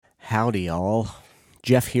Howdy, y'all.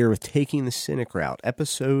 Jeff here with Taking the Cynic Route,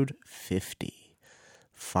 episode 50.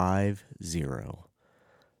 50.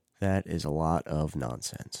 That is a lot of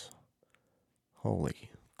nonsense.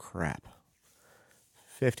 Holy crap.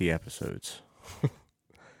 50 episodes.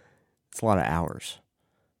 It's a lot of hours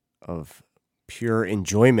of pure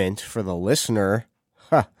enjoyment for the listener.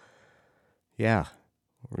 Huh. Yeah,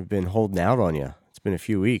 we've been holding out on you. It's been a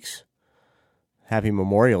few weeks. Happy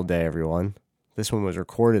Memorial Day, everyone. This one was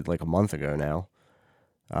recorded like a month ago now.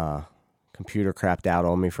 Computer crapped out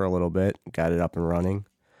on me for a little bit. Got it up and running.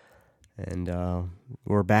 And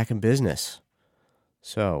we're back in business.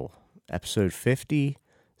 So, episode 50.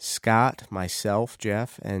 Scott, myself,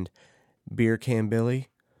 Jeff, and Beer Can Billy,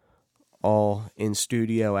 all in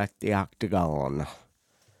studio at the Octagon.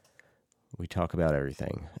 We talk about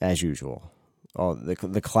everything, as usual. All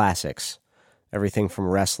the classics. Everything from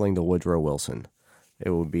wrestling to Woodrow Wilson.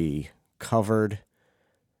 It will be covered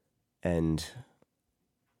and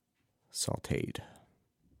sautéed,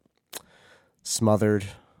 smothered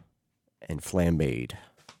and flambéed,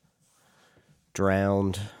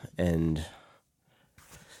 drowned and,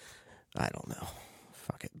 I don't know,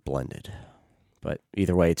 blended. But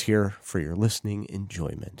either way, it's here for your listening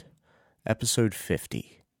enjoyment. Episode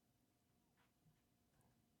 50.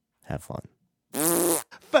 Have fun.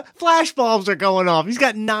 Flash bulbs are going off. He's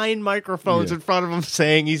got 9 microphones in front of him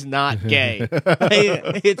saying he's not gay.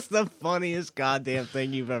 It's the funniest goddamn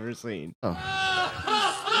thing you've ever seen. Oh.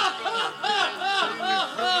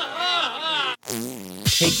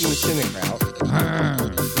 Taking the Cynic Route.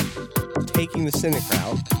 Taking the Cynic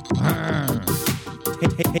Route.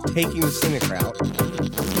 Taking the Cynic Route.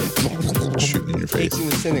 Shooting in your face. Taking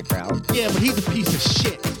the Cynic Route. Yeah, but he's a piece of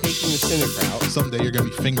shit. Taking the Cynic Route. Someday you're going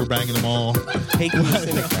to be finger banging them all. Taking the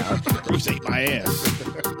Cynic Route. Bruce ate my ass.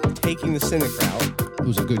 Taking the Cynic Route. It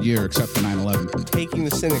was a good year, except for 9/11. Taking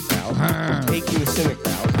the Cynic Route. Taking the Cynic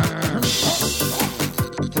Route.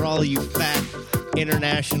 For all you fat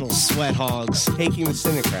international sweat hogs. Taking the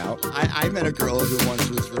Cynic Route. I met a girl who once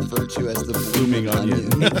was referred to as the blooming onion.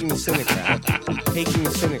 Taking the Cynic Route. Taking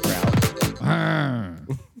the Cynic Route.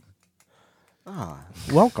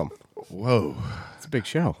 Welcome. Whoa. It's a big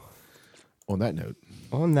show. On that note.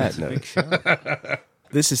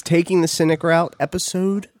 This is Taking the Cynic Route,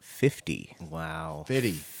 episode 50. Wow.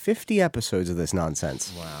 50 episodes of this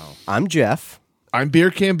nonsense. Wow. I'm Jeff. I'm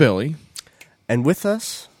Beer Can Billy. And with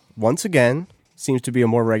us, once again, seems to be a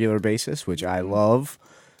more regular basis, which I love,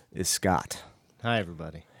 is Scott. Hi,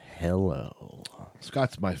 everybody. Hello.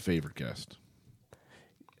 Scott's my favorite guest.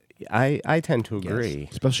 I tend to agree.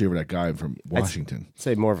 Especially over that guy from Washington. I'd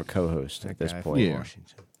say more of a co-host at this point. Yeah.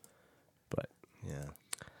 Washington. But Yeah.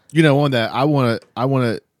 You know, on that, I want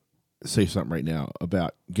to say something right now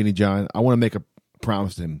about Guinea John. I want to make a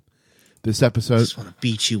promise to him. This episode, I just want to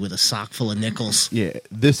beat you with a sock full of nickels. yeah,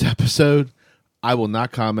 this episode, I will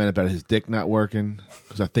not comment about his dick not working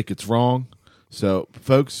because I think it's wrong. So,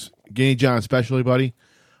 folks, Guinea John especially, buddy,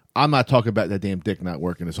 I'm not talking about that damn dick not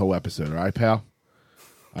working this whole episode, all right, pal?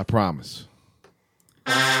 I promise.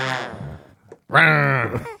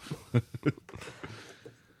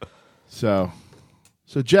 So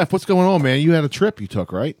Jeff, what's going on, man? You had a trip you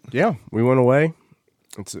took, right? yeah, we went away.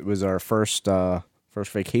 It was our first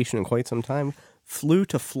vacation in quite some time. Flew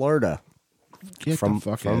to Florida from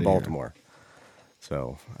Baltimore.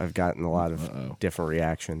 So I've gotten a lot of different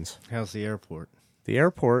reactions. How's the airport? The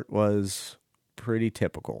airport was pretty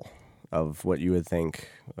typical of what you would think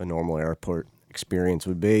a normal airport experience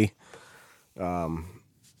would be. It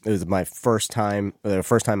was my first time, the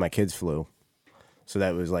first time my kids flew, so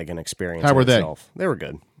that was like an experience. How were they? Itself. They were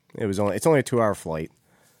good. It's only a 2-hour flight,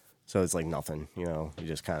 so it's like nothing. You know, you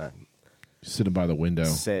just kind of Sitting by the window.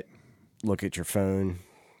 sit, look at your phone.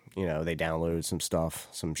 You know, they download some stuff,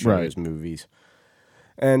 some shows, movies,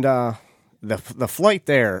 and the flight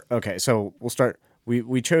there. Okay, so we'll start.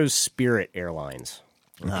 We chose Spirit Airlines,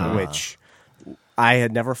 which I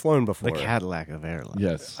had never flown before. The Cadillac of airlines.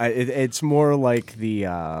 Yes. It's more like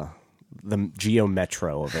the Geo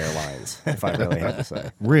Metro of airlines, if I really have to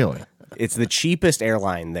say. Really? It's the cheapest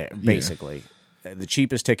airline there, basically. The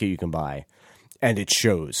cheapest ticket you can buy, and it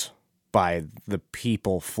shows by the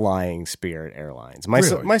people flying Spirit Airlines,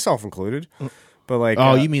 myself included. But like,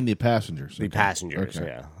 you mean the passengers? the passengers?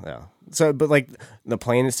 Okay. Yeah. So, but like the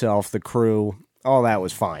plane itself, the crew, all that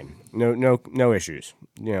was fine. No issues.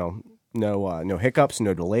 You know, no hiccups,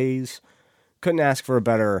 no delays. Couldn't ask for a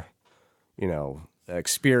better,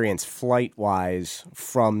 experience flight-wise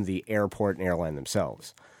from the airport and airline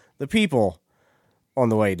themselves. The people on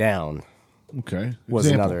the way down Okay. was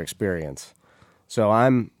another experience. So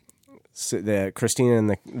I'm Christina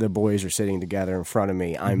and the boys are sitting together in front of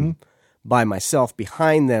me. I'm by myself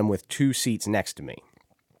behind them with 2 seats next to me.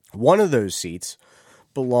 One of those seats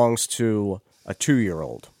belongs to a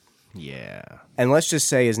 2-year-old. Yeah. And let's just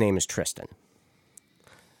say his name is Tristan.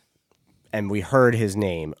 And we heard his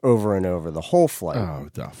name over and over the whole flight. Oh,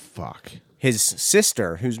 the fuck. His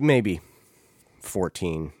sister, who's maybe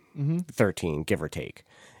 14, 13, give or take,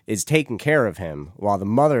 is taking care of him while the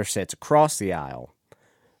mother sits across the aisle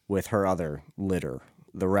with her other litter,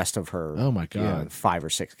 the rest of her Oh, my God. 5 or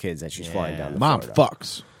 6 kids that she's flying down to Mom Florida.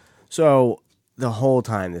 fucks. So the whole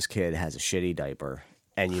time this kid has a shitty diaper,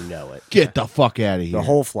 and you know it. Get the fuck out of here. The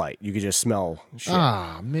whole flight, you could just smell shit.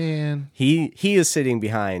 Ah, man. He is sitting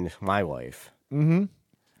behind my wife,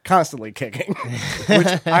 constantly kicking, which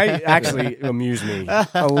actually amused me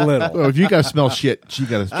a little. Well, if you got to smell shit, she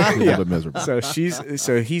got to be a little bit miserable.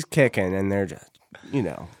 So he's kicking, and they're just,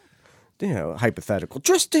 hypothetical.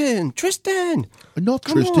 Tristan, Enough,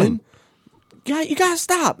 come Tristan. on. Yeah, you gotta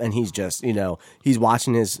stop. And he's just, he's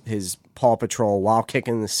watching his Paw Patrol while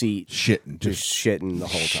kicking the seat, Shitting. just shitting the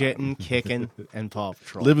whole time. Shitting, kicking, and Paw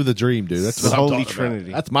Patrol. Living the dream, dude. That's The what I'm Holy talking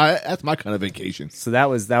Trinity. about. That's my kind of vacation. So that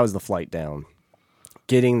was the flight down.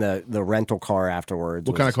 Getting the rental car afterwards.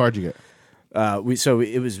 What kind of car did you get? So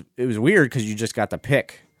it was weird because you just got to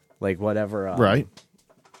pick like whatever Right.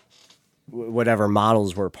 whatever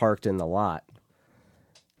models were parked in the lot,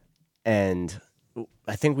 and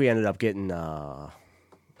I think we ended up getting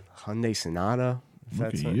Hyundai Sonata.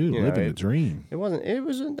 Look at you, living the dream. It wasn't. It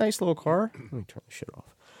was a nice little car. Let me turn the shit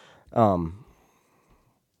off.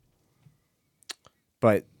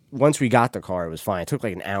 But once we got the car, it was fine. It took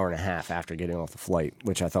like an hour and a half after getting off the flight,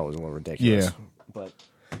 which I thought was a little ridiculous. Yeah. But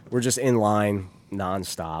we're just in line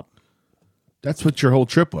nonstop. That's what your whole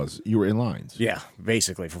trip was. You were in lines. Yeah,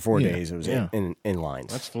 basically for 4 Yeah. days it was Yeah. in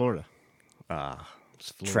lines. That's Florida.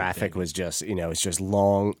 It's Florida, Traffic baby. was just it's just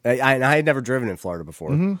long. I had never driven in Florida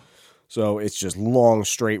before, so it's just long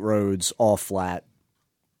straight roads, all flat,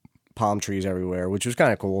 palm trees everywhere, which was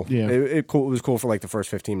kind of cool. Yeah. It was cool for like the first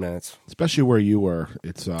 15 minutes. Especially where you were.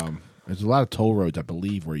 It's there's a lot of toll roads, I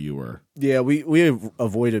believe, where you were. Yeah, we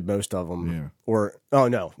avoided most of them. Yeah. Or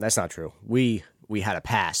no, that's not true. We had a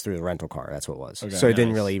pass through the rental car. That's what it was. Okay. So I didn't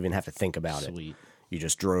Nice. really even have to think about it. Sweet. You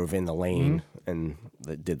just drove in the lane and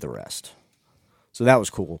did the rest. So that was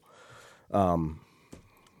cool.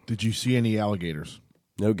 Did you see any alligators?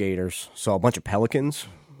 No gators. Saw a bunch of pelicans.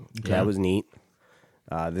 That was neat.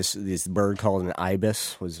 This bird called an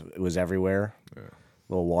ibis was everywhere.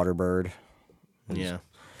 Little water bird. Yeah.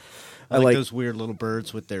 I I like like- those weird little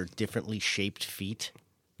birds with their differently shaped feet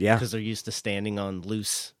Yeah, because they're used to standing on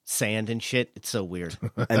loose sand and shit. It's so weird.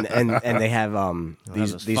 and they have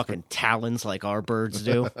These these fucking talons like our birds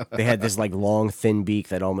do. they had this like long thin beak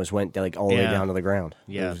that almost went like all the way Yeah. down to the ground.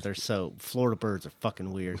 Yeah, they're so Florida birds are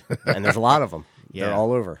fucking weird. And there's a lot of them. They're Yeah.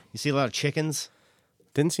 all over. You see a lot of chickens?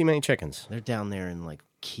 Didn't see many chickens. They're down there in like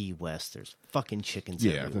Key West. There's fucking chickens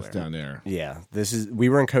Yeah, everywhere. that's down there. Yeah, we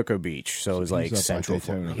were in Cocoa Beach, so it was like He's up by central.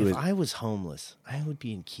 Daytona. It was- If I was homeless, I would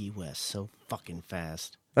be in Key West so fucking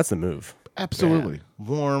fast. that's the move. Absolutely.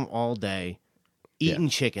 Warm all day, eating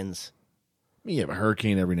chickens. You have a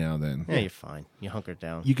hurricane every now and then. Yeah, you're fine. You hunker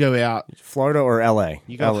down. You go out. Florida or L.A.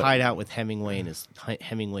 You go LA. hide out with Hemingway and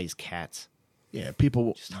Hemingway's cats. Yeah,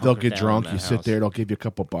 people, Just they'll hunker get down drunk. in You that sit house. there. They'll give you a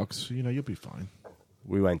couple bucks. You'll be fine.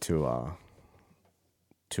 We went to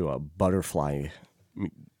a butterfly,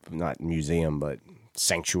 not museum, but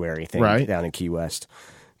sanctuary thing Right. down in Key West.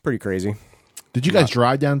 Pretty crazy. Did you guys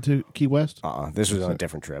drive down to Key West? This was on a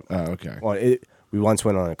different trip. Oh, okay. Well, we once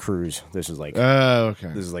went on a cruise. This was like Oh, okay.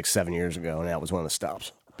 this is like 7 years ago, and that was one of the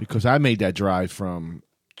stops. Because I made that drive from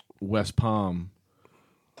West Palm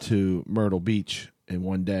to Myrtle Beach in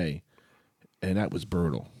one day, and that was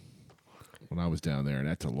brutal when I was down there, and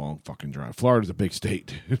that's a long fucking drive. Florida's a big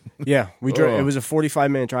state, dude. Yeah, we drove. Oh. It was a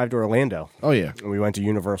 45-minute drive to Orlando. Oh, yeah. And we went to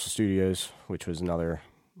Universal Studios, which was that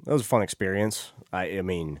was a fun experience. I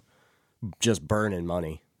mean, just burning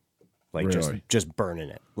money, like Really? just burning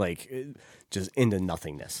it, like just into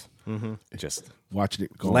nothingness. Just Watching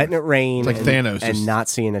it go. letting it rain, It's like and, Thanos, and just- not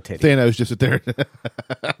seeing a titty. Thanos just sit there.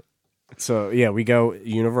 So yeah, we go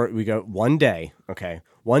We go one day. Okay,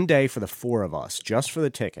 one day for the 4 of us, just for the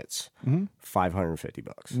tickets,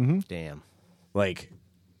 $550. Damn. Like,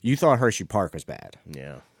 you thought Hershey Park was bad.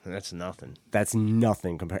 Yeah, that's nothing. That's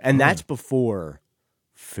nothing compared, and that's before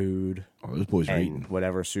food Oh, those boys are and eating.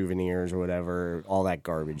 whatever souvenirs or whatever, all that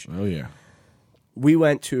garbage. Oh, yeah. We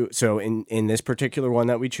went to in this particular one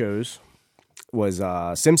that we chose was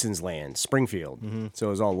Simpsons Land, Springfield. So it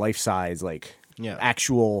was all life size, like Yeah.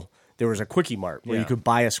 actual. There was a Quickie Mart where you Yeah. could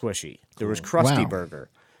buy a squishy. There was Krusty Wow. Burger,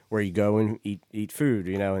 where you go and eat food,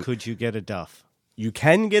 and Could you get a Duff? you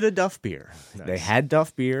can get a Duff beer. Nice. They had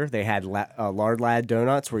Duff beer. They had Lard Lad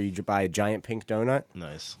donuts where you buy a giant pink donut.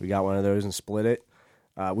 Nice. We got one of those and split it.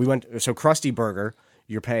 We went so Krusty Burger.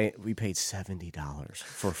 We paid $70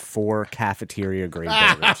 for 4 cafeteria grade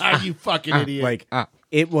burgers. You fucking idiot!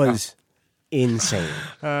 It was insane.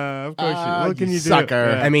 Of course. What can you do?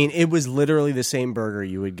 Sucker. I mean, it was literally the same burger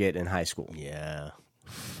you would get in high school. Yeah.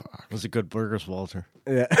 Was it good burgers, Walter?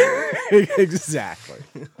 Yeah. Exactly.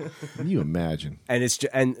 Can you imagine? And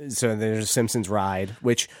so there's a Simpsons ride,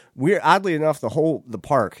 which oddly enough, the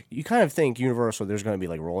park, you kind of think Universal, there's going to be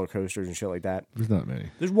like roller coasters and shit like that. There's not many.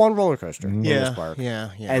 There's one roller coaster in this park.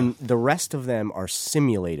 Yeah. And the rest of them are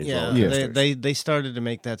simulated roller Yeah. coasters. They started to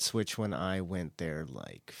make that switch when I went there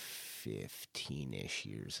like 15-ish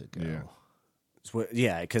years ago.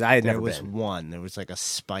 Yeah. Because I had There never was been. one. There was like a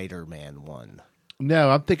Spider-Man one.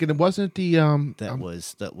 No, I'm thinking it wasn't the That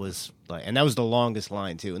was like, and that was the longest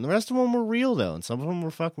line too. And the rest of them were real though, and some of them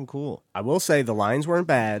were fucking cool. I will say the lines weren't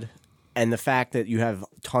bad, and the fact that you have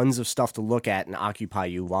tons of stuff to look at and occupy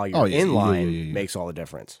you while you're in line makes all the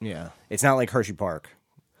difference. Yeah. It's not like Hershey Park.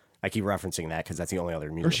 I keep referencing that because that's the only other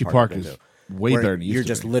amusement Hershey park Park I've been is to, way where better than it used you're to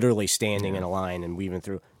just be. literally standing in a line and weaving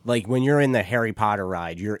through. Like when you're in the Harry Potter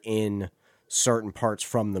ride, you're in certain parts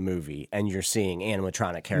from the movie, and you're seeing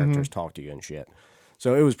animatronic characters talk to you and shit.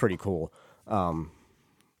 So it was pretty cool.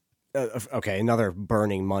 Okay, another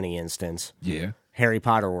burning money instance. Yeah. Harry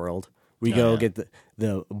Potter World. We go get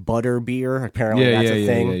the butter beer. Apparently that's a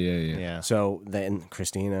thing. Yeah. So then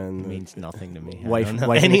Christina and It means nothing to me. wife, I don't know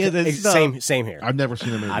wife any of this stuff. same here. I've never seen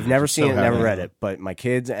a movie. I've never seen it, So never happy. read it, but my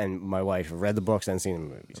kids and my wife have read the books and seen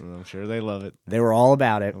the movies. I'm sure they love it. They were all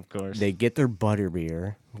about it. Of course. They get their butter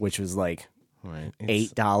beer, which was like Right.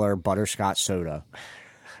 $8 butterscotch soda.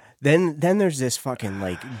 Then there's this fucking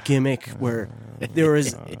like gimmick where there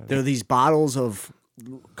are these bottles of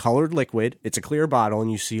colored liquid. It's a clear bottle,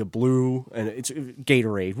 and you see a blue, and it's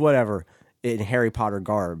Gatorade, whatever, in Harry Potter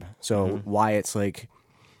garb. So Wyatt's like,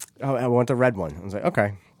 "Oh, I want the red one." I was like,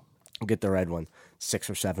 "Okay, I'll get the red one." $6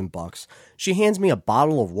 or $7. She hands me a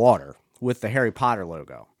bottle of water with the Harry Potter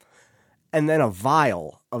logo, and then a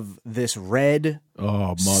vial of this red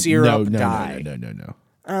syrup dye. No.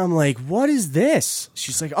 I'm like, what is this?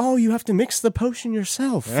 She's like, oh, you have to mix the potion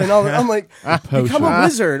yourself. And I'm like, become a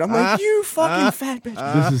wizard. I'm like, you fucking fat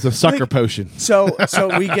bitch. This is a sucker potion. So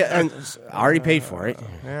we get, and I already paid for it,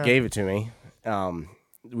 gave it to me.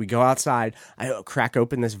 We go outside. I crack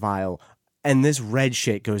open this vial, and this red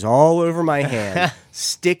shit goes all over my hand.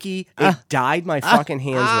 Sticky. It dyed my fucking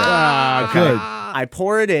hands red. Good. I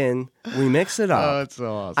pour it in. We mix it up. Oh, it's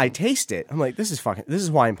so awesome. I taste it. I'm like, this is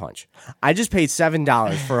Hawaiian Punch. I just paid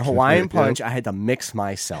 $7 for a Hawaiian Punch. I had to mix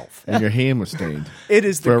myself. And your hand was stained. It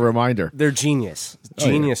is For a reminder. They're genius,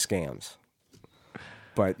 scams.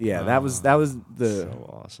 But yeah, that was the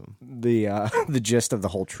so awesome. the gist of the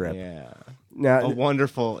whole trip. Yeah. Now, A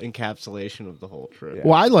wonderful encapsulation of the whole trip.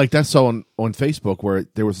 Well, I like that. So on Facebook where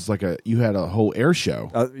there was you had a whole air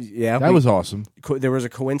show. That was awesome. There was a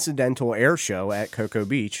coincidental air show at Cocoa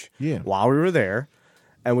Beach. Yeah. While we were there,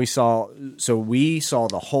 and we saw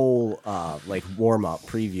the whole like warm up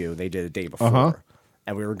preview they did a day before,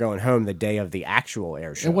 and we were going home the day of the actual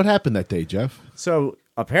air show. And what happened that day, Jeff? So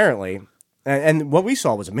apparently, and what we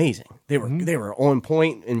saw was amazing. They were on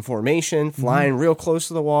point in formation, flying real close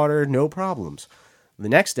to the water, no problems. The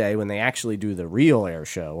next day, when they actually do the real air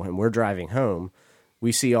show, and we're driving home,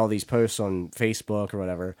 we see all these posts on Facebook or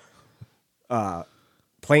whatever.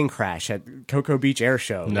 Plane crash at Cocoa Beach Air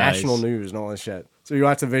Show, national news, and all this shit. So you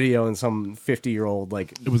watch the video, and some 50-year-old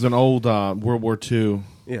like It was an old World War II.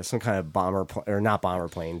 Yeah, some kind of bomber or not bomber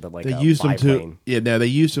plane, but like They a used them biplane. to. Yeah, no, they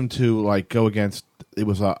used them to like go against. It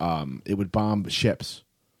was it would bomb ships.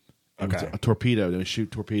 It was Okay. a torpedo. They would shoot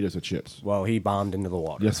torpedoes at ships. Well, he bombed into the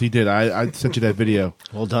water. Yes, he did. I sent you that video.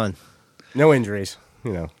 Well done. No injuries,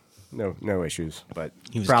 no issues, but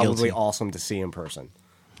He was probably guilty. awesome to see in person.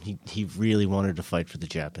 He really wanted to fight for the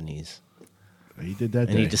Japanese. He did that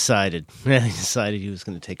And day. he decided he was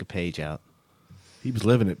going to take a page out. He was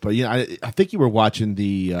living it. But I think you were watching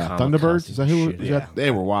the Thunderbirds. Is that who? Shit, Was yeah. that? They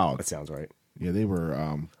were wild. That sounds right. Yeah, they were.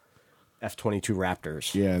 F-22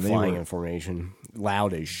 Raptors, Yeah, they flying were- in formation,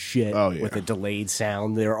 loud as shit. Oh, yeah. With a delayed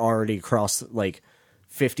sound. They're already across like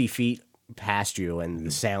 50 feet past you, and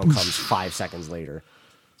the sound comes 5 seconds later.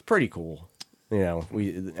 It's pretty cool.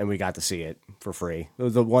 We got to see it for free. It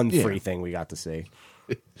was the one free thing we got to see.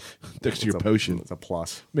 next to your potion. It's a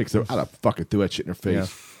plus. Makes I'd have fucking threw that shit in her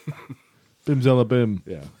face. Bimzilla bim.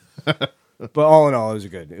 Yeah. But all in all, it was a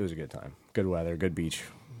good time. Good weather, good beach.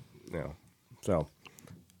 So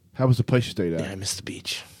How was the place you stayed at? Yeah, I missed the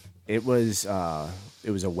beach. It was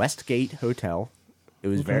a Westgate hotel. It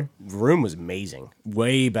was the room was amazing,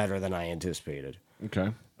 way better than I anticipated.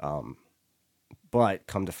 Okay. But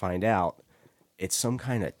come to find out, it's some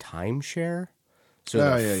kind of timeshare. So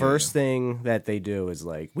Oh, the yeah, first thing that they do is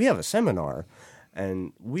like, we have a seminar,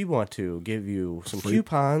 and we want to give you some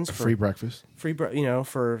coupons for Free breakfast.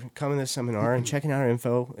 for coming to the seminar and checking out our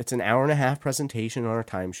info. It's an 1.5-hour presentation on our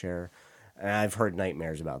timeshare. And I've heard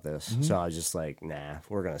nightmares about this. So I was just like, nah,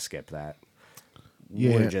 we're going to skip that.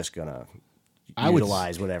 Yeah. We're just going to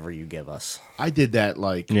utilize whatever you give us. I did that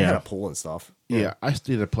like We had a pool and stuff. Yeah, I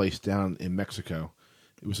stayed at a place down in Mexico.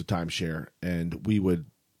 It was a timeshare, and we would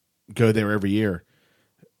go there every year.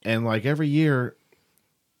 And like every year,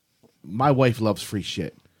 my wife loves free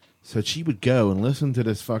shit, so she would go and listen to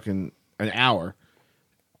this fucking an hour,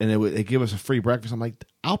 and they give us a free breakfast. I'm like,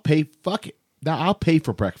 I'll pay. Fuck it, now I'll pay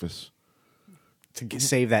for breakfast. To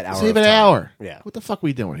save that hour. Save of an time. hour. Yeah. What the fuck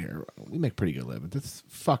we doing here? We make pretty good living. That's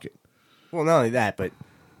fuck it. Well, not only that, but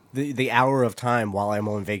the hour of time while I'm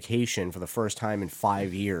on vacation for the first time in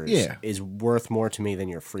 5 years is worth more to me than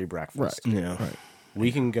your free breakfast. Right. Yeah. Right.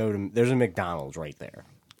 We can go to, there's a McDonald's right there.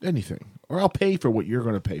 Anything, or I'll pay for what you're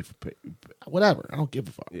going to pay for. Whatever. I don't give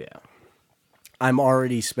a fuck. Yeah. I'm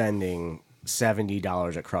already spending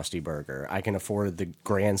 $70 at Krusty Burger. I can afford the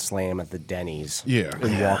Grand Slam at the Denny's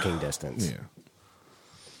in walking distance. Yeah.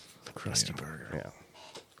 Krusty Burger. Yeah.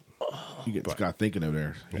 You get Scott thinking over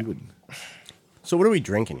there. He would. So what are we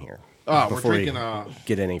drinking here? Oh, we're Before we drinking.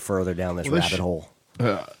 get any further down this Well, this rabbit hole.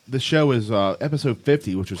 The show is episode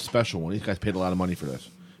 50, which was a special one. These guys paid a lot of money for this.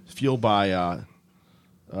 It's fueled by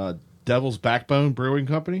Devil's Backbone Brewing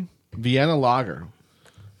Company, Vienna Lager,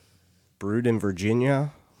 Brewed in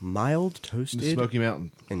Virginia, mild toasted Smoky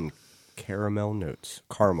Mountain. and caramel notes.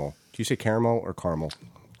 Caramel. Do you say caramel or caramel?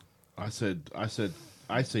 I say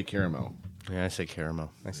caramel. Yeah, I say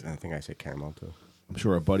caramel. I think I say caramel too. I'm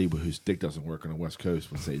sure a buddy whose dick doesn't work on the West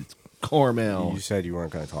Coast would say it's caramel. You said you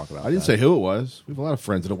weren't going to talk about I didn't that. say who it was. We have a lot of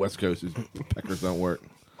friends on the West Coast whose peckers don't work,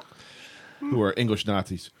 who are English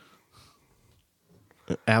Nazis.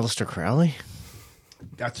 Aleister Crowley?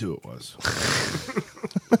 That's who it was.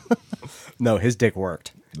 No, his dick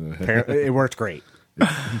worked. It worked great. He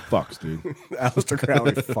fucks, dude. Aleister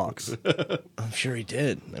Crowley fucks. I'm sure he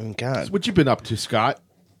did. I mean, God. What you been up to, Scott?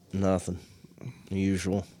 Nothing. The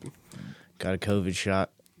usual. Got a COVID shot.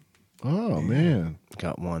 Oh, man.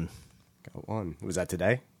 Got one. Got one. Was that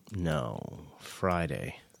today? No.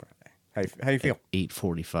 Friday. How you feel?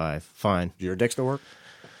 8:45. Fine. Did your dick still work?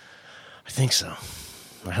 I think so.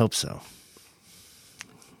 I hope so.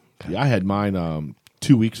 Yeah, I had mine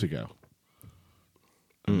 2 weeks ago.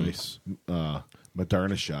 A nice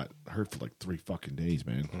Moderna shot. Hurt for like 3 fucking days,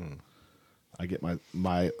 man. I get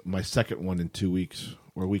my second one in 2 weeks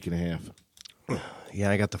or a week and a half. Yeah,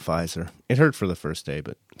 I got the Pfizer. It hurt for the first day,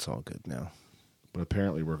 but it's all good now. But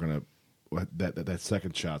apparently we're gonna that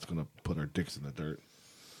second shot's gonna put our dicks in the dirt.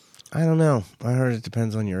 I don't know. I heard it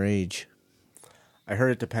depends on your age. I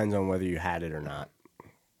heard it depends on whether you had it or not.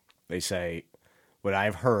 They say, what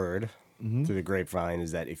I've heard through the grapevine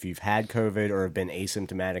is that if you've had COVID or have been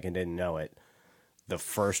asymptomatic and didn't know it, the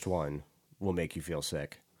first one will make you feel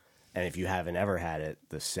sick. And if you haven't ever had it,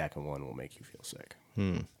 the second one will make you feel sick.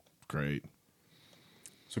 Great.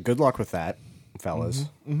 So good luck with that, fellas.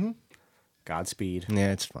 Godspeed.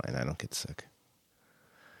 Yeah, it's fine. I don't get sick.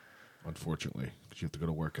 Unfortunately, because you have to go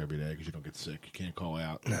to work every day because you don't get sick. You can't call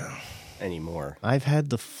out. Anymore. I've had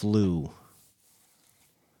the flu.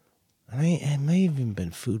 It may have even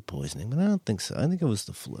been food poisoning, but I don't think so. I think it was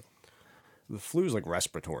the flu. The flu is like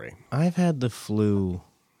respiratory. I've had the flu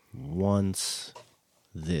once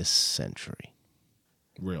this century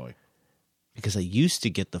Really? because I used to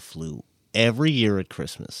get the flu every year at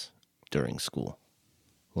Christmas during school.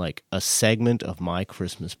 Like a segment of my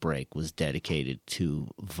Christmas break was dedicated to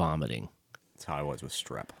vomiting That's how I was with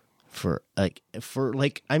strep. for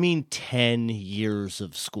 10 years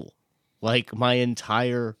of school. Like my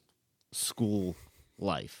entire school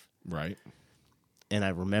life. Right. And I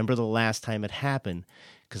remember the last time it happened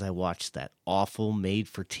because I watched that awful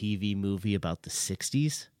made-for-TV movie about the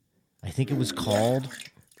 60s. I think it was called,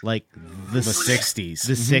 like, the 60s.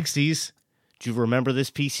 The 60s. Do you remember this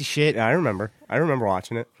piece of shit? Yeah, I remember. I remember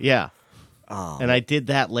watching it. Yeah. And I did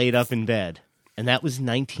that laid up in bed. And that was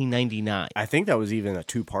 1999. I think that was even a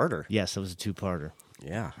two-parter. Yes, it was a two-parter.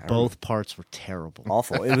 Yeah. Both parts were terrible.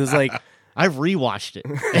 Awful. It was like... I've rewatched it.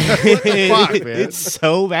 Fuck, man. It's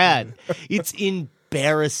so bad. It's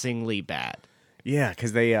embarrassly bad. Yeah,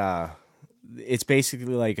 because they... it's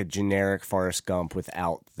basically like a generic Forrest Gump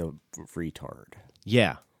without the retard.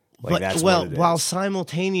 Yeah. Like, that's well, what it while is.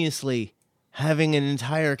 simultaneously having an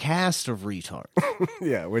entire cast of retards.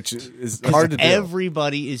 Yeah, which is hard to do.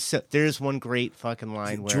 Everybody is. There's one great fucking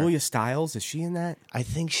line where Julia Stiles, is she in that? I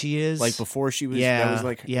think she is. Like before she was. Yeah, that was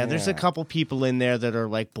like, there's a couple people in there that are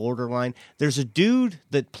like borderline. There's a dude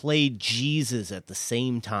that played Jesus at the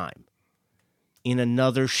same time in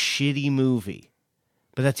another shitty movie,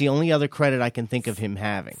 but that's the only other credit I can think of him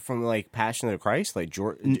having. From like Passion of the Christ, like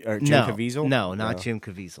Jim No, Caviezel. No, not Jim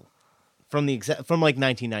Caviezel. From like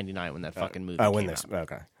 1999 when that fucking movie came out.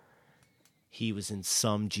 Okay. He was in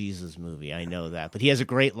some Jesus movie. I know that. But he has a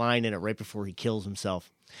great line in it right before he kills himself,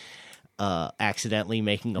 accidentally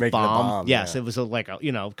making a bomb. Yes, yeah. it was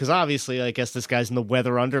because obviously, I guess this guy's in the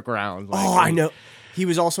Weather Underground. Like, Oh, I know. He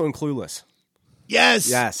was also in Clueless. Yes.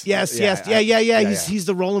 Yeah, He's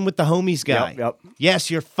the rolling with the homies guy. Yep.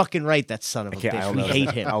 Yes, you're fucking right. That son of a I bitch. don't We know hate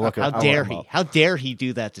that. him. I'll look How him dare up. he? How dare he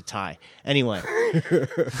do that to Ty? Anyway.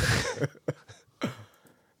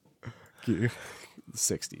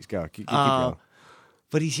 60s. Go. Keep going.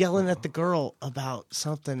 But he's yelling at the girl about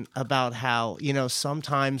something about how,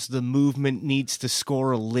 sometimes the movement needs to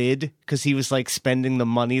score a lid because he was like spending the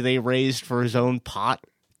money they raised for his own pot.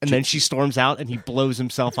 And then she storms out and he blows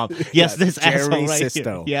himself up. Yes, this Jeremy asshole right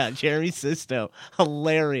Sisto. here. Yeah, Jeremy Sisto.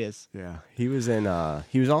 Hilarious. Yeah. He was in.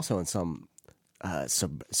 He was also in some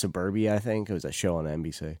Suburbia, I think. It was a show on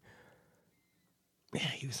NBC. Yeah,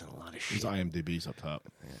 he was in a lot of His shit. IMDb's up top.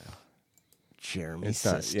 Jeremy It's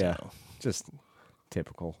not. Sisto. Yeah. Just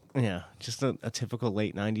typical. Yeah, just a typical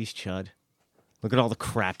late 90s chud. Look at all the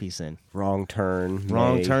crap he's in. Wrong Turn.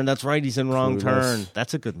 Wrong May. Turn. That's right. He's in Wrong Clueless. Turn.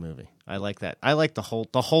 That's a good movie. I like that. I like the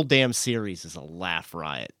whole damn series is a laugh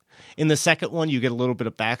riot. In the second one, you get a little bit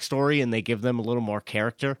of backstory and they give them a little more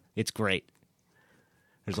character. It's great.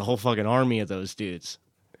 There's a whole fucking army of those dudes.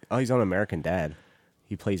 Oh, he's on American Dad.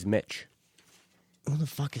 He plays Mitch. Who the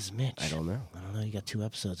fuck is Mitch? I don't know. I don't know. You got 2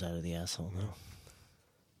 episodes out of the asshole now.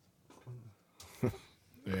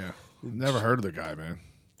 Yeah. Never heard of the guy, man.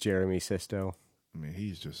 Jeremy Sisto. I mean,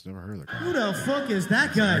 he's just never heard of the guy. Who the fuck is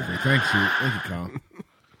that guy? Thank you, Colin.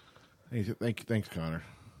 Thanks, Connor.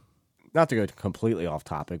 Not to go completely off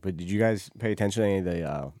topic, but did you guys pay attention to any of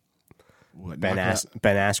the What, Ben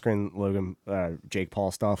Askren, Logan, Jake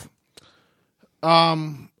Paul stuff?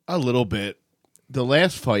 A little bit. The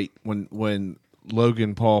last fight when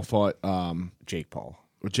Logan Paul fought, Jake Paul.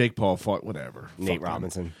 or Jake Paul fought, whatever. Nate Fuck him.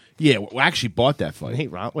 Robinson. Yeah, we actually bought that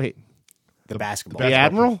fight. Wait. The basketball. The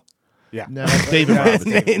Admiral? Yeah. No, that's David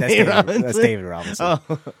Robinson. That's David Robinson.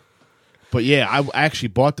 But yeah, I actually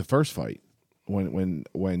bought the first fight when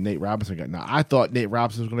Nate Robinson got. Now I thought Nate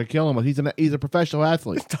Robinson was going to kill him, but he's a professional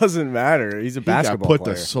athlete. Doesn't matter. He's a He got basketball put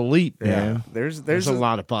player. to sleep, Yeah. man. There's a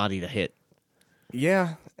lot of body to hit.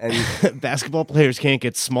 Yeah. And Basketball players can't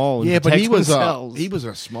get small and Yeah, but protect he was themselves.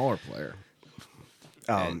 a smaller player.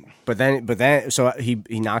 but then so he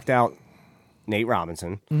knocked out Nate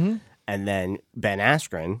Robinson, Mm-hmm. and then Ben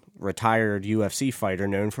Askren, retired UFC fighter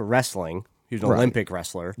known for wrestling. He was an Right. Olympic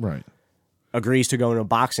wrestler. Right. Agrees to go in a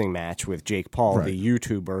boxing match with Jake Paul, Right. the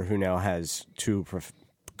YouTuber who now has 2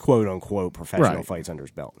 quote unquote professional Right. fights under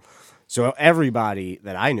his belt. So everybody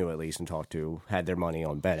that I knew at least and talked to had their money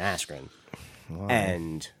on Ben Askren.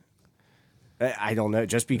 And I don't know,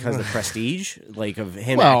 just because the prestige, like of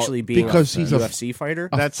him Well, actually being because a he's a UFC fighter.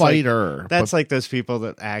 That's fighter. That's like those people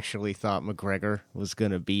that actually thought McGregor was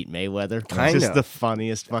going to beat Mayweather. Kinda. Just the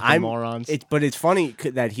funniest fucking morons. But it's funny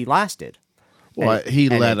that he lasted. well, and- he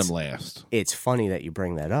and let it's- him last. It's funny that you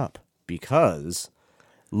bring that up because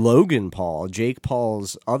Logan Paul, Jake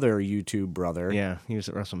Paul's other YouTube brother, yeah, he was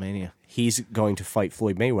at WrestleMania. he's going to fight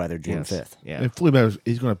Floyd Mayweather June Yes. 5th. Yeah. If Floyd Mayweather,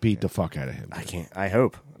 he's going to beat the fuck out of him. I can't. I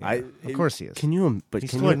hope. Of course he is. Can you? But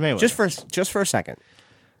He's can Floyd you, Mayweather. just for a second,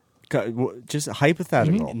 just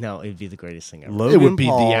hypothetical. No, it'd be the greatest thing ever. Logan It would be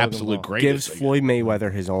Paul the absolute greatest. gives Floyd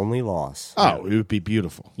Mayweather his only loss. Oh, it would be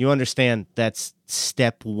beautiful. You understand that's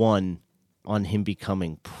step 1 on him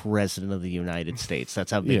becoming president of the United States.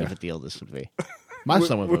 That's how big Yeah. of a deal this would be. My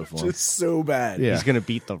son would vote for him. Just so bad. Yeah. He's going to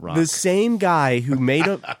beat The Rock. The same guy who made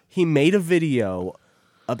a video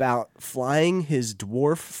about flying his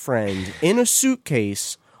dwarf friend in a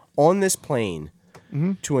suitcase on this plane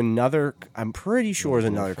to another. I'm pretty sure it's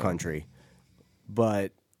another country,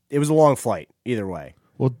 but it was a long flight. Either way,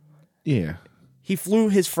 Well, yeah. he flew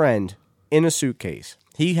his friend in a suitcase.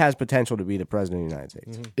 He has potential to be the president of the United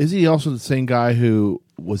States. Is he also the same guy who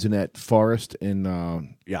was in that forest in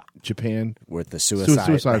Yeah, Japan? with the suicide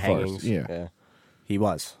Suicide the forest, hangings. yeah. He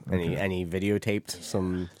was, and he videotaped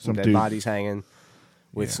some dead dude. bodies hanging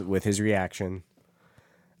with his reaction.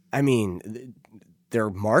 I mean, they're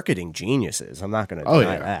marketing geniuses. I'm not going to Oh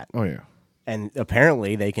deny yeah. that. Oh yeah. And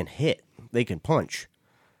apparently, they can hit, they can punch.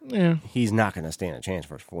 Yeah. he's not going to stand a chance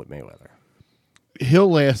for Floyd Mayweather. He'll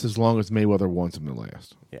last as long as Mayweather wants him to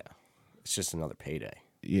last. Yeah, it's just another payday.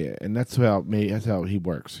 Yeah, and that's how he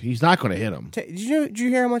works. He's not going to hit him. Did you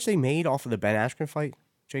hear how much they made off of the Ben Askren fight?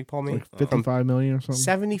 Jake Paul made Like 55 million or something.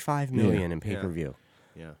 75 million in pay-per-view.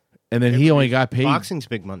 Yeah. And then he only got paid. Boxing's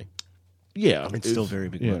big money. Yeah, It's still very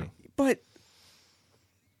big money. But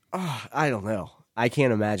I don't know. I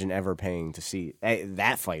can't imagine ever paying to see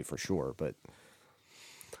that fight for sure. But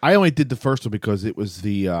I only did the first one because it was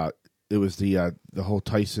the whole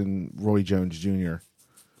Tyson Roy Jones Jr.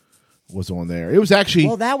 was on there. It was actually,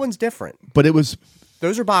 well, that one's different. but it was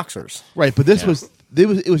Those are boxers. right. But this was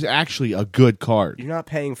it was actually a good card. You're not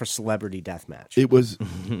paying for celebrity deathmatch. It was,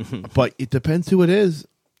 but it depends who it is.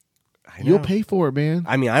 I know. You'll pay for it, man.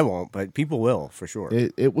 I mean, I won't, but people will for sure.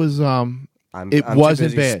 It was it I'm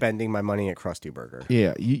wasn't too busy bad. spending my money at Krusty Burger.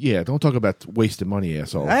 Yeah. Don't talk about wasting money,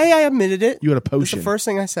 asshole. I admitted it. You had a That's potion. the first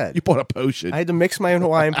thing I said. You bought a potion. I had to mix my own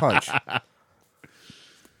Hawaiian punch.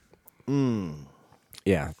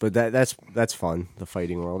 Yeah, but that's fun. The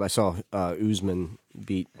fighting world. I saw Usman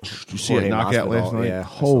beat. Did you see a Jorge knockout Masvidal. last night? Yeah, I saw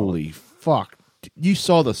Holy fuck! You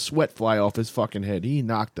saw the sweat fly off his fucking head. He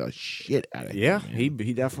knocked the shit out of it. him. Yeah, man.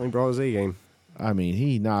 he definitely brought his A game. I mean,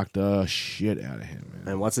 he knocked the shit out of him, man.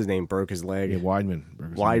 And what's his name? Broke his leg. Yeah,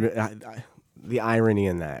 Weidman. Why? The irony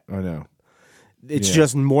in that. I know. It's Yeah.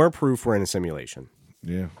 just more proof we're in a simulation.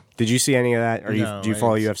 Yeah. Did you see any of that? Or do you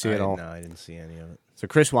follow UFC at all? No, I didn't see any of it. So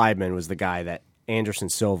Chris Weidman was the guy that Anderson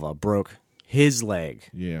Silva broke his leg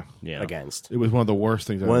Yeah. against. It was one of the worst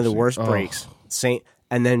things. I've One of ever the seen. worst Oh. breaks.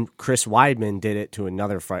 And then Chris Weidman did it to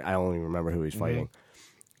another fight. I don't even remember who he was fighting.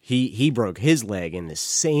 He broke his leg in the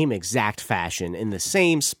same exact fashion in the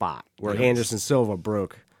same spot where Anderson Silva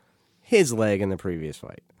broke his leg in the previous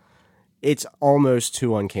fight. It's almost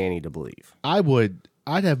too uncanny to believe.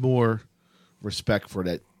 I'd have more respect for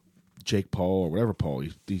that Jake Paul or whatever Paul,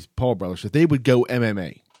 these Paul brothers, if they would go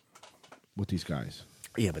MMA with these guys.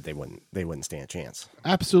 Yeah, but they wouldn't stand a chance.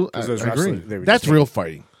 Absolutely, 'Cause those I agree. wrestlers, they were That's just real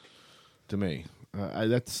fighting to me.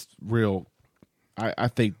 That's real. I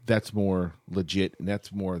think that's more legit, and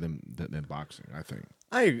that's more than boxing. I think.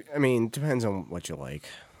 I mean, depends on what you like.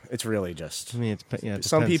 It's really just I mean, it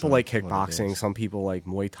some depends people on like what it kickboxing, is. some people like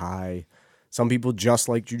Muay Thai, some people just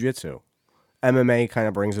like jiu-jitsu. MMA kind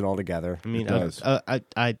of brings it all together. I mean, It does.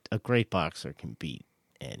 a great boxer can beat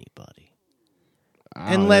anybody,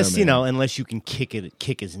 I don't unless know, man. unless you can kick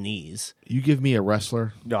his knees. You give me a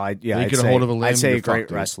wrestler. No, I'd get a say, hold of a limb, I'd say you're a great fucked,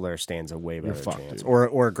 dude. wrestler stands a way better fucked, chance, dude.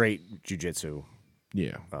 or a great jiu-jitsu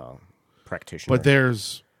Yeah, practitioner. but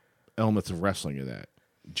there's elements of wrestling in that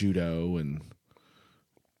judo, and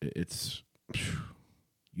it's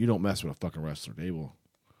you don't mess with a fucking wrestler. They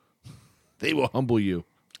will humble you.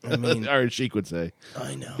 I mean, Iron Sheik would say.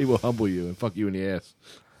 I know. He will humble you and fuck you in the ass.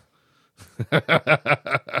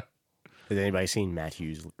 Has anybody seen Matt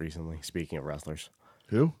Hughes recently? Speaking of wrestlers,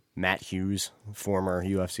 Who? Matt Hughes, former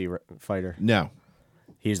UFC fighter, No.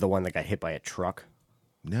 he's the one that got hit by a truck.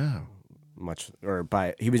 No.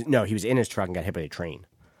 He was in his truck and got hit by a train,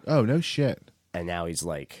 Oh, no shit. and now he's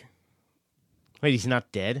like. Wait, he's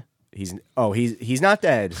not dead? He's not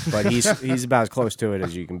dead, but he's about as close to it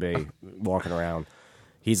as you can be walking around.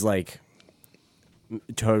 He's like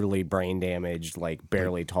totally brain damaged, like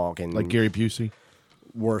barely talking, Like Gary Busey?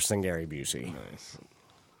 worse than Gary Busey.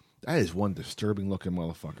 That is one disturbing looking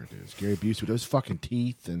motherfucker, dude. It's Gary Busey with those fucking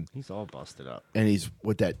teeth, and He's all busted up. he's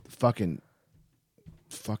with that fucking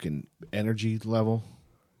energy level.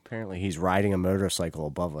 Apparently, he's riding a motorcycle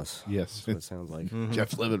above us. Yes. That's what it sounds like.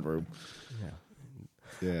 Jeff's living room.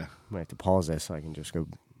 Yeah. Might have to pause this so I can just go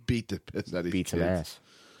Beat the piss out of these beat some kids. ass.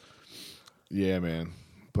 Yeah, man.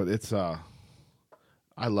 But it's I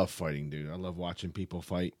love fighting, dude. I love watching people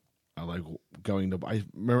fight. I like going to. I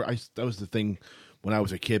remember that was the thing when I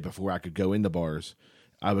was a kid. Before I could go into bars,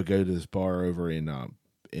 I would go to this bar over in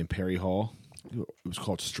Perry Hall. It was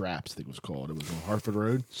called Straps. I think it was called. It was on Hartford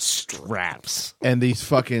Road. Straps. And these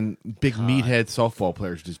fucking big meathead softball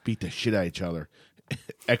players just beat the shit out of each other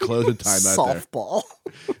at closing time out there. Softball.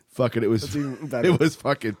 Fucking, it was even better. it was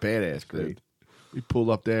fucking badass, dude. We pulled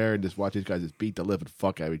up there and just watch these guys just beat the living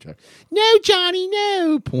fuck out of each other. No, Johnny,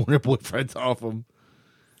 no, pulling their boyfriends off them.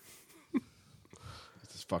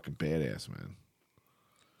 It's just fucking badass, man.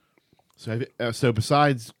 So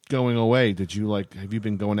besides going away, have you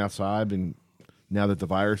been going outside? And now that the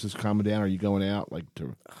virus is calming down, are you going out like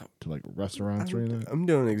to like restaurants or anything? I'm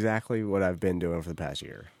doing exactly what I've been doing for the past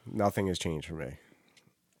year. Nothing has changed for me.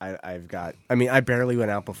 I barely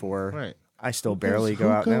went out before. Right. I still barely go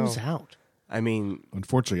out Who goes now. out? I mean,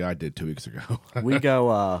 Unfortunately, I did 2 weeks ago. we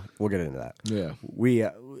go. We'll get into that. Yeah. We,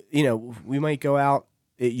 we might go out.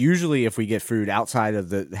 usually if we get food outside of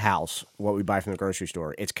the house, what we buy from the grocery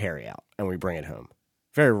store, it's carry out and we bring it home.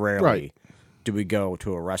 Very rarely Right. do we go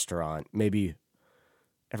to a restaurant. Maybe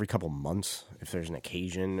every couple months if there's an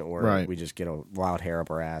occasion, or Right. we just get a wild hair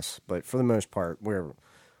up our ass. But for the most part, we're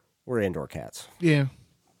indoor cats. Yeah.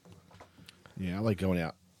 Yeah, I like going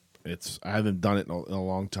out. I haven't done it in a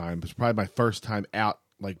long time. It's probably my first time out,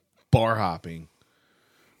 like bar hopping,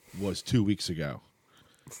 was 2 weeks ago.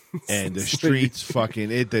 And the streets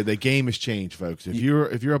the game has changed, folks. If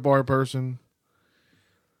you're a bar person,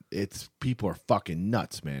 people are fucking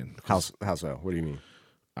nuts, man. How so? What do you mean?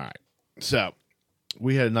 All right. So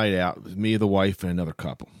we had a night out. It was me, the wife, and another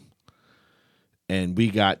couple. And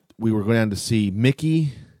we were going down to see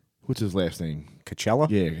Mickey. What's his last name? Coachella?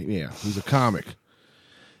 Yeah. He's a comic.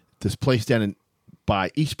 This place down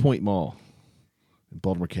by East Point Mall in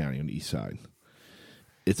Baltimore County on the east side.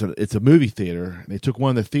 It's a movie theater. They took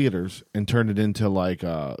one of the theaters and turned it into like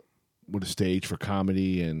with a stage for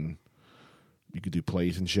comedy, and you could do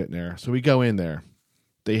plays and shit in there. So we go in there.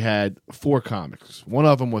 They had 4 comics. One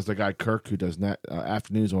of them was the guy Kirk, who does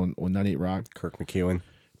afternoons on 98 Rock. Kirk McEwen.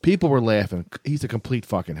 People were laughing. He's a complete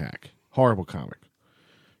fucking hack. Horrible comic.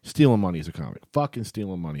 Stealing money is a comic. Fucking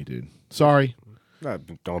stealing money, dude. Sorry.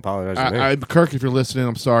 Don't apologize to me. Kirk, if you're listening,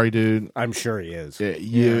 I'm sorry, dude. I'm sure he is. Yeah,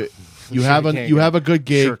 you have a good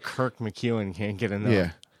gig. Sure, Kirk McEwen can't get enough.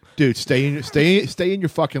 Yeah, dude, stay in your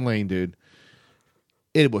fucking lane, dude.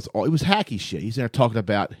 It was hacky shit. He's in there talking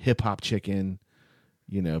about hip hop chicken,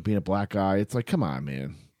 being a black guy. It's like, come on,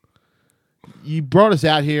 man. You brought us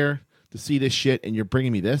out here to see this shit, and you're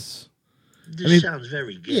bringing me this. This sounds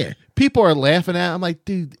very good. Yeah, people are laughing at it. I'm like,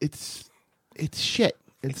 dude, it's shit.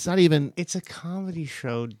 It's not even. It's a comedy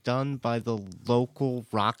show done by the local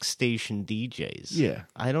rock station DJs. Yeah.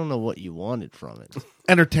 I don't know what you wanted from it.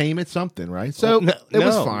 Entertainment, something, right? So it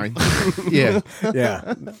was fine. Yeah,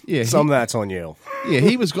 Yeah. Some of that's on you. yeah.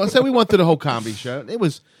 He was going. So we went through the whole comedy show. It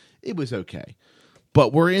was okay,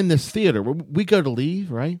 but we're in this theater. We go to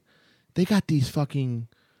leave, right? They got these fucking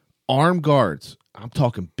armed guards. I'm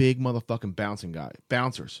talking big motherfucking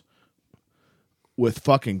bouncers with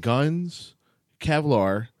fucking guns,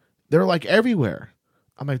 Kevlar. They're like everywhere.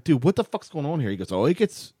 I'm like, dude, what the fuck's going on here? He goes, oh, it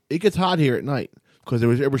gets hot here at night because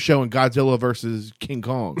it was showing Godzilla versus King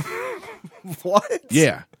Kong. What?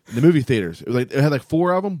 Yeah, in the movie theaters. It had like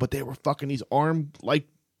 4 of them, but they were fucking these armed like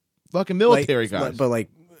fucking military guys. But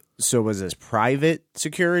so was this private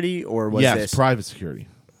security or was yes, this private security,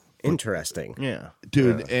 interesting? Yeah.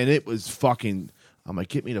 dude. And it was fucking. I'm like,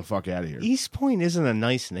 get me the fuck out of here. East Point isn't a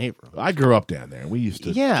nice neighborhood. I grew up down there. We used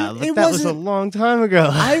to. Yeah, Dude, but it that was a wasn't- long time ago.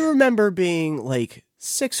 I remember being like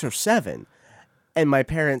 6 or 7, and my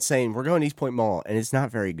parents saying we're going to East Point Mall, and it's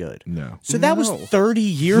not very good. No. So that was No. 30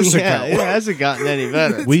 years yeah, ago. it hasn't gotten any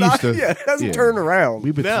better. We Not- used to. yeah, it hasn't turned around.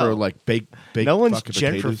 We would No. throw like baked. No one's fucking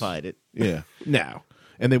potatoes. gentrified it. Yeah. No,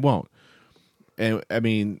 and they won't. And I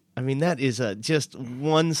mean, That is just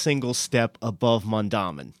one single step above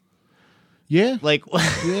Mondawmin. yeah, Like,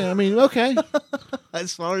 yeah. I mean, okay.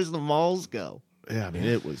 as far as the malls go. Yeah, I mean,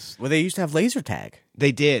 it was. Well, they used to have laser tag.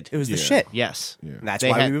 They did. It was the Yeah. shit. Yes. Yeah. And that's They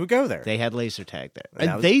why had- we would go there. They had laser tag there. And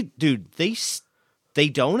that And was- they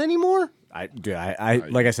don't anymore? I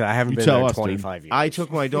like I said, I haven't You been tell there us, dude. 25 years. I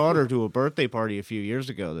took my daughter to a birthday party a few years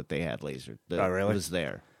ago that they had laser. That Oh, really? was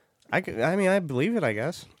there. I mean, I believe it. I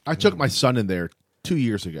guess I took my son in there 2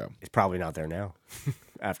 years ago. it's probably not there now.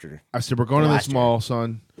 After I said, "We're going to Last this mall,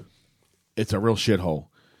 son. It's a real shithole."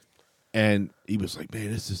 And he was like,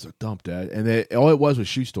 "Man, this is a dump, Dad." And all it was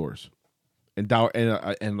shoe stores, and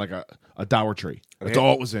like a Dollar Tree. That's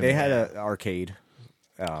all it was in. They had an arcade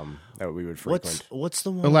that we would frequent. What's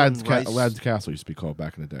the one Aladdin's, on Rice? Aladdin's Castle used to be called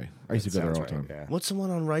back in the day. I used to go there all Sounds the time. right, yeah. What's the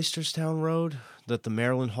one on Reisterstown Road that the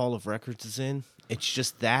Maryland Hall of Records is in? It's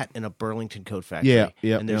just that and a Burlington Coat Factory. Yeah,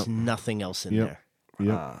 yeah, and there's yeah. nothing else in Yep. there.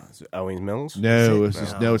 Yep. Is it Owings Mills? No, Is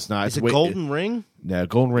it? no, it's not. Is It's it Golden Ring? No,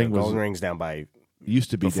 Golden Ring was Golden Ring's down by used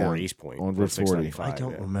to be before down East Point on on Route 40. 695. I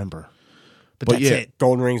don't yeah. remember. But But that's yeah, it.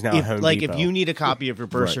 Golden Ring's now at If, Home like Depot. if you need a copy of your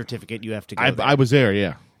birth Right. certificate, you have to go there. I was there.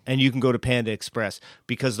 Yeah, And you can go to Panda Express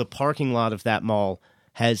because the parking lot of that mall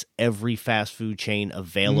has every fast food chain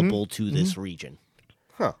available to this region.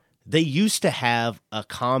 Huh. They used to have a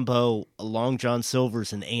combo Long John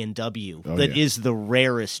Silver's and A&W that is yeah. the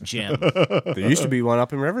rarest gem. There used to be one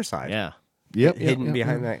up in Riverside. Yeah. yep, Hidden yep,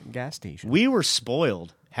 behind that gas station. We were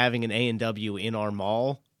spoiled having an A&W in our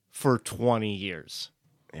mall for 20 years.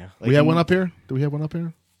 yeah. Like we had in- one up here. Do we have one up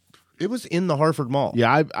here? It was in the Harford Mall.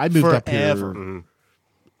 Yeah, I moved up Forever. here.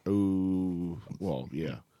 Oh, well,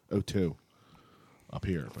 yeah, 02 up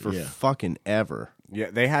here. But For yeah, fucking ever.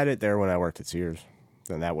 Yeah, they had it there when I worked at Sears.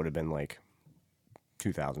 Then that would have been like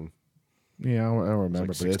 2000. Yeah, I don't remember, like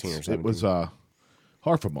but 16 or it was 17.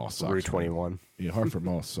 Hartford Mall sucks. Route 21. Yeah, Hartford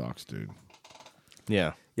Mall sucks, dude.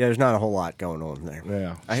 Yeah. Yeah, there's not a whole lot going on there.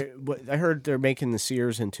 Yeah. I heard they're making the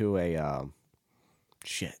Sears into a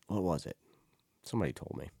shit. What was it? Somebody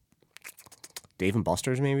told me. Dave and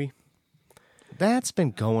Buster's, maybe. That's been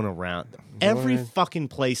going around. Every fucking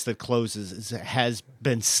place that closes has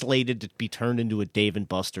been slated to be turned into a Dave and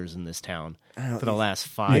Buster's in this town for the last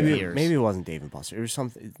 5 years. Maybe it wasn't Dave and Buster's. It was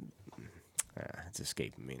something. It's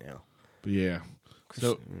escaping me now. But yeah.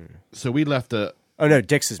 So we left the. Oh no,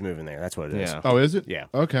 Dick's is moving there. That's what it is. Yeah. Oh, is it? Yeah.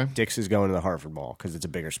 Okay. Dick's is going to the Hartford Mall because it's a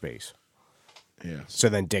bigger space. Yeah. So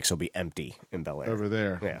then Dick's will be empty in Bel Air. Over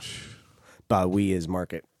there. Yeah. But we is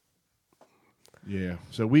Market. Yeah.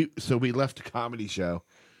 So we left the comedy show.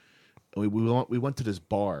 We went to this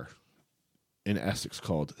bar in Essex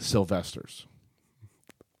called Sylvester's.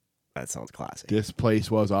 That sounds classy. This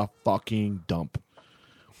place was a fucking dump.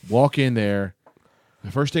 Walk in there.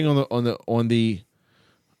 The first thing on the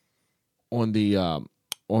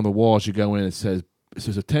walls you go in, it says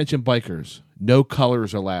attention bikers, no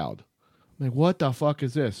colors allowed. I'm like, what the fuck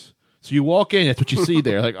is this? So you walk in, that's what you see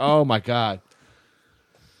there. Like, oh my God.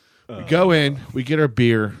 We go in, we get our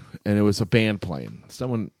beer, and it was a band playing.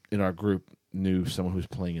 Someone in our group knew someone who was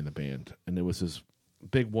playing in the band, and there was this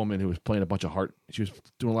big woman who was playing a bunch of she was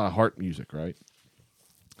doing a lot of heart music, right?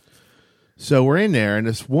 So we're in there, and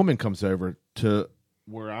this woman comes over to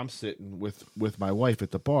where I'm sitting with my wife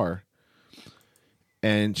at the bar,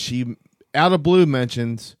 and she, out of blue,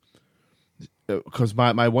 mentions, because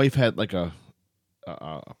my wife had like a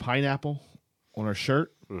pineapple on her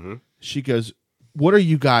shirt. Mm-hmm. She goes, "What are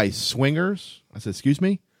you guys, swingers?" I said, "Excuse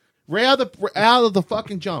me?" Right out of the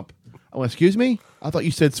fucking jump. I went, "Excuse me? I thought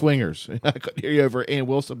you said swingers." I couldn't hear you over Ann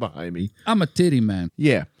Wilson behind me. I'm a titty man.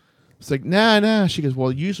 Yeah. It's like, nah. She goes,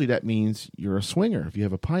 "Well, usually that means you're a swinger if you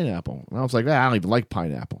have a pineapple." And I was like, I don't even like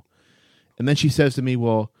pineapple. And then she says to me,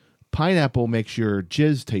 "Well, pineapple makes your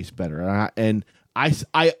jizz taste better." And I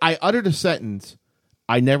uttered a sentence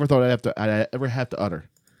I never thought I'd ever have to utter.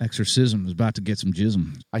 Exorcism is about to get some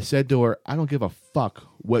jism. I said to her, "I don't give a fuck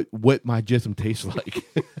what my jism tastes like."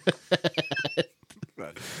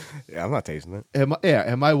 Yeah, I'm not tasting it.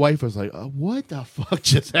 And my wife was like, "What the fuck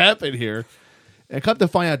just happened here?" And come to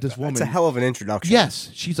find out, this woman, It's a hell of an introduction. yes,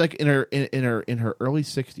 she's like in her early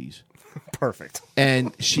 60s, Perfect.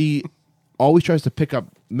 and she always tries to pick up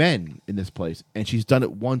men in this place, and she's done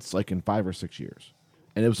it once, like in 5 or 6 years,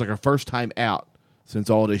 and it was like her first time out since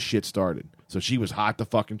all this shit started. So she was hot to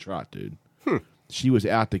fucking trot, dude. She was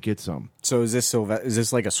out to get some. So is this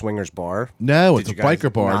like a swingers bar? No, Did it's a you guys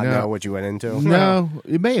biker bar. Not No, know what you went into? no,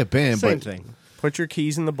 it may have been, Same but thing. Put your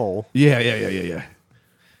keys in the bowl. yeah.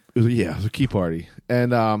 It was a key party,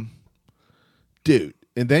 and dude,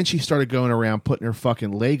 and then she started going around putting her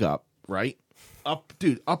fucking leg up, right? Up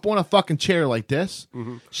on a fucking chair like this.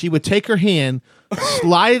 Mm-hmm. She would take her hand,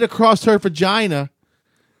 slide it across her vagina,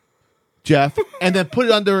 Jeff, and then put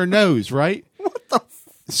it under her nose, right? What the?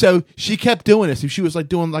 So she kept doing this. She was like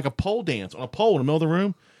doing like a pole dance on a pole in the middle of the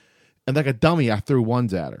room, and like a dummy, I threw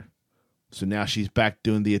ones at her. So now she's back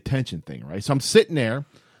doing the attention thing, right? So I'm sitting there,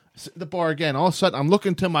 sitting at the bar again. All of a sudden, I'm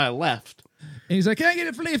looking to my left. And he's like, "Can I get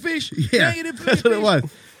a fillet of fish? Yeah, Can I get a fillet that's of what it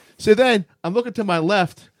fish?" was. So then I'm looking to my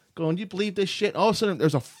left, going, "You believe this shit?" All of a sudden,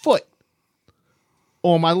 there's a foot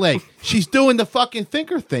on my leg. She's doing the fucking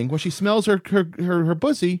thinker thing where she smells her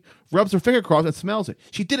pussy, rubs her finger across, and smells it.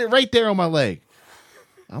 She did it right there on my leg.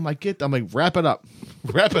 I'm like, wrap it up,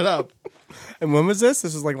 wrap it up. And when was this?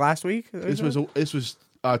 This was like last week? This was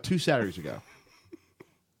 2 Saturdays ago.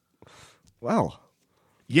 Well,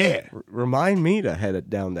 Yeah, remind me to head it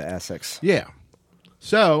down to Essex. yeah.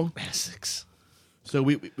 So Essex. So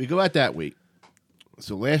we go out that week.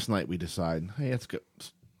 So last night we decide, hey, let's go.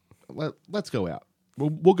 Let's go out.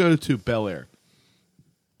 We'll go to Bel Air.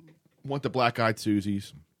 Went to Black Eyed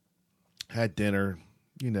Susie's. Had dinner.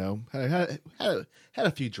 You know, had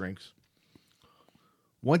a few drinks.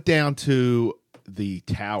 Went down to the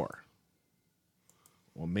Tower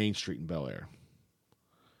on Main Street in Bel Air.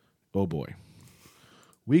 Oh boy,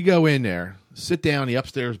 we go in there, sit down in the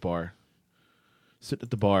upstairs bar, sit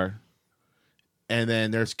at the bar. And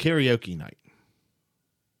then there's karaoke night.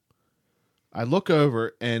 I look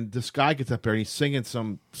over, and this guy gets up there, and he's singing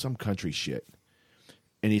some country shit.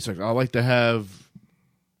 And he's like, "I'd like to have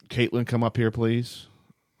Caitlin come up here, please."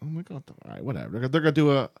 I'm like, "Oh, all right, whatever." They're going to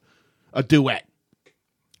do a duet.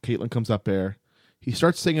 Caitlin comes up there. He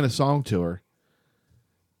starts singing a song to her.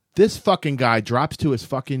 This fucking guy drops to his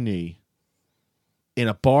fucking knee in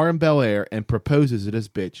a bar in Bel Air and proposes to this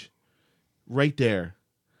bitch right there.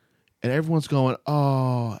 and everyone's going,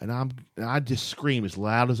 "Oh!" And I just scream as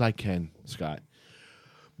loud as I can, Scott.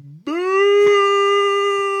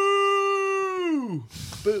 Boo!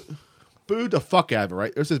 Boo! Boo the fuck out of it,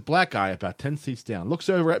 right? There's this black guy about 10 seats down, looks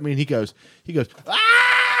over at me and he goes,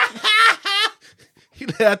 ah! He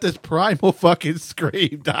let out this primal fucking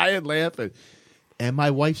scream, dying laughing. And my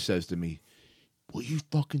wife says to me, will you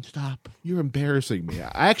fucking stop? You're embarrassing me.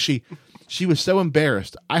 She was so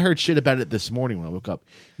embarrassed. I heard shit about it this morning when I woke up.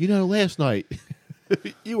 Last night,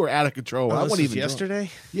 you were out of control. I wasn't even yesterday.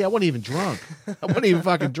 Drunk. Yeah, I wasn't even drunk. I wasn't even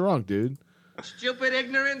fucking drunk, dude. Stupid,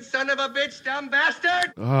 ignorant son of a bitch, dumb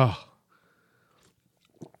bastard! Oh.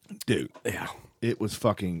 Dude, Yeah. it was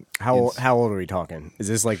fucking. How old are we talking? Is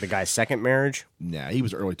this like the guy's second marriage? Nah, he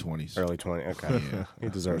was early 20s. Early 20. Okay. Yeah. He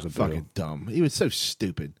deserves a fucking boo. dumb. He was so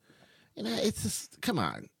stupid. It's just, come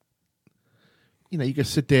on. You can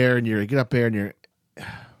sit there and you get up there and you're.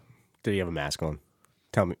 Did he have a mask on?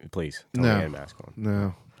 Tell me, please. Tell me No. he had a mask on.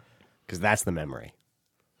 No. Because that's the memory.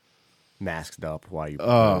 Masked up while you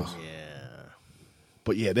Oh. propose.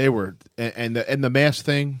 But yeah, they were. And the mask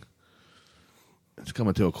thing, it's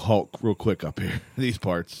coming to a halt real quick up here. These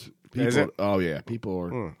parts. People, Is it? Oh, yeah. People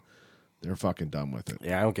are. They're fucking done with it.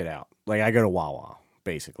 Yeah, I don't get out. Like, I go to Wawa,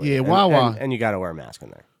 basically. Yeah, And- Wawa. And you got to wear a mask in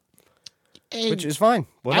there. And Which is fine.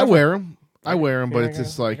 I Whatever. wear them. But Yeah, it's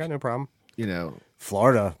just like, I got no problem.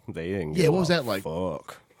 Florida, they didn't. Yeah, give what was a that like?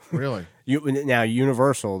 Fuck. Really. Now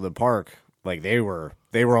Universal, the park, like they were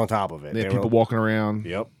on top of it. They had They people were, walking around.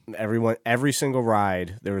 Yep. Every single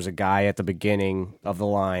ride, there was a guy at the beginning of the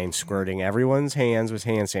line squirting everyone's hands with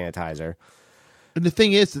hand sanitizer. And the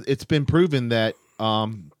thing is, it's been proven that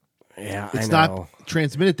Yeah, it's I know. not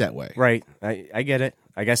transmitted that way. Right. I get it.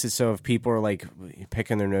 I guess it's so if people are like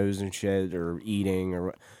picking their nose and shit or eating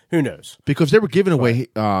or who knows. Because they were giving away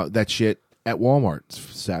that shit at Walmart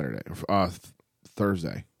Saturday,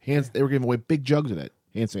 Thursday. They were giving away big jugs of that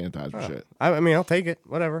hand sanitizer shit. I mean, I'll take it.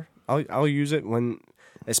 Whatever. I'll use it when,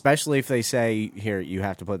 especially if they say here you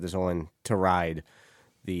have to put this on to ride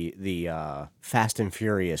the Fast and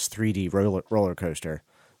Furious 3D roller coaster.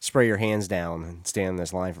 Spray your hands down and stand in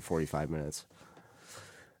this line for 45 minutes.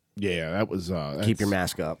 Yeah, that was. Keep your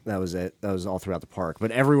mask up. That was it. That was all throughout the park.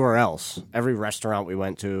 But everywhere else, every restaurant we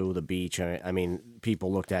went to, the beach, I mean,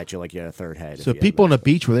 people looked at you like you had a third head. So if you had people a on the mask.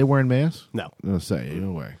 beach, were they wearing masks? No. No, say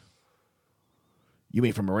no way. You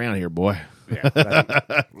ain't from around here, boy. Yeah,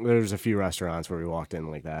 there's a few restaurants where we walked in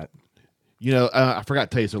like that. I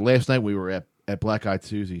forgot to tell you. So last night we were at Black Eyed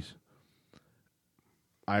Susie's.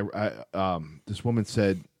 This woman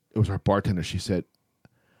said, it was our bartender. She said,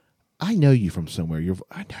 "I know you from somewhere.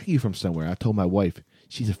 I know you from somewhere." I told my wife,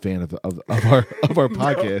 she's a fan of our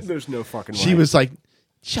podcast. There's no fucking way. She was like,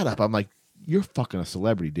 "Shut up." I'm like, "You're fucking a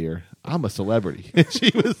celebrity, dear. I'm a celebrity." And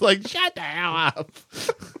she was like, "Shut the hell up."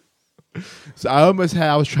 So I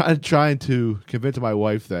was trying to convince my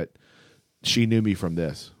wife that she knew me from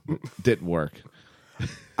this. Didn't work.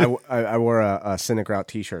 I wore a Cynic Route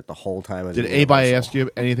T-shirt the whole time. Did anybody ask you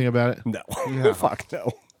anything about it? No. Fuck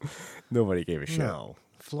no. Nobody gave a shit. No.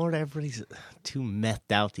 Florida, everybody's too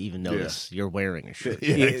methed out to even notice you're wearing a shirt.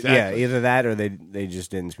 Yeah, either that or they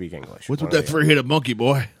just didn't speak English. What's with One or that the three-headed monkey,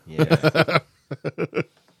 boy? Yeah. other.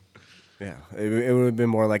 Yeah, it would have been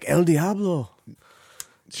more like El Diablo.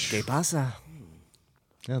 ¿Qué pasa?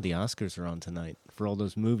 Now the Oscars are on tonight for all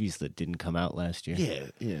those movies that didn't come out last year.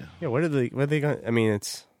 Yeah. Yeah, what are they going? I mean,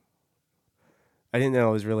 I didn't know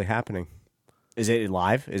it was really happening. Is it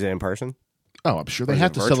live? Is it in person? Oh, I'm sure Or they is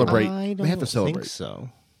have it to virtual? celebrate. I They have to don't celebrate. think so.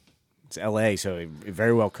 It's L.A., so it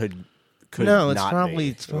very well could No, it's not probably be.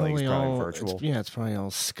 it's probably all virtual. it's probably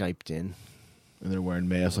all Skyped in. And they're wearing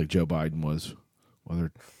masks like Joe Biden was. Well,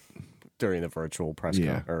 they're during the virtual press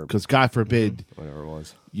yeah, or because God forbid, whatever it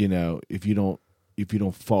was. if you don't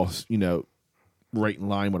fall, right in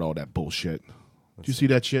line with all that bullshit. Did you see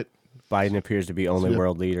that shit? Biden appears to be only Yeah.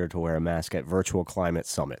 world leader to wear a mask at virtual climate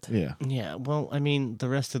summit. Yeah. Yeah, well, I mean, the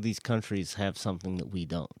rest of these countries have something that we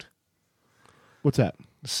don't. What's that?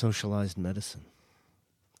 Socialized medicine.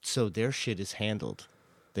 So their shit is handled.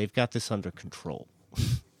 They've got this under control.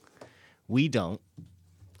 We don't.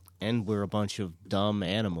 And we're a bunch of dumb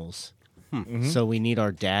animals. So we need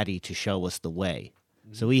our daddy to show us the way.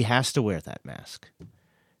 So he has to wear that mask.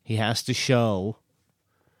 He has to show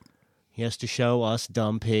us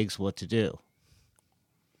dumb pigs what to do.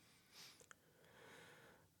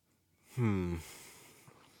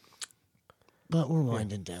 But we're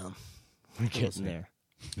winding down. We're getting there.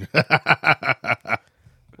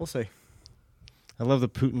 We'll see. I love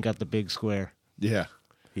that Putin got the big square. Yeah.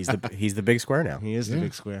 He's the big square now. He is the Yeah.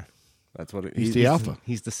 big square. That's what He's the alpha.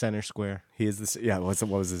 He's the center square. He is this. Yeah. What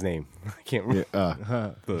was his name? I can't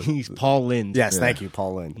remember. He's Paul Lind. Yes, thank you,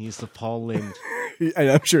 Paul Lynn. He's the Paul Lind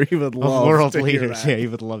And I'm sure he would of love world to hear leaders. that. Yeah, he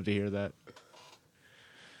would love to hear that.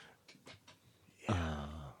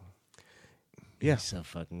 Yeah. He's so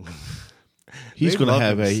fucking. He's They going to love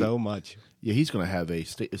have him a so much. Yeah, he's going to have a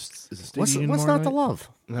state. Is it state What's union not tomorrow to night? love?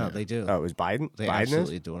 No, they do. Oh, it was Biden. They Biden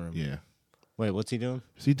absolutely is? adore him. Yeah. Wait, what's he doing?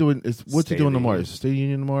 Is he doing? What's State he doing of the tomorrow? Union. Is it state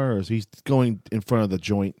union tomorrow, or is he going in front of the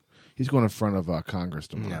joint? He's going in front of Congress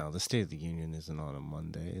tomorrow. No, the State of the Union isn't on a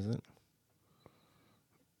Monday, is it?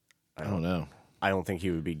 I don't know. I don't think he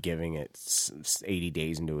would be giving it 80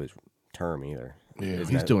 days into his term either. Yeah, Isn't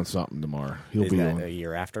he's that- doing something tomorrow. He'll Isn't be that on. a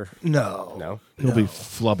year after? No. No. He'll be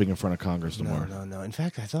flubbing in front of Congress No, tomorrow, no. In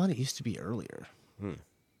fact, I thought it used to be earlier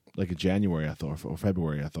like in January, I thought, or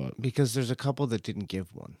February, I thought. because there's a couple that didn't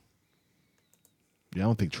give one. Yeah, I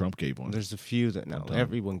don't think Trump gave one. There's a few that no,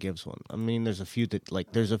 everyone gives one. I mean, there's a few that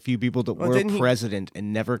there's a few people that Well, were didn't he- president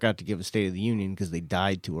and never got to give a State of the Union because they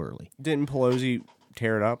died too early. Didn't Pelosi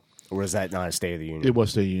tear it up? Or was that not a State of the Union? It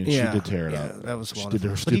was the union. She did tear it yeah, up. That was She one. did of her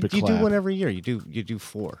them. But stupid you do clap. one every year. You do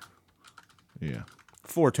 4. Yeah.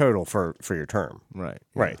 4 total for your term. Right.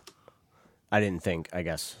 Right. I didn't think, I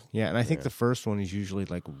guess. Yeah, and I think the first one is usually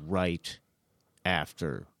like right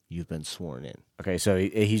after you've been sworn in. Okay, so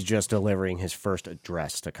he's just delivering his first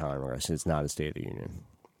address to Congress. It's not a State of the Union.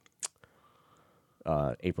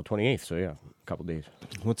 April 28th, so yeah, a couple days.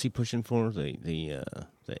 What's he pushing for? The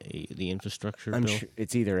infrastructure I'm bill? sure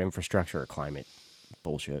it's either infrastructure or climate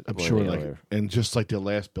bullshit. I'm one or sure, the like, other. and just like the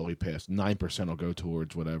last bill he passed, 9% will go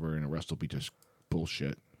towards whatever, and the rest will be just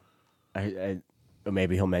bullshit.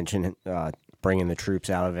 Maybe he'll mention bringing the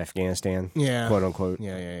troops out of Afghanistan, Yeah. quote unquote.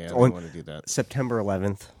 Yeah. They On want to do that. September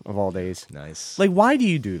 11th of all days. Nice. Like, why do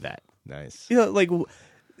you do that? Nice. You know, like,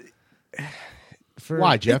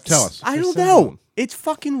 Why, Jeff? Tell us. I don't symbolism. know. It's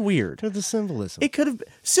fucking weird. For the symbolism. It could have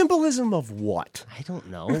symbolism of what? I don't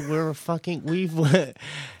know. We've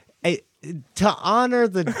to honor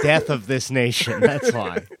the death of this nation. That's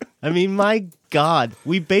why. I mean, my God,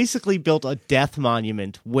 we basically built a death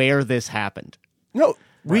monument where this happened. No,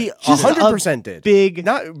 we Just 100% did. Big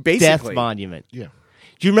Not death basically. monument. Yeah.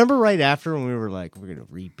 Do you remember right after when we were like, we're gonna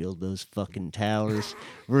rebuild those fucking towers?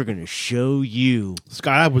 We're gonna show you.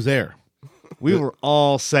 Scott, I was there We were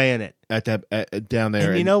all saying it. at that down there.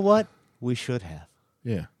 And you know what? We should have.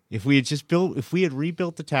 Yeah. If we had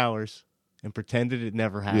rebuilt the towers and pretended it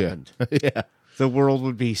never Yeah. happened, Yeah. the world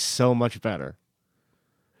would be so much better.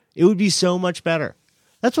 It would be so much better.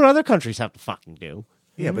 That's what other countries have to fucking do.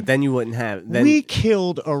 Yeah, but then you wouldn't have. Then We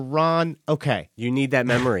killed Iran. Okay. you need that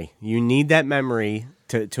memory. You need that memory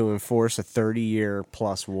to enforce a 30-year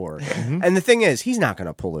plus war. And the thing is, he's not going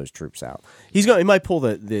to pull those troops out. He might pull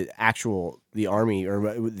the army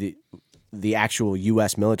or the actual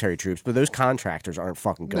U.S. military troops, but those contractors aren't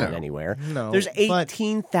fucking going anywhere. No, There's but-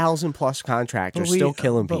 18,000 plus contractors still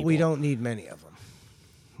killing people. But we don't need many of them.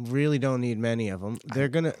 Really don't need many of them. They're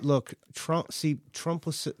gonna look. Trump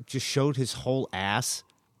just showed his whole ass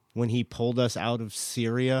when he pulled us out of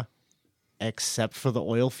Syria, except for the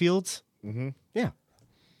oil fields. Yeah.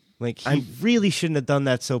 Like he really shouldn't have done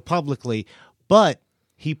that so publicly, but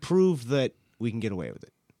he proved that we can get away with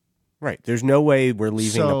it. Right. There's no way we're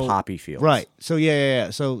leaving the poppy fields. Right. So yeah.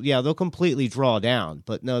 So yeah, they'll completely draw down.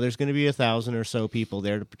 But no, there's going to be 1,000 or so people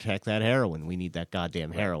there to protect that heroin. We need that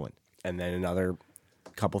goddamn heroin. And then another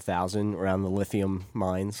couple thousand around the lithium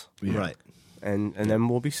mines. Right. And then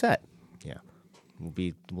we'll be set. Yeah.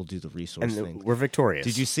 We'll do the resource And thing. we're victorious.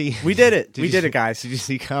 Did you see? We did it. We you did see- it, guys. Did you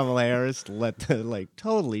see Kamala Harris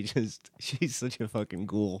totally just? She's such a fucking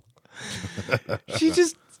ghoul. She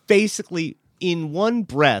just basically, in one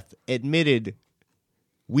breath, admitted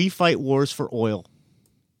we fight wars for oil,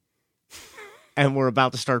 and we're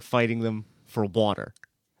about to start fighting them for water.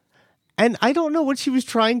 And I don't know what she was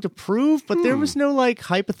trying to prove, but there was no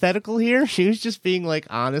hypothetical here. She was just being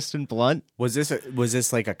honest and blunt. Was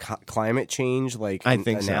this like a climate change I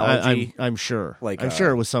think so. analogy? I'm sure. Like, I'm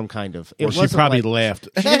sure it was some kind of. It Well, she wasn't probably laughed.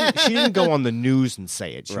 she didn't go on the news and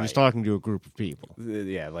say it. She was Right. talking to a group of people.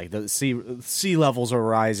 Yeah, like the sea levels are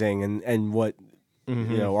rising, and what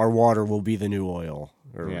our water will be the new oil,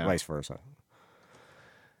 or Yeah. vice versa.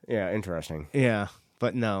 Yeah, interesting. Yeah,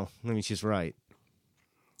 but no, I mean she's right.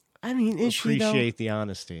 I mean, is Appreciate the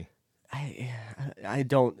honesty. I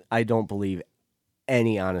don't believe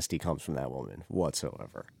any honesty comes from that woman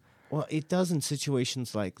whatsoever. Well, it does in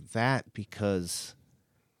situations like that because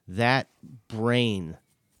that brain,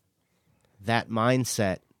 that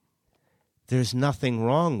mindset, there's nothing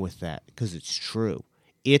wrong with that because it's true.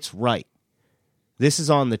 It's right. This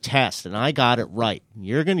is on the test, and I got it right.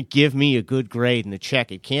 You're going to give me a good grade and a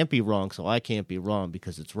check. It can't be wrong, so I can't be wrong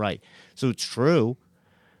because it's right. So it's true,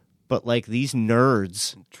 but like these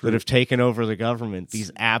nerds that have taken over the government,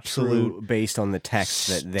 these absolute True, based on the text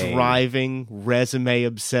that they driving,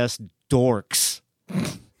 resume-obsessed dorks.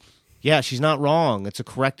 Yeah, she's not wrong. It's a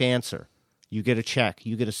correct answer. You get a check.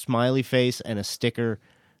 You get a smiley face and a sticker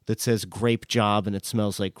that says grape job and it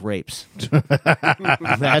smells like grapes.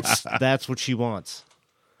 That's what she wants.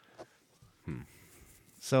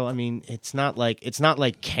 So I mean, it's not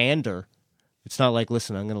like candor. It's not like,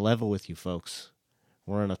 listen, I'm going to level with you folks.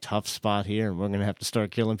 We're in a tough spot here and we're going to have to start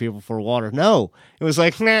killing people for water. No. It was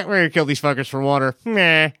like, nah, we're going to kill these fuckers for water.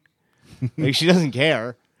 Nah. Like she doesn't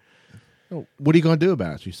care. Oh, what are you going to do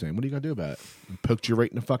about it? She's saying, what are you going to do about it? Poked you right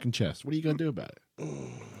in the fucking chest. What are you going to do about it?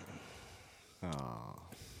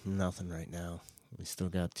 Nothing right now. We still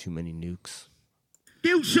got too many nukes.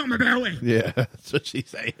 Do something about it. Yeah, that's what she's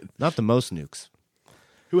saying. Not the most nukes.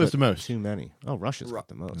 Who has but the most? Too many. Oh, Russia's got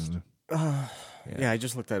the most. Yeah, I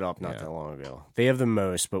just looked that up not that long ago. They have the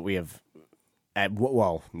most, but we have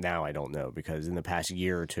well, now I don't know because in the past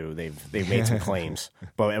year or two they've made some claims.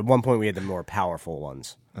 But at one point we had the more powerful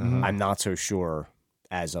ones. I'm not so sure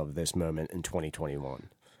as of this moment in 2021.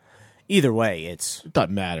 Either way, it's It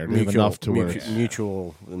doesn't matter. They have enough to where it's...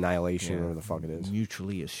 mutual annihilation, or whatever the fuck it is.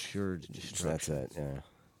 Mutually assured destruction. That's it. Yeah,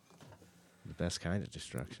 The best kind of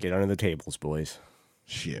destruction. get under the tables, boys.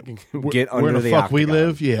 Shit. Get Where under the the fuck we octagon.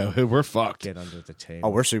 live? Yeah, we're fucked. Get under the table.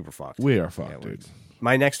 Oh, we're super fucked. We are fucked, dude.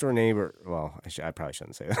 My next door neighbor. Well, I probably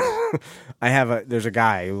shouldn't say that. There's a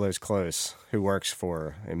guy who lives close who works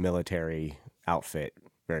for a military outfit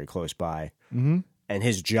very close by, and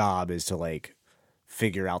his job is to like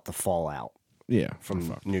figure out the fallout Yeah,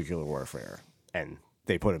 from nuclear warfare, and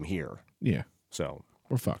they put him here. Yeah, So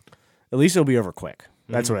we're fucked. at least it'll be over quick.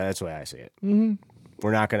 That's the way I see it.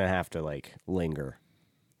 We're not gonna have to like linger.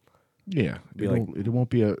 Yeah, Be it won't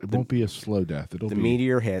be a slow death. It'll The be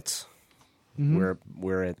meteor hits.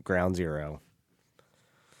 We're at ground zero,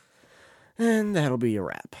 and that'll be a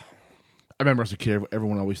wrap. I remember as a kid,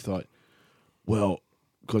 everyone always thought, well,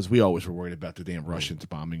 because we always were worried about the damn Russians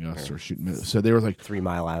bombing us or shooting missiles. So they were like, 3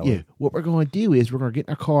 Mile Island. yeah, what we're going to do is we're going to get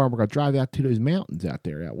in our car and we're going to drive out to those mountains out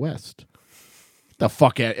there out west. The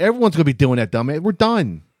fuck out. Everyone's going to be doing that, dumbass. We're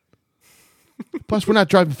done. Plus, we're not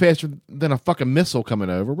driving faster than a fucking missile coming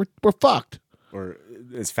over. We're fucked. Or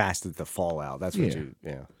as fast as the fallout. That's what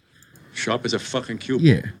Yeah. Sharp as a fucking cube.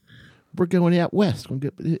 Yeah. We're going out west. We're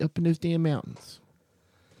going to get up in those damn mountains.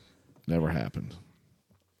 Never happened.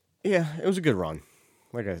 Yeah, it was a good run.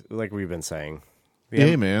 Like we've been saying.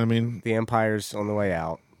 Yeah, man. I mean, The Empire's on the way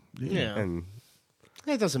out. Yeah. And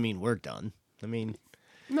That doesn't mean we're done. I mean,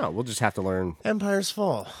 no, we'll just have to learn empires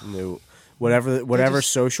fall. new whatever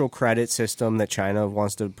social credit system that China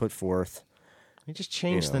wants to put forth. They just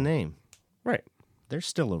changed Yeah. the name. Right. There's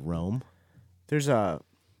still a Rome. There's a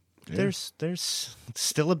There's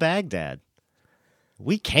still a Baghdad.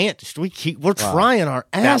 We're trying our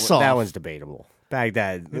ass off. that one's debatable.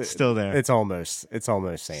 Baghdad, It's still there. It's almost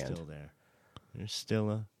sand. Still there. There's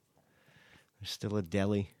still a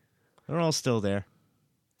Delhi. They're all still there.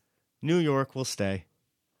 New York will stay.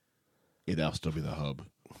 yeah, that'll still be the hub.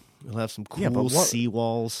 We'll have some cool Yeah, but what-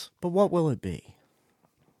 seawalls, But what will it be?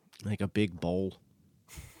 like a big bowl.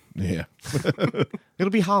 Yeah.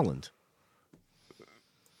 It'll be Holland.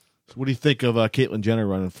 So what do you think of Caitlyn Jenner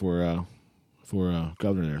running for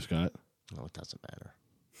governor there, Scott? No, it doesn't matter.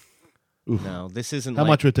 Oof. No, this isn't. How like,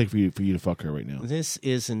 much would it take for you to fuck her right now? This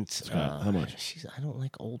isn't. Scott, how much? I don't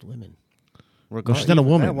like old women. Well, she's not a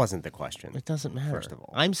woman. That wasn't the question. It doesn't matter. First of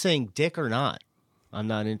all. I'm saying dick or not. I'm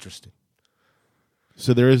not interested.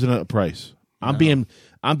 So there isn't a price. I'm being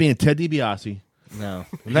Ted DiBiase. No,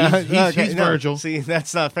 He's Virgil. See,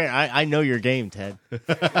 that's not fair. I know your game, Ted.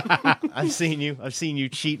 I've seen you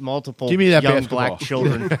cheat multiple Give me that young basketball. black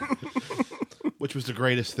children. Which was the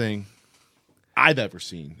greatest thing I've ever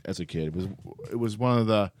seen as a kid. It was one of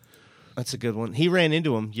the That's a good one. He ran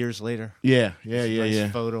into him years later. yeah.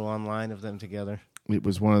 Photo online of them together. It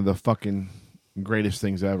was one of the fucking greatest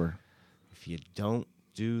things ever. If you don't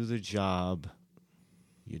do the job,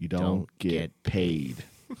 You don't get paid.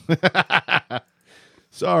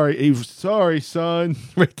 Sorry, son.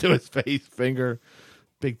 Right to his face, finger.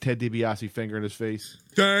 Big Ted DiBiase finger in his face.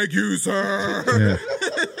 Thank you, sir.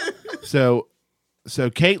 So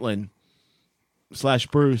Caitlyn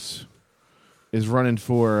 / Bruce is running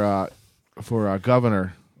for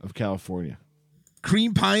governor of California.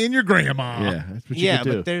 Cream pie in your grandma. Yeah, that's what you could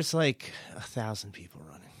do. but there's like 1,000 people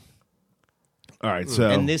running. All right, so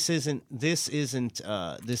And this isn't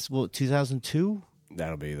 2002?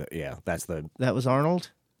 That'll be that's the That was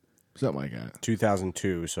Arnold? Something like that.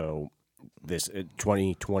 2002. So this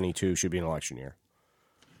 2022 should be an election year.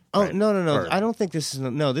 Oh, Right. no. Or- I don't think this is...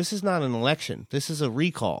 No, this is not an election. This is a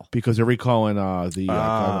recall. Because they're recalling the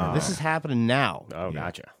governor. This is happening now. Oh,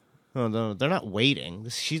 gotcha. No, they're not waiting.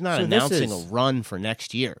 She's not So this announcing is- a run for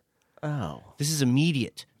next year. Oh. This is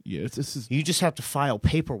immediate. Yeah, this is... You just have to file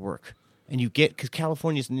paperwork, and you get... Because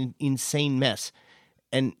California's an insane mess.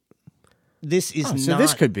 And this is not... So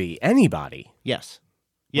this could be anybody. Yes.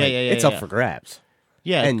 Yeah, Like, yeah. It's up for grabs.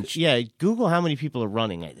 Yeah, and- yeah. Google how many people are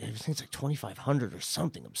running. I think it's like 2,500 or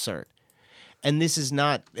something absurd. And this is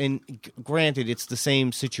not. And granted, it's the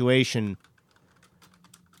same situation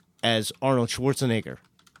as Arnold Schwarzenegger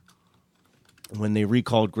when they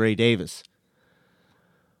recalled Gray Davis.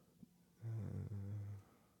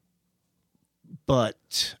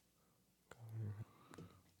 But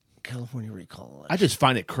California recall election. I just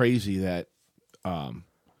find it crazy that,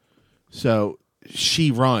 so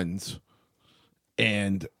she runs,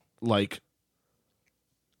 and like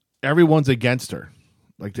everyone's against her,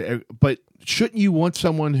 but shouldn't you want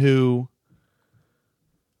someone who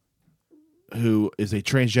is a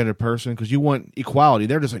transgender person? Because you want equality.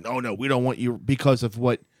 They're just like, oh no, we don't want you because of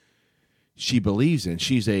what she believes in.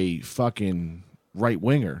 She's a fucking right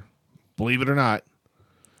winger, believe it or not.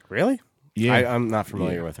 Really? Yeah. I'm not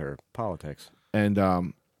familiar Yeah. with her politics.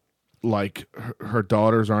 And like her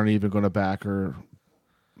daughters aren't even going to back her,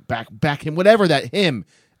 back him, whatever that him.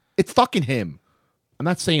 It's fucking him. I'm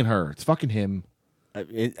not saying her. It's fucking him.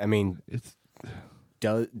 I mean, It's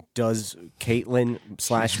does Caitlyn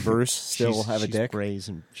 / Bruce still have a dick?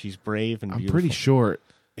 She's brave and I'm beautiful. pretty sure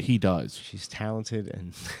he does. She's talented,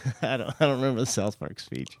 and I don't remember the South Park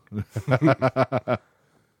speech.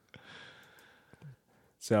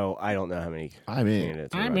 So I don't know how many. I'm in.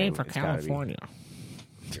 candidates are running.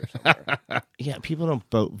 It's gotta be- Yeah, people don't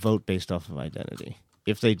vote based off of identity.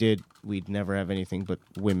 If they did, we'd never have anything but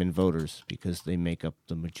women voters because they make up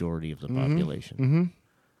the majority of the population. Mm-hmm.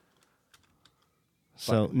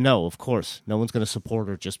 So, no, of course, no one's going to support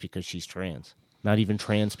her just because she's trans. Not even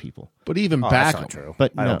trans people. But even Oh, back that's not him. true.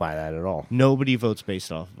 But I no. don't buy that at all. Nobody votes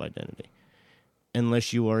based off of identity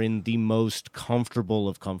unless you are in the most comfortable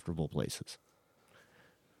of comfortable places.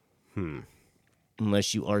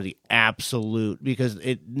 Unless you are the absolute, because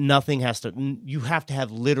you have to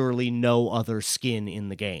have literally no other skin in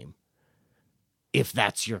the game if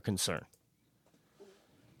that's your concern.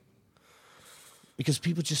 Because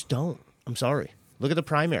people just don't. I'm sorry. Look at the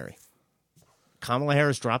primary. Kamala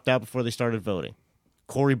Harris dropped out before they started voting.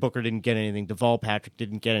 Cory Booker didn't get anything. Deval Patrick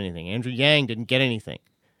didn't get anything. Andrew Yang didn't get anything.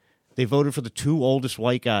 They voted for the two oldest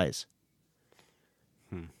white guys.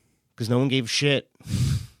 Because no one gave a shit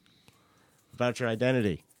about your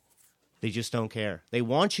identity. They just don't care. They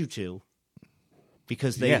want you to.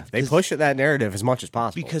 Because they push that narrative as much as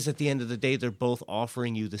possible. Because at the end of the day, they're both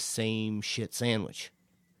offering you the same shit sandwich.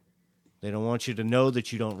 They don't want you to know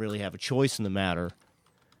that you don't really have a choice in the matter,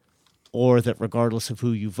 or that regardless of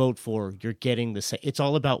who you vote for, you're getting the same. It's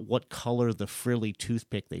all about what color the frilly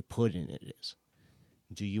toothpick they put in it is.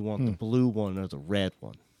 Do you want the blue one or the red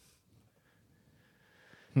one?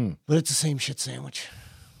 But it's the same shit sandwich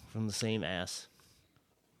from the same ass.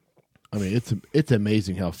 I mean, it's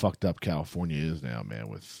amazing how fucked up California is now, man.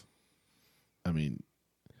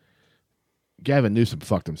 Gavin Newsom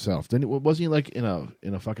fucked himself. Wasn't he like in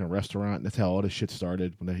a fucking restaurant? That's how all this shit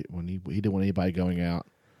started when he didn't want anybody going out.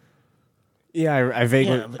 Yeah, I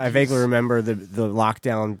vaguely Yeah, but remember the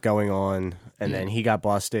lockdown going on, and then he got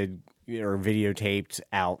busted or videotaped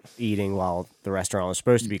out eating while the restaurant was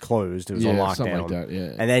supposed to be closed. It was on Yeah, lockdown, something like that,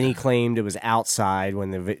 yeah. And then he claimed it was outside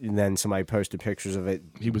when and then somebody posted pictures of it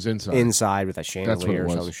He was inside. inside with a That's what chandelier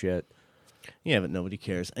it or was. some shit. Yeah, but nobody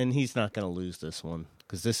cares. And he's not going to lose this one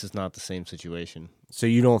because this is not the same situation. So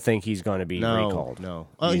you don't think he's going to be recalled? No.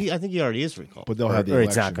 Oh, I think he already is recalled. But they'll have the Or election.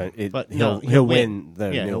 it's not going. But He'll win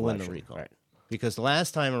the yeah, new he'll win the election. recall. Right. Because the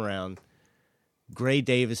last time around, Gray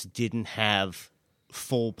Davis didn't have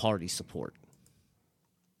full party support.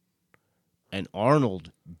 And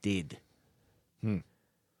Arnold did. And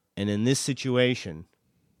in this situation,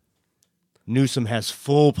 Newsom has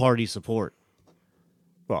full party support.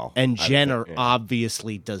 Well, And I would Jenner think, yeah.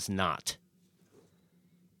 obviously does not.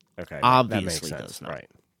 Okay, obviously that makes sense. does not. Right.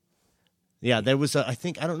 Yeah, there was I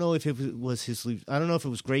don't know if it was I don't know if it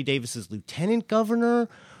was Gray Davis's lieutenant governor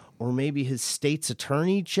or maybe his state's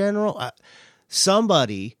attorney general.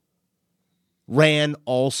 Somebody ran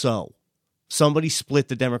also. Somebody split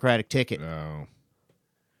the Democratic ticket. No.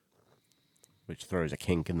 Which throws a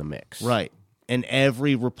kink in the mix. Right. And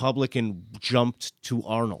every Republican jumped to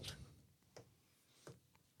Arnold.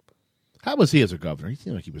 How was he as a governor? He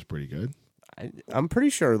seemed like he was pretty good. I'm pretty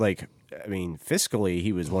sure, like, I mean, fiscally,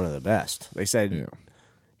 he was one of the best. They said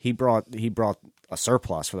he brought a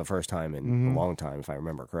surplus for the first time in a long time, if I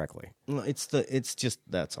remember correctly. Well,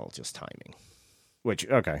 that's all just timing. Which,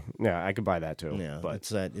 okay, yeah, I could buy that too. Yeah, but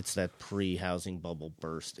it's that pre-housing bubble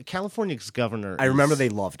burst. California's governor. I remember they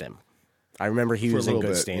loved him. I remember he was in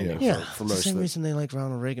good standing. Yeah, for it's most the same of reason they liked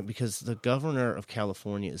Ronald Reagan, because the governor of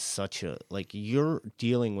California is such a, like, you're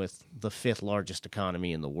dealing with the 5th largest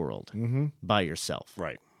economy in the world by yourself.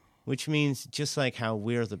 Right. Which means, just like how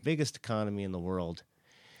we're the biggest economy in the world,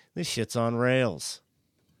 this shit's on rails.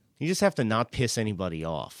 You just have to not piss anybody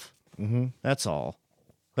off. Mm-hmm. That's all.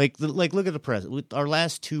 Like, look at the president. Our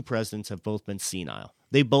last 2 presidents have both been senile.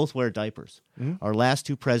 They both wear diapers. Mm-hmm. Our last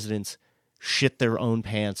 2 presidents shit their own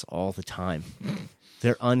pants all the time.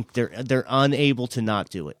 They're unable to not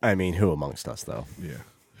do it. I mean, who amongst us, though? Yeah.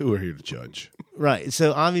 Who are here to judge? Right.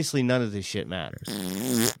 So obviously none of this shit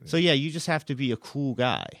matters. So yeah, you just have to be a cool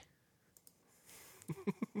guy.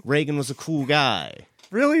 Reagan was a cool guy.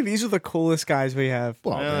 Really? These are the coolest guys we have?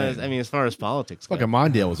 Well, I mean, as far as politics go. Fucking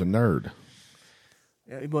Mondale was a nerd.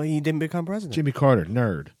 Well, he didn't become president. Jimmy Carter,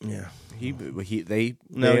 nerd. Yeah.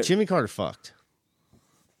 Jimmy Carter fucked.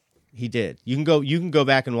 He did. You can go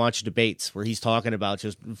back and watch debates where he's talking about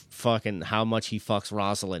just fucking how much he fucks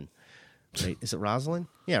Rosalind. Wait, is it Rosalind?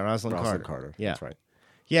 Yeah, Rosalind Carter. Yeah, that's right.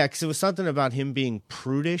 Yeah, because it was something about him being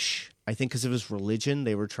prudish. I think because of his religion,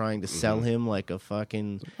 they were trying to sell him like a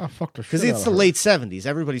fucking. Oh, fuck the shit. Because it's the late 70s.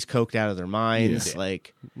 Everybody's coked out of their minds. Yeah.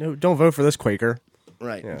 Like, no, don't vote for this Quaker.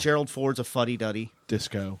 Right. Yeah. Gerald Ford's a fuddy-duddy.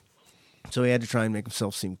 Disco. So he had to try and make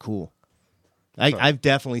himself seem cool. I've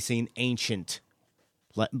definitely seen ancient,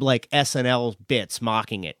 like SNL bits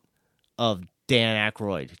mocking it of Dan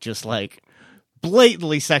Aykroyd, just like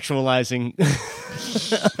blatantly sexualizing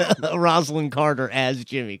Rosalind Carter as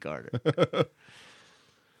Jimmy Carter.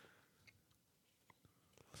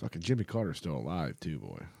 Fucking Jimmy Carter's still alive, too,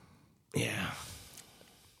 boy. Yeah.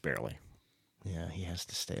 Barely. Yeah, he has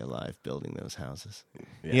to stay alive building those houses.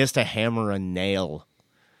 Yeah. He has to hammer a nail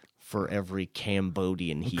for every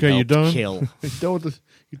Cambodian he helped kill.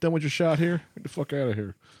 You done with your shot here? Get the fuck out of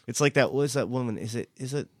here. It's like that. What is that woman? Is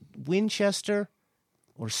it Winchester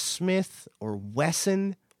or Smith or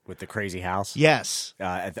Wesson? With the crazy house? Yes.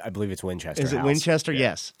 I believe it's Winchester. Is it house. Winchester? Yeah.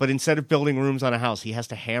 Yes. But instead of building rooms on a house, he has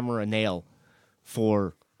to hammer a nail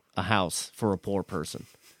for a house for a poor person.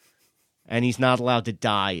 And he's not allowed to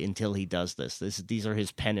die until he does this. These are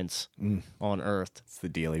his penance on Earth. It's the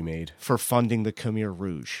deal he made. For funding the Khmer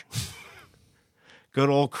Rouge. Good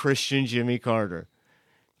old Christian Jimmy Carter.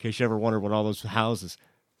 In case you ever wondered what all those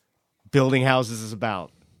building houses is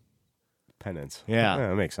about. Penance. Yeah.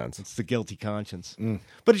 That makes sense. It's the guilty conscience.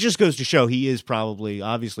 But it just goes to show he is probably,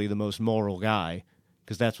 obviously, the most moral guy,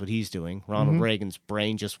 because that's what he's doing. Ronald Reagan's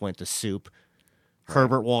brain just went to soup. Right.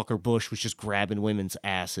 Herbert Walker Bush was just grabbing women's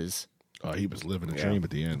asses. Oh, he was living a dream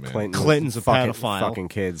at the end, man. Clinton's a pedophile. Fucking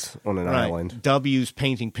kids on an island. W's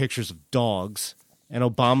painting pictures of dogs. And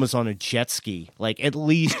Obama's on a jet ski. Like, at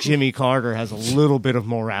least Jimmy Carter has a little bit of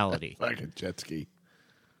morality. Like a jet ski.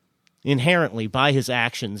 Inherently, by his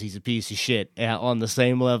actions, he's a piece of shit on the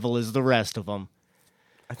same level as the rest of them.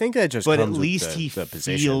 I think that just but comes at least with he the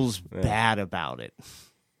feels position. bad about it.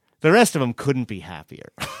 The rest of them couldn't be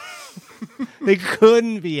happier. They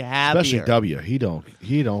couldn't be happier. Especially W. He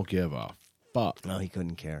don't give a fuck. No, he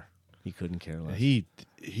couldn't care. He couldn't care less.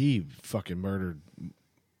 He fucking murdered.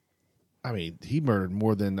 I mean, he murdered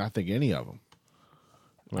more than I think any of them.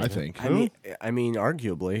 I think. I mean,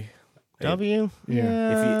 arguably. W.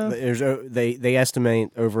 Yeah. They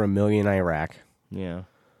estimate over 1 million in Iraq. Yeah.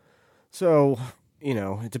 So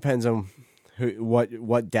it depends on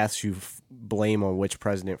what deaths you blame on which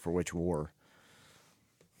president for which war.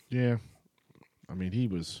 Yeah. I mean,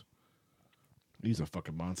 he's a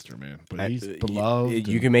fucking monster, man. But he's beloved.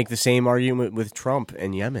 You can make the same argument with Trump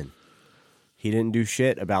and Yemen. He didn't do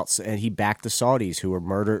shit and he backed the Saudis who were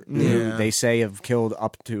murdered. Who they say have killed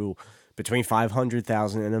up to between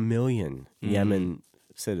 500,000 and 1 million Yemen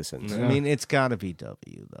citizens. I mean, it's got to be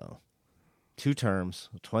W though. 2 terms,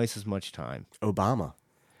 twice as much time. Obama,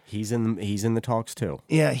 he's in the talks too.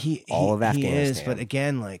 Yeah, he of Afghanistan. He is, but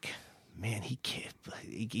again, like, man, he can't.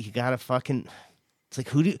 You gotta fucking. It's like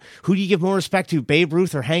who do you give more respect to, Babe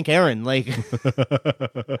Ruth or Hank Aaron? Like,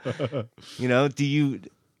 do you?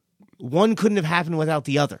 One couldn't have happened without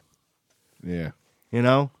the other. Yeah.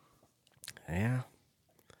 Yeah.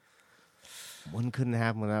 One couldn't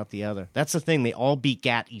happen without the other. That's the thing. They all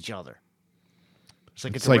begat each other.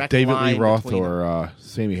 It's like David Lee Roth or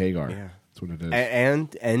Sammy Hagar. Yeah. That's what it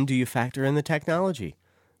is. And do you factor in the technology?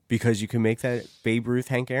 Because you can make that Babe Ruth,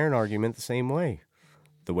 Hank Aaron argument the same way.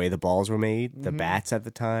 The way the balls were made, the bats at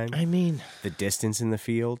the time, I mean, the distance in the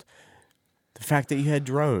field, the fact that you had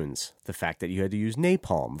drones, the fact that you had to use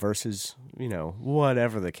napalm versus,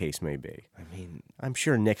 whatever the case may be. I mean, I'm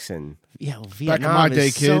sure Nixon. yeah, well, Back Vietnam in my day,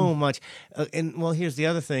 is kid. so much. Here's the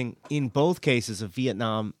other thing. In both cases of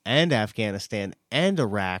Vietnam and Afghanistan and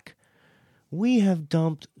Iraq, we have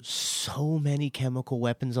dumped so many chemical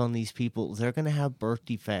weapons on these people. They're going to have birth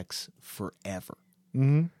defects forever.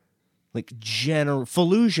 Mm-hmm. Like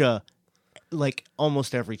Fallujah, like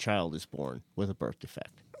almost every child is born with a birth defect.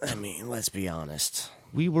 I mean, let's be honest.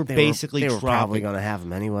 We were They basically were probably dropping. going to have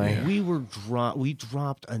them anyway. We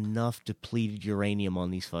dropped enough depleted uranium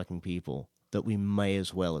on these fucking people that we may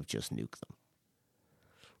as well have just nuked them.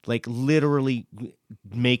 Like literally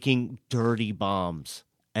making dirty bombs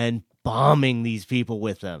and bombing these people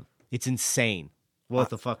with them. It's insane what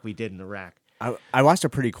the fuck we did in Iraq. I watched a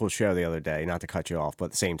pretty cool show the other day, not to cut you off,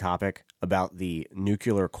 but the same topic, about the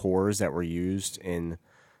nuclear cores that were used in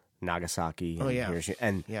Nagasaki and Hiroshima.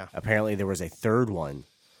 And apparently there was a third one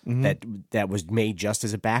that was made just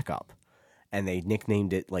as a backup. And they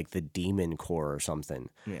nicknamed it like the Demon Core or something.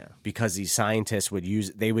 Yeah. Because these scientists would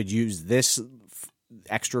use this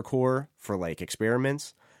extra core for like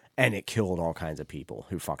experiments, and it killed all kinds of people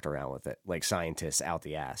who fucked around with it, like scientists out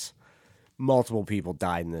the ass. Multiple people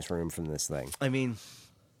died in this room from this thing. I mean,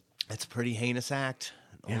 it's a pretty heinous act.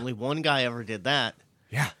 Only one guy ever did that.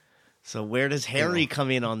 Yeah. So where does Harry come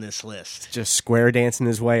in on this list? Just square dancing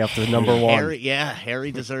his way up to number one.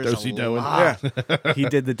 Harry deserves a Do-si-do. lot. He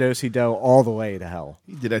did the do-si-do all the way to hell.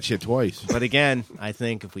 He did that shit twice. But again, I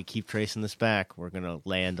think if we keep tracing this back, we're going to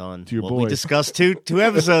land on your what we boy. discussed two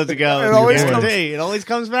episodes ago. It always Guarantee. comes- It always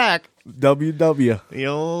comes back. WW. The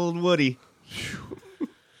old Woody.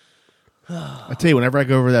 I tell you, whenever I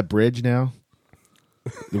go over that bridge now,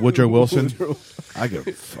 the Woodrow Wilson, I go,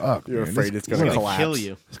 fuck. You're man, afraid this- it's going to Gonna collapse. kill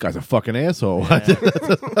you. This guy's a fucking asshole. God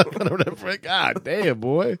damn,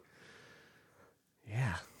 boy.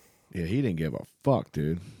 Yeah. Yeah, he didn't give a fuck,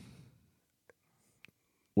 dude.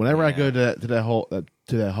 Whenever I go to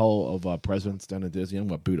that hall of presidents down at Disney, I'm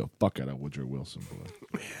gonna boo the fuck out of Woodrow Wilson,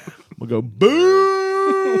 boy. I'm gonna go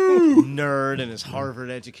boo. Nerd and his Harvard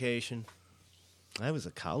education. I was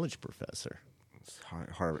a college professor.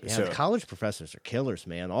 Harvard. Yeah, So, the college professors are killers,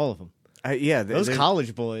 man. All of them. Those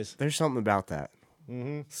College boys. There's something about that.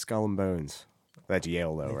 Skull and Bones. That's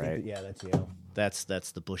Yale, though, right? Yeah, that's Yale. That's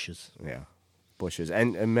the Bushes. Yeah. Bushes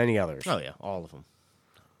and many others. Oh yeah, all of them.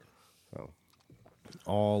 Oh.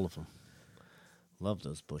 All of them. Love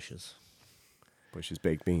those Bushes. Bushes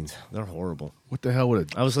baked beans. They're horrible. What the hell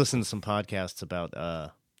would I was listening to some podcasts about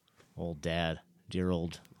old dad, dear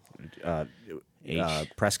old H.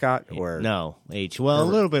 Prescott or No, H. Well, a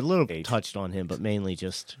little H. touched on him, but mainly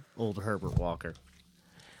just old Herbert Walker.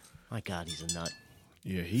 My God, he's a nut.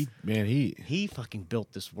 Yeah, He fucking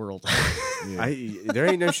built this world. there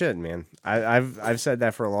ain't no shit, man. I've said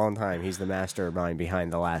that for a long time. He's the mastermind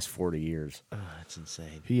behind the last 40 years. That's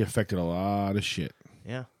insane. he affected a lot of shit.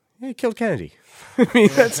 Yeah. Yeah, he killed Kennedy. I mean,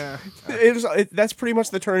 that's pretty much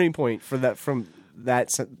the turning point for that from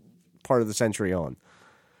that part of the century on.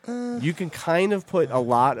 You can kind of put a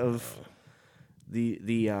lot of the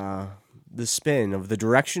spin of the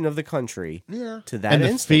direction of the country to that And the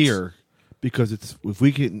instance. fear, because it's if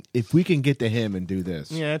we can get to him and do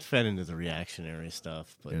this, Yeah, it fed into the reactionary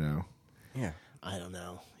stuff, but you know. Yeah. I don't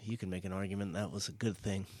know. You can make an argument that was a good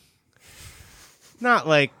thing. Not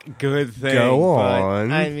like good thing. Go but,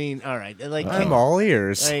 on. I mean, all right. Like, I'm all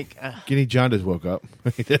ears. like Guinea John just woke up.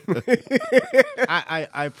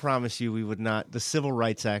 I promise you, we would not. The Civil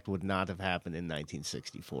Rights Act would not have happened in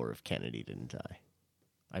 1964 if Kennedy didn't die.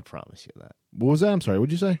 I promise you that. What was that? I'm sorry.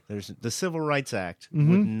 What'd you say? The Civil Rights Act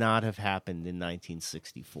would not have happened in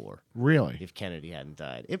 1964 Really? if Kennedy hadn't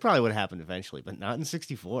died. It probably would have happened eventually, but not in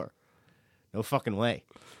 64. No fucking way.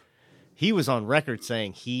 He was on record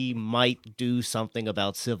saying he might do something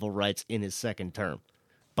about civil rights in his second term.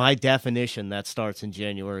 By definition, that starts in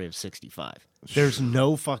January of 65. There's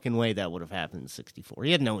no fucking way that would have happened in 64.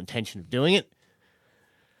 He had no intention of doing it.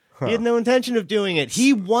 He had no intention of doing it.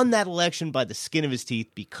 He won that election by the skin of his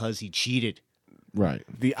teeth because he cheated. Right.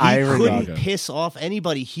 The He irony. couldn't piss off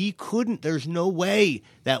anybody. He couldn't. There's no way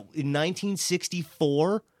that in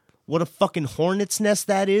 1964, what a fucking hornet's nest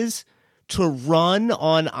that is, to run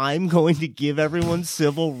on I'm going to give everyone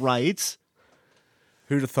civil rights.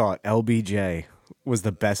 Who'd have thought LBJ was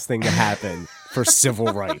the best thing to happen for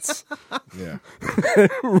civil rights? Yeah.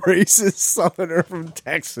 Racist Southerner from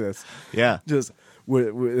Texas. Yeah. Just,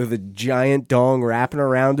 with a giant dong wrapping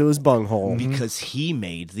around to his bunghole. Because he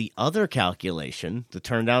made the other calculation that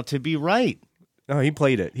turned out to be right. No, he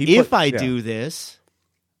played it. If I do this,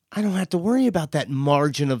 I don't have to worry about that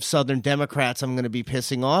margin of Southern Democrats I'm going to be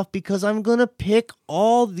pissing off because I'm going to pick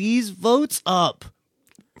all these votes up.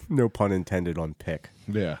 No pun intended on pick.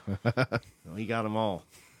 Yeah. Well, he got them all.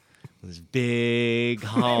 This big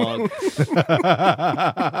hog.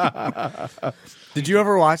 Did you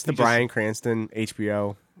ever watch the Bryan Cranston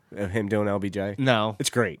HBO of him doing LBJ? No. It's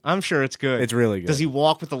great. I'm sure it's good. It's really good. Does he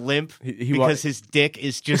walk with a limp He because his dick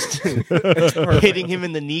is just hitting him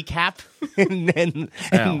in the kneecap and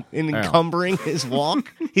encumbering his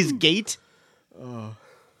walk, his gait?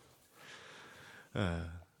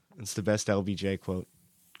 It's the best LBJ quote.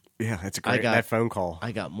 Yeah, that's a great that phone call.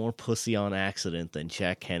 I got more pussy on accident than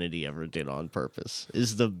Jack Kennedy ever did on purpose.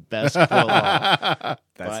 Is the best quote. That's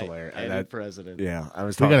by hilarious. any president. Yeah, I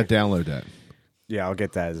was We talking. got to download that. Yeah, I'll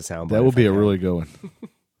get that as a soundbite. That will if be I a can. really good one.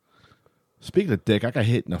 Speaking of dick, I got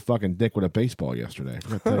hit in the fucking dick with a baseball yesterday. I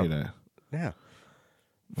forgot to tell you that. Yeah.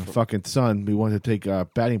 My fucking son, we wanted to take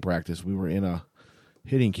batting practice. We were in a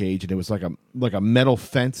hitting cage, and it was like a metal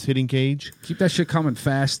fence hitting cage. Keep that shit coming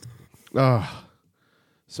fast.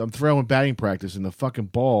 So I'm throwing batting practice, and the fucking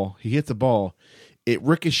ball, he hits the ball. It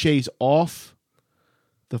ricochets off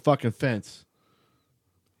the fucking fence.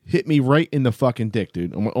 Hit me right in the fucking dick,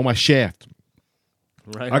 dude, on my shaft.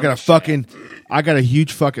 Right. I got a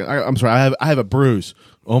huge fucking, I'm sorry, I have a bruise.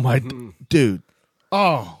 Oh my, dude.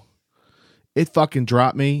 Oh. It fucking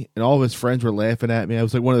dropped me, and all of his friends were laughing at me. I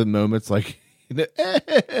was like one of the moments, like,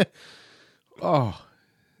 oh.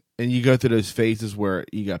 And you go through those phases where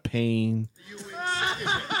you got pain.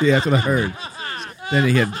 Yeah, that's what I heard.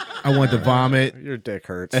 Then I wanted to vomit. Your dick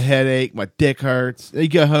hurts. A headache. My dick hurts. Then you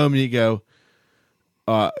go home and you go,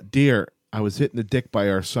 dear, I was hitting the dick by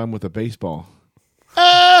our son with a baseball.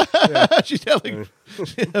 She's yelling.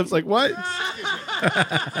 I was like, what?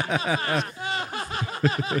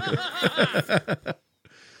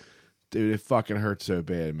 Dude, it fucking hurt so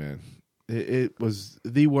bad, man. It was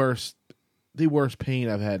the worst pain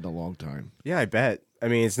I've had in a long time. Yeah, I bet. I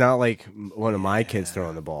mean, it's not like one of my kids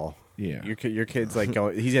throwing the ball. Yeah. Your kid's like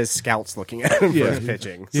going, he has scouts looking at him for his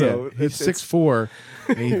pitching. So he's 6'4",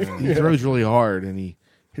 and he throws really hard, and he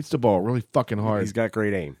hits the ball really fucking hard. He's got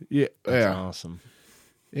great aim. Yeah, That's awesome.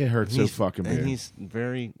 It hurts so fucking bad. And he's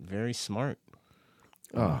very, very smart.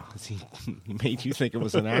 Oh, He made you think it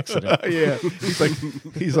was an accident. yeah,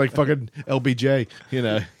 he's like fucking LBJ, you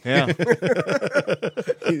know. Yeah.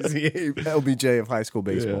 He's the LBJ of high school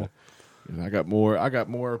baseball. Yeah. And I got more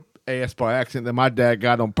ass by accident than my dad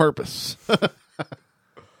got on purpose. Why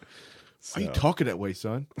are you talking that way,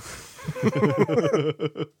 son?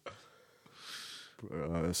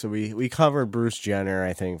 So we covered Bruce Jenner,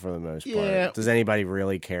 I think, for the most part. Yeah. Does anybody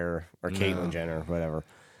really care? Or Caitlyn Jenner, whatever.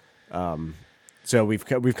 So we've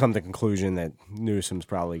come to the conclusion that Newsom's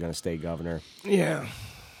probably going to stay governor. Yeah.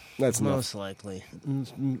 That's most likely,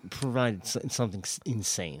 provided something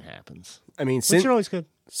insane happens. I mean, Which are always good.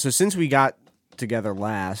 So since we got together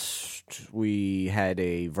last, we had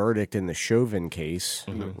a verdict in the Chauvin case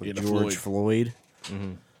with George Floyd.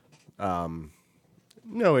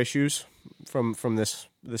 No issues from this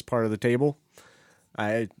part of the table.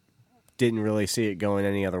 I didn't really see it going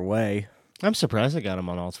any other way. I'm surprised they got him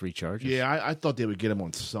on all three charges. Yeah, I thought they would get him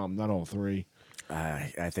on some, not all three.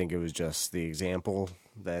 I think it was just the example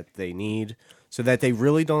that they need so that they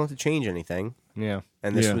really don't have to change anything. Yeah.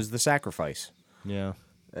 And this was the sacrifice. Yeah.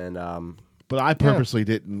 And but I purposely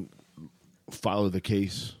didn't follow the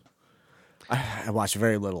case. I watched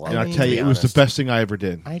very little of And it. I'll tell you, it was the best thing I ever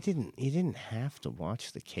did. You didn't have to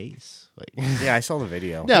watch the case. Like, Yeah, I saw the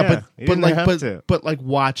video. Yeah, you didn't have to. but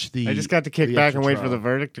watch the. I just got to kick the back and extra wait for trial. the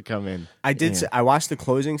verdict to come in. I did. I watched the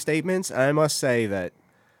closing statements, and I must say that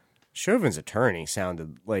Chauvin's attorney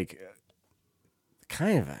sounded like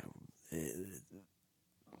kind of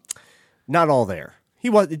not all there. He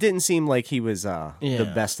was. It didn't seem like he was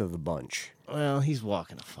the best of the bunch. Well, he's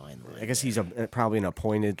walking a fine line. I guess he's probably an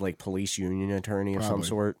appointed like police union attorney of some Probably.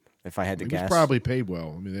 sort. If I had to He's guess, probably paid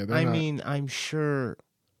well. I mean, they're not- I'm sure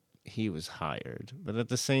he was hired, but at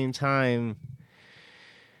the same time,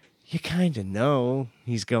 you kind of know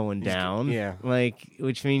he's going down. yeah. Like,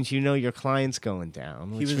 which means you know your client's going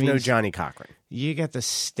down. he Which was no means Johnny Cochran. You got the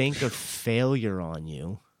stink of failure on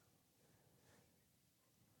you.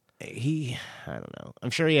 I don't know. I'm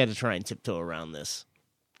sure he had to try and tiptoe around this.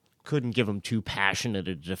 Couldn't give him too passionate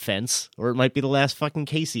a defense, or it might be the last fucking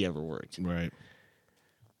case he ever worked. right.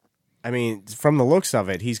 I mean, from the looks of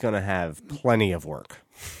it, he's going to have plenty of work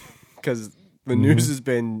because the news has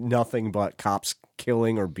been nothing but cops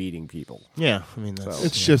killing or beating people. Yeah, I mean, that's,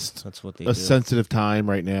 It's just that's what they a do. sensitive time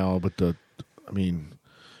right now. But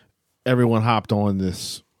everyone hopped on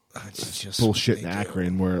this It's just bullshit in what they do.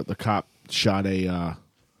 Akron where the cop shot a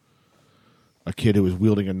kid who was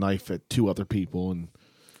wielding a knife at 2 other people, and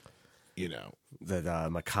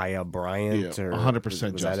That Micaiah Bryant, or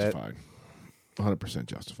 100% was that it? justified. 100%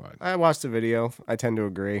 justified. I watched the video. I tend to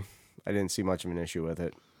agree. I didn't see much of an issue with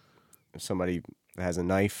it. If somebody has a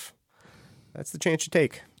knife, that's the chance you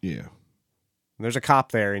take. Yeah. There's a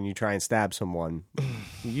cop there, and you try and stab someone.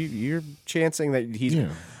 You're chancing that he's.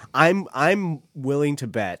 Yeah. I'm willing to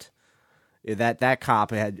bet that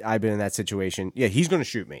cop had I been in that situation. Yeah, he's going to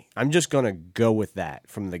shoot me. I'm just going to go with that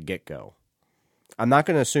from the get go. I'm not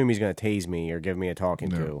going to assume he's going to tase me or give me a talking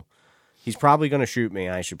to. He's probably going to shoot me.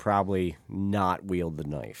 I should probably not wield the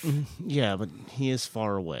knife. Yeah, but he is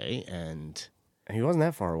far away, and He wasn't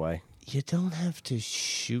that far away. you don't have to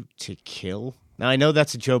shoot to kill. Now, I know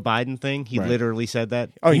that's a Joe Biden thing. He literally said that.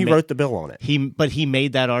 Oh, he wrote the bill on it. But he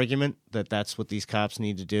made that argument that that's what these cops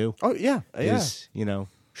need to do. Oh, yeah. Is,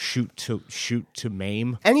 shoot to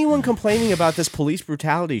maim. Anyone complaining about this police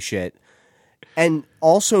brutality shit and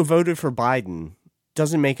also voted for Biden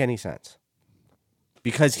doesn't make any sense.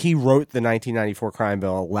 Because he wrote the 1994 crime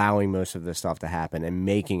bill allowing most of this stuff to happen and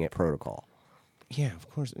making it protocol. Yeah, of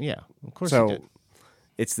course. Yeah, of course. So he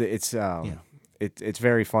did. it's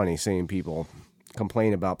very funny seeing people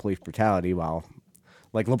complain about police brutality while,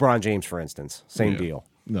 like LeBron James, for instance, same deal.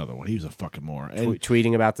 Another one. He was a fucking moron. And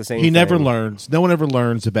Tweeting about the same he thing. never learns. No one ever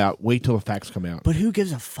learns about wait till the facts come out. But who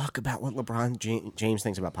gives a fuck about what LeBron James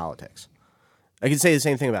thinks about politics? I can say the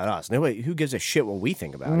same thing about us. Nobody, who gives a shit what we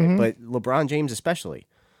think about it? But LeBron James especially.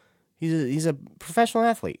 He's a professional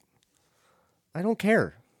athlete. I don't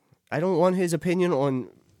care. I don't want his opinion on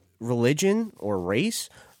religion or race.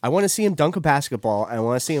 I want to see him dunk a basketball, and I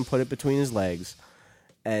want to see him put it between his legs.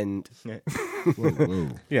 And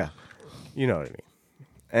yeah, you know what I mean.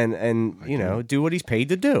 And do what he's paid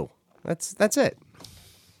to do. That's it.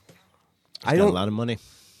 He's got a lot of money.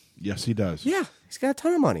 Yes, he does. Yeah, he's got a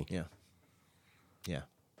ton of money. Yeah. Yeah.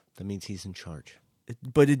 That means he's in charge.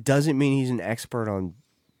 But it doesn't mean he's an expert on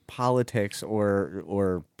politics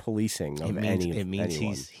or policing of anyone. It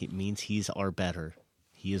means he's our better.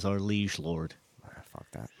 He is our liege lord. Fuck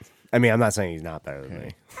that. I mean, I'm not saying he's not better than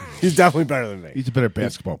me. He's definitely better than me. He's a better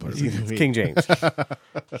basketball player. He's King James.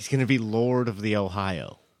 He's going to be Lord of the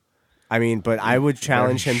Ohio. I mean, but I would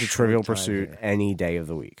challenge him to Trivial Pursuit any day of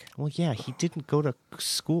the week. Well, yeah, he didn't go to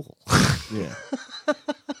school. Yeah.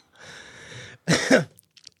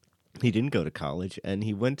 He didn't go to college, and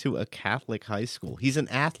he went to a Catholic high school. He's an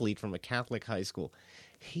athlete from a Catholic high school.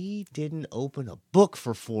 He didn't open a book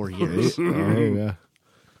for 4 years. Yeah.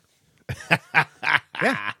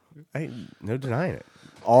 Yeah. No denying it.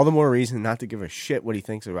 All the more reason not to give a shit what he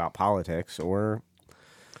thinks about politics or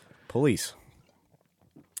police.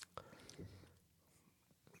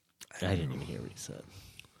 I didn't even hear what he said.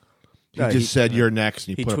 He said you're next,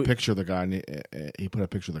 and he he put a tweet- picture of the guy, and he put a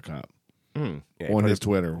picture of the cop Yeah, he on put his a-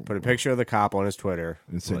 Twitter. Put a picture of the cop on his Twitter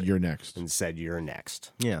and said, you're next. and said, "You're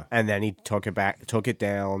next." Yeah. And then he took it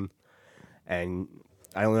down, and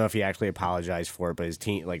I don't know if he actually apologized for it, but his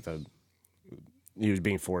team, he was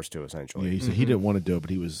being forced to, essentially. Yeah, he said he didn't want to do it, but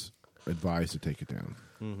he was advised to take it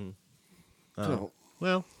down.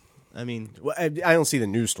 Well, I mean, Well, I don't see the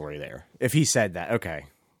news story there. If he said that, okay,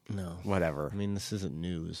 no. whatever. I mean, this isn't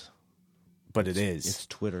news. But it is. It's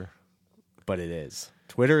Twitter. But it is.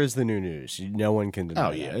 Twitter is the new news. No one can deny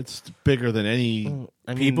Oh, yeah. that. It's bigger than any...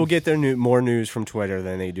 People get their more news from Twitter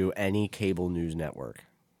than they do any cable news network.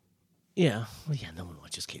 Yeah. Well, yeah, no one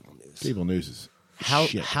watches cable news. Cable news is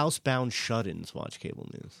shit. Housebound shut-ins watch cable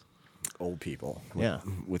news. Old people. Yeah.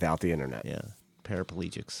 Without the internet. Yeah.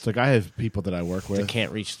 Paraplegics. It's like I have people that I work They with,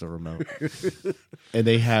 can't reach the remote. and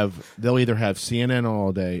they'll either have CNN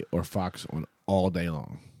all day or Fox on all day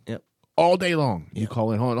long. Yep. All day long. You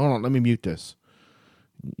call in, hold on, let me mute this.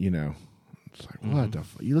 It's like, what the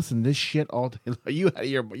fuck? You listen to this shit all day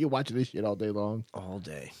long? You watching this shit all day long? All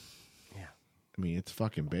day. I mean, it's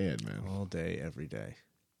fucking bad, man. All day, every day.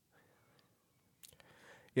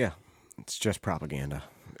 Yeah. It's just propaganda.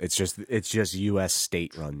 It's just U.S.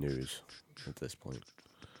 state-run news at this point.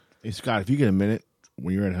 Hey, Scott, if you get a minute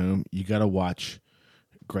when you're at home, you got to watch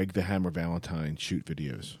Greg the Hammer Valentine shoot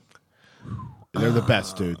videos. They're the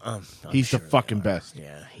best, dude. He's the fucking best.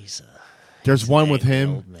 Yeah, he's There's one with angry him.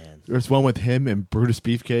 old man. There's one with him and Brutus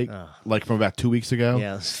Beefcake, like from about 2 weeks ago.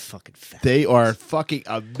 Yeah, it's fucking fat. They are fucking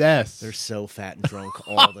a mess. They're so fat and drunk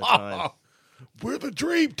all the time. we're the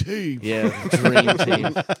dream team. Yeah, the dream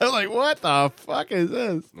team. I'm like, what the fuck is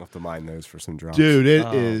this? I'll have to mind those for some drops. Dude, it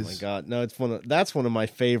Oh is. my god, no! That's one of my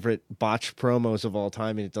favorite botched promos of all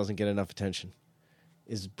time, and it doesn't get enough attention.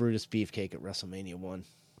 Is Brutus Beefcake at WrestleMania 1?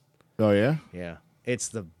 Oh, yeah? Yeah, it's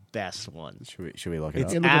the best one. Should we look it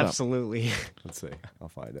It's up? look it up. absolutely. Let's see. I'll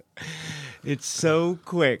find it. It's so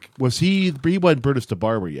quick. Was he wasn't Brutus the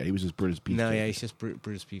Barber yet. He was just Brutus Beefcake. No, yeah, he's just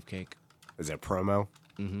Brutus Beefcake. Is it a promo?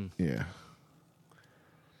 Yeah.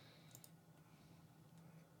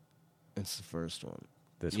 It's the first one.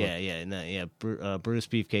 This Yeah, one? yeah, no, yeah. Brutus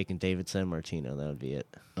Beefcake and David San Martino. That would be it.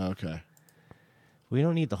 Okay. We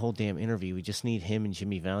don't need the whole damn interview. We just need him and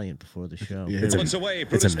Jimmy Valiant before the show. Yeah. Once away, it's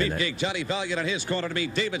a Brutus minute. Beefcake, Johnny Valiant on his corner to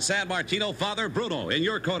meet David San Martino, Father Bruno. In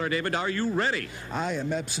your corner, David, are you ready? I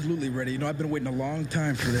am absolutely ready. You know, I've been waiting a long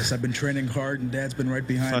time for this. I've been training hard, and Dad's been right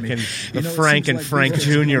behind me. Fucking You the know, it Frank seems and like Frank Beefcake's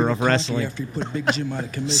getting a Jr. little of cocky wrestling. After he put Big Jim out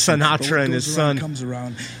of commission. Sinatra But what and goes his around son. comes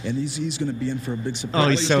around, and he's going to be in for a big surprise. Oh,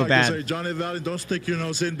 he's so bad. Say, Johnny Valley, don't stick your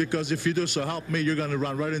nose in, because if you do, so help me, you're going to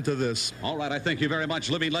run right into this. All right, I thank you very much,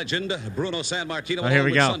 living legend Bruno San Martino. Oh, here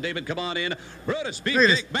we with go. Son David, come on in. Brutus Look at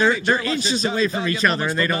this. Beefcake, They're manager, inches Johnny away from Valiant, each other,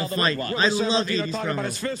 and they moments don't from now, fight. the I one. love Talking 80s about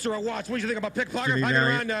his promos. fist or a watch. What do you think about pickpocket Jimmy hanging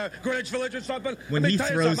Valiant. around Greenwich Village or something? When Let me he tell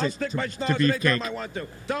you throws something. I'll it stick to- my to snout anytime Beefcake. I want to.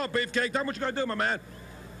 Tell him, Beefcake. Tell him what you got to do, my man.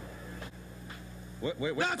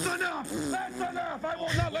 Wait. That's enough. That's enough. I will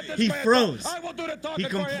not let this He man froze. talk. I will do the talking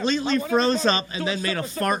He for him. completely I want froze everybody up and to then made a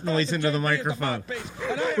assemble fart noise something into the JP as microphone. mouthpiece.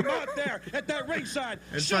 And I am out there at that ringside.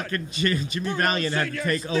 And Shut fucking Jimmy Bruno Valiant had to Sr.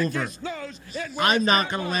 take stick over. his nose in where I'm it's not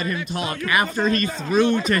at. going to let him Next talk time you after come he on down.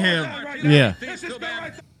 threw I'm to going him. down right now. Yeah. This is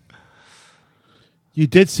right. You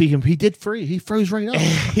did see him. He did free. He froze right up.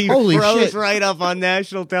 He Holy froze shit. right up on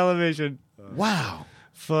national television. Wow.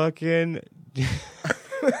 Fucking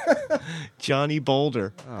Johnny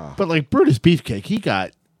Boulder. But like Brutus Beefcake,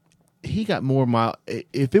 he got more mile.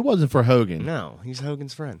 If it wasn't for Hogan, No, he's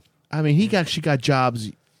Hogan's friend. I mean, he actually got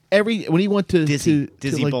jobs when he went to Dizzy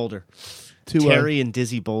to, like, Boulder. to Terry and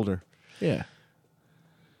Dizzy Boulder. Yeah.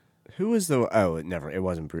 Who was the? Oh, it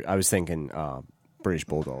wasn't. I was thinking British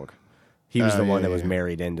Bulldog. He was the one that was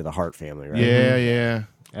married into the Hart family, right? Yeah.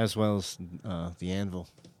 As well as the Anvil.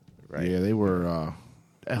 Right. Yeah, they were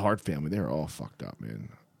that Hart family. They were all fucked up, man.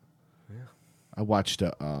 Yeah. I watched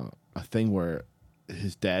a thing where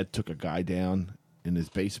his dad took a guy down in his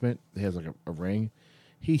basement. He has like a ring.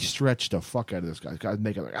 He stretched the fuck out of this guy. This guy's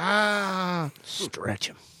making like Stretch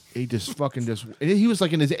him. He just fucking just. He was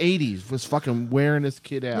like in his 80s. Was fucking wearing this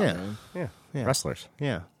kid out. Yeah. Man. Yeah. Wrestlers.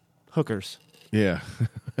 Yeah. Hookers. Yeah.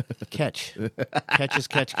 Catch. Catch as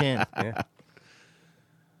catch can. Yeah.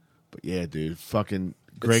 But yeah, dude, fucking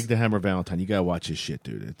Greg the Hammer Valentine. You gotta watch his shit,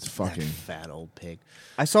 dude. It's fucking Fat old pig.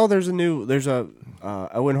 I saw there's a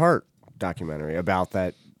Owen Hart documentary about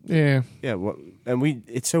that. yeah. Yeah.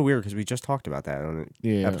 It's so weird because we just talked about that on an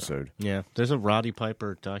Yeah. episode. Yeah. There's a Roddy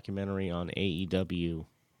Piper documentary on AEW.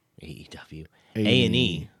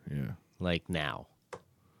 A&E. Yeah. Like now.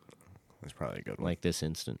 That's probably a good one. Like this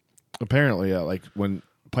instant. Apparently, like when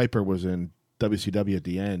Piper was in WCW at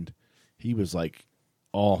the end, he was like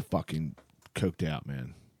all fucking coked out,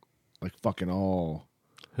 man. Like fucking all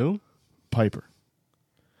Who? Piper.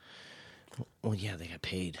 Well, yeah, they got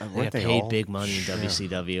paid. They weren't got they paid all? big money in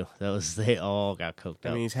WCW. They all got coked I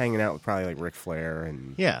up. mean, he's hanging out with probably like Ric Flair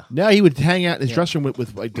and Yeah. Now he would hang out in his dressing room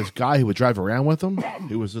with like this guy who would drive around with him.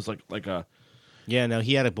 Who was just like a Yeah, no,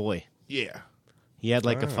 he had a boy. yeah. He had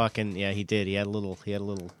like a fucking he did. He had a little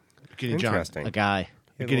Guinea John. interesting. a guy.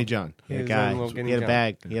 Guinea John. He had a his guy. own little He Guinea had a John.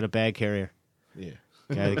 bag. He had a bag carrier. Yeah.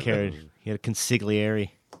 Guy that carried. He had a consigliere.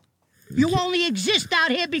 You only exist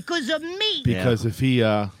out here because of me. Because if he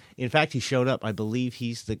In fact, he showed up. I believe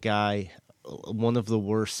he's the guy. One of the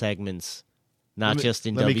worst segments, not just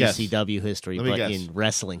in let me guess. WCW history, Let me but guess. in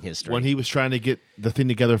wrestling history. when he was trying to get the thing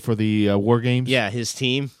together for the War Games. yeah, his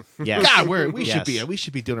team. Yes. God, we Yes.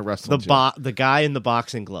 should be doing a wrestling. The guy in the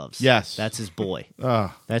boxing gloves. Yes. That's his boy.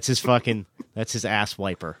 show. That's his ass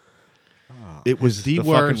wiper. It was the, The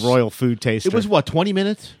worst. fucking royal food taster. It was what 20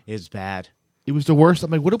 minutes. It's bad. It was the worst.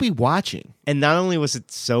 I'm like, what are we watching? And not only was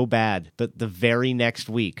it so bad, but the very next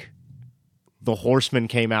week, the Horsemen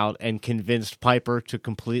came out and convinced Piper to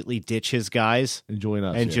completely ditch his guys And join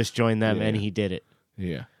us and yeah. just join them, Yeah. and he did it.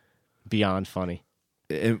 Yeah. Beyond funny.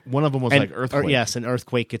 And one of them was And, like Earthquake. yes, and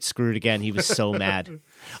Earthquake gets screwed again. He was so mad.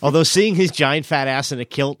 Although seeing his giant fat ass in a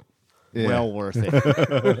kilt, well worth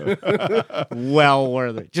it. Well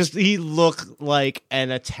worth it. Just he looked like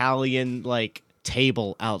an Italian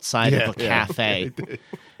table outside of a cafe,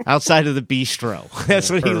 outside of the bistro. That's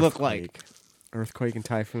what he looked like. Earthquake and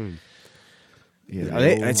Typhoon. Yeah,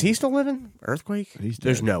 Is he still living? Earthquake? He's dead.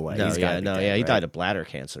 There's no way. No, He's gotta be dead, he right? died of bladder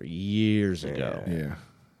cancer years ago. Yeah.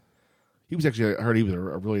 He was actually, I heard he was a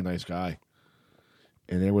really nice guy.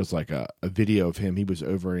 And there was like a video of him. He was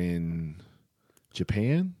over in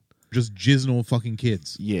Japan. Just jizzing on fucking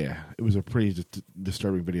kids. Yeah. It was a pretty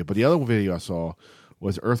disturbing video. But the other video I saw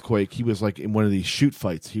was Earthquake. He was like in one of these shoot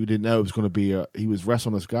fights. He didn't know it was going to be he was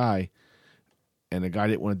wrestling this guy. And the guy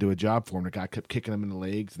didn't want to do a job for him. The guy kept kicking him in the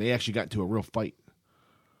legs. And they actually got into a real fight.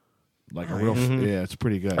 Like a real, yeah, it's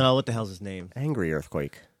pretty good. Oh, what the hell's his name? Angry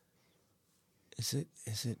Earthquake. Is it?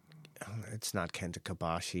 It's not Kenta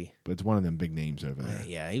Kobashi. But it's one of them big names over there.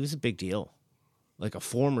 Yeah, he was a big deal. Like a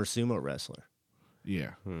former sumo wrestler. Yeah.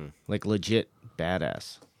 Like legit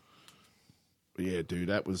badass. Yeah, dude,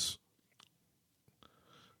 that was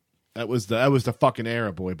the fucking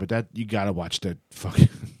era, boy. But that you gotta watch that fucking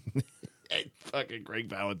fucking Greg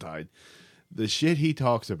Valentine. The shit he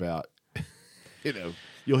talks about,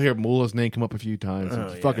 you'll hear Mullah's name come up a few times.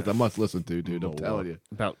 Fuck it, I must listen to, dude. I'm telling you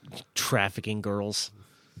About trafficking girls.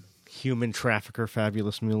 Human trafficker,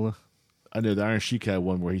 Fabulous Moolah. I know the Iron Sheik had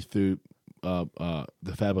one where he threw the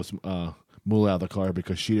fabulous Mullah out of the car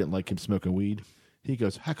because she didn't like him smoking weed. He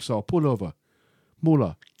goes, Hacksaw, pull over.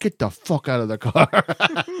 Mullah, get the fuck out of the car.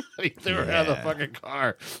 He threw her out of the fucking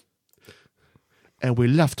car. And we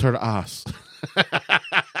left her ass.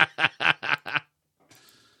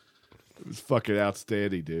 It was fucking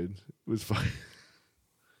outstanding, dude. It was fun.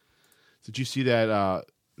 Did you see that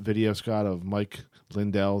video, Scott, of Mike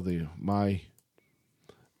Lindell? There's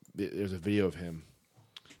a video of him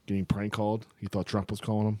getting prank called. He thought Trump was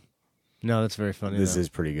calling him. No, that's very funny. This is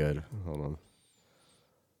pretty good. Hold on.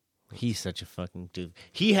 He's such a fucking dude.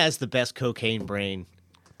 He has the best cocaine brain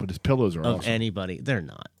But his pillows are of awesome. anybody. They're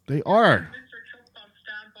not. They are.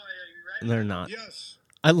 They're not. Yes.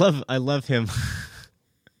 I love him.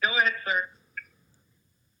 Go ahead, sir.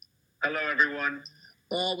 Hello, everyone.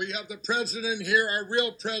 We have the president here, our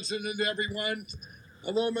real president, everyone.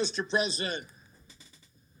 Hello, Mr. President.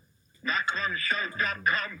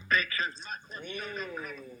 MacronShow.com, bitches.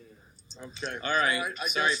 MacronShow.com. Okay. All right. I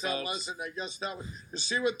Sorry, guess that folks. wasn't. I guess that was. You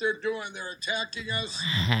see what they're doing? They're attacking us.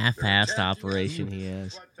 Half-assed operation he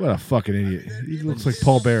has. What a fucking idiot. He looks like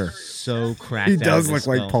Paul Bear. So cracked He out does of look his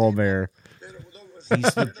like skull. Paul Bear.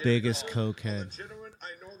 He's the biggest cokehead.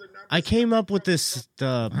 I came up with this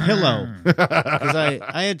pillow because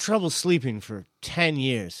I had trouble sleeping for 10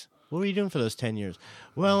 years. What were you doing for those 10 years?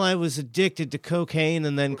 Well, I was addicted to cocaine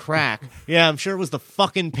and then crack. Yeah, I'm sure it was the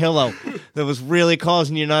fucking pillow that was really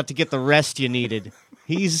causing you not to get the rest you needed.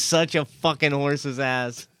 He's such a fucking horse's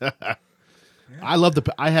ass.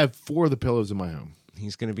 I have 4 of the pillows in my home.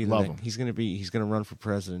 He's gonna be Love him. He's gonna run for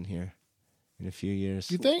president here in a few years.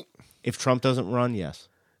 You think? If Trump doesn't run, yes.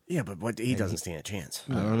 Yeah, but he doesn't stand a chance.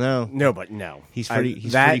 I don't know. No, but no. He's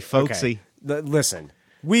pretty folksy. Okay. Listen,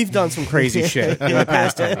 we've done some crazy shit in the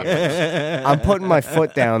past 10 years. I'm putting my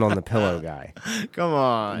foot down on the pillow guy. Come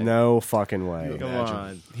on. No fucking way. Come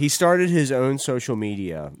on. He started his own social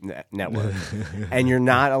media network, and you're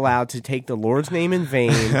not allowed to take the Lord's name in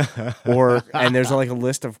vain, and there's like a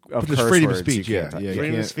list of But curse there's freedom of words speech, you can't yeah. touch. Yeah,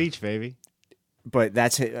 Freedom of can't- speech, baby. But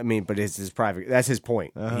that's but it's his private. That's his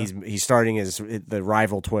point. He's starting the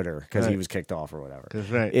rival Twitter because he was kicked off or whatever. That's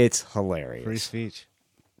right. It's hilarious. Free speech.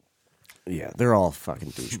 Yeah, they're all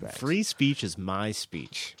fucking douchebags. Free speech is my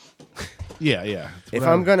speech. Yeah. That's If what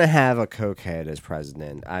I'm gonna have a cokehead as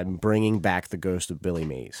president, I'm bringing back the ghost of Billy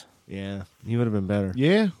Mays. Yeah, he would have been better.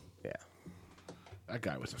 Yeah? Yeah. That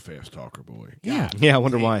guy was a fast talker, boy. Yeah. Yeah, I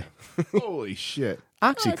wonder why. Holy shit.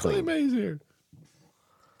 OxyClean. Billy Mays here.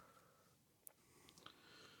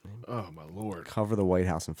 Oh, my Lord. Cover the White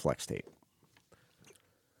House in flex tape.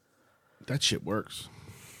 That shit works.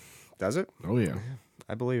 Does it? Oh, yeah.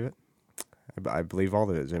 I believe it. I believe all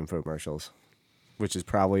those infomercials, which is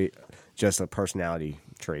probably just a personality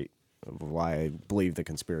trait of why I believe the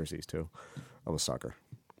conspiracies too. I'm a sucker.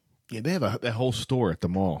 Yeah, they have that whole store at the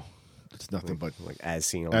mall. It's nothing but Like as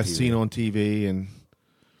seen on as TV. seen on TV. And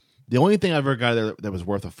the only thing I've ever got there that was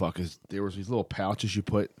worth a fuck is there was these little pouches you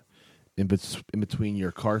put in between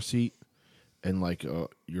your car seat and like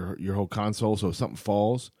your whole console. So if something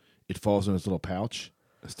falls, it falls in this little pouch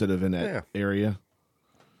instead of in that area.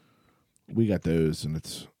 We got those, and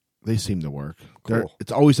they seem to work. Cool.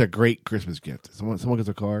 It's always a great Christmas gift. Someone gets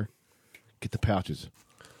a car, get the pouches.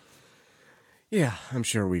 Yeah, I'm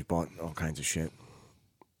sure we've bought all kinds of shit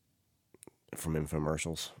from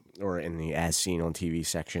infomercials or in the as seen on TV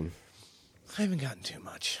section. I haven't gotten too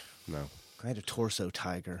much. No, I had a torso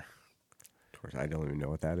tiger. I don't even know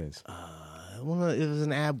what that is. Well, it was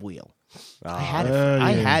an ab wheel. I Ah, had it.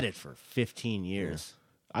 I had it for 15 years.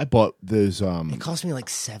 I bought those. It cost me like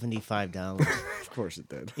 $75. Of course it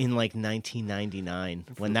did. In like 1999,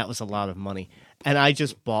 when that was a lot of money, and I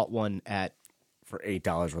just bought one for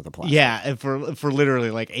 $8 worth of plastic. Yeah, and for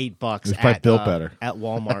literally like $8 It's probably built better at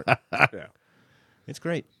Walmart. Yeah, it's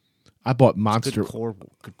great. I bought Monster. Good core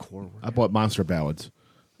work. I bought Monster Ballads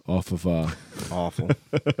off of Awful.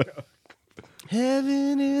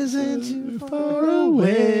 Heaven isn't too far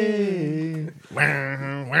away.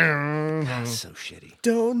 That's so shitty.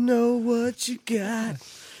 Don't know what you got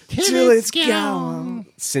till it's gone.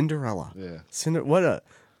 Cinderella. Yeah. What a.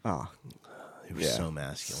 Oh. It was so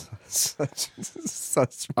masculine. such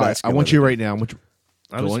All right, I want you right now. Go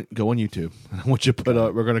on YouTube. I want you to put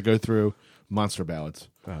up. We're going to go through Monster Ballads.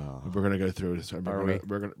 Oh. We're going to go through this. We're going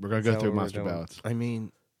to go through Monster Ballads. I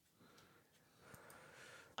mean,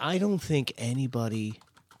 I don't think anybody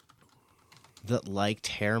that liked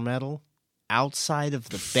hair metal outside of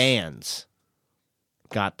the bands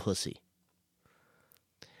got pussy.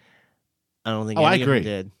 I don't think any I of agree. them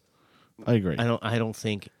did. I agree. I don't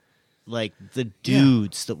think like the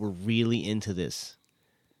dudes that were really into this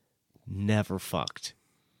never fucked.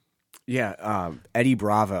 Yeah, Eddie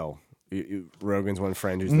Bravo, Rogan's one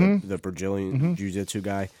friend who's the Brazilian jiu-jitsu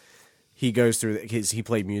guy. He goes through he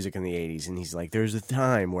played music in the 80s, and he's like, there's a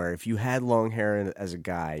time where if you had long hair as a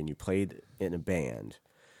guy and you played in a band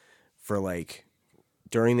for like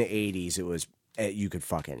during the 80s, it was you could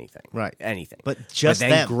fuck anything, right? Anything, but then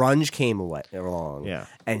them. Grunge came along, yeah,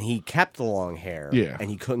 and he kept the long hair, yeah, and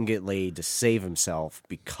he couldn't get laid to save himself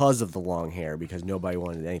because of the long hair because nobody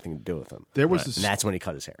wanted anything to do with him. There was and that's when he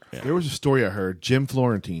cut his hair. Yeah. There was a story I heard. Jim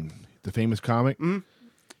Florentine, the famous comic,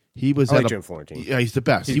 he was at Jim Florentine. Yeah, he's the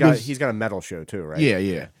best. He's got a metal show too, right?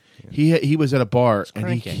 Yeah. He was at a bar and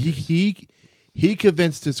he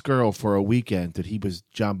convinced this girl for a weekend that he was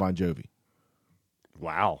John Bon Jovi.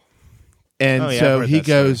 Wow. And so he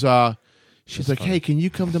goes, she's like, hey, can you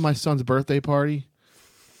come to my son's birthday party?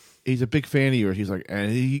 He's a big fan of yours. He's like,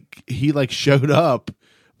 and he like showed up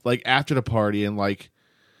like after the party, and like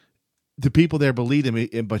the people there believed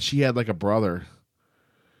him, but she had like a brother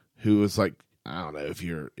who was like, I don't know if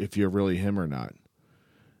you're really him or not,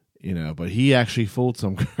 but he actually fooled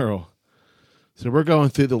some girl. So we're going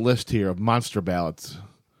through the list here of Monster Ballads.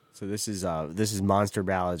 So this is Monster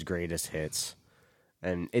Ballads greatest hits.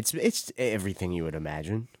 And it's everything you would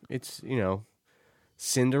imagine. It's,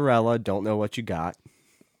 Cinderella, Don't Know What You Got.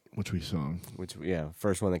 Which we sung.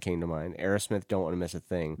 First one that came to mind. Aerosmith, Don't Want to Miss a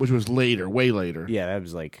Thing. Which was later, way later. Yeah, that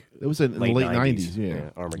was like... It was in the late 90s, yeah.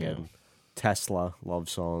 Armageddon. Yeah. Tesla, Love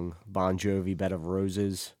Song. Bon Jovi, Bed of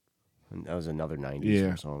Roses. And that was another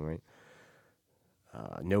 90s song, right?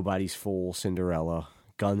 Nobody's Fool, Cinderella.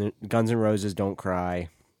 Guns N' Roses, Don't Cry.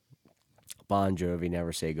 Bon Jovi,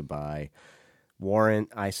 Never Say Goodbye. Warrant,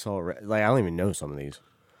 I Saw Red. Like, I don't even know some of these.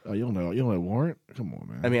 Oh, you don't know Warrant? Come on,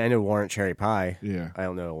 man. I mean, I know Warrant, Cherry Pie. Yeah. I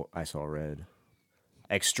don't know I Saw Red.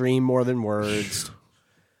 Extreme, More Than Words.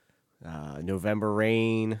 November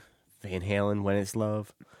Rain. Van Halen, When It's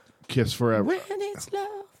Love. Kiss Forever. When It's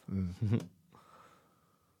Love.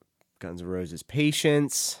 Guns N' Roses,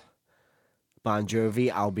 Patience. Bon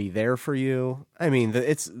Jovi, I'll Be There For You. I mean,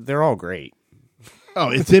 they're all great. Oh,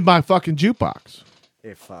 it's in my fucking jukebox.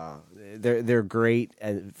 If they're great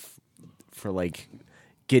for like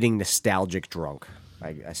getting nostalgic drunk,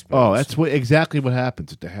 I suppose. Oh, that's exactly what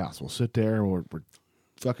happens at the house. We'll sit there and we're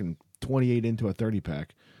fucking 28 into a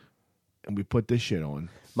 30-pack, and we put this shit on.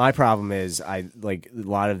 My problem is I like a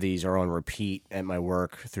lot of these are on repeat at my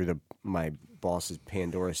work through my boss's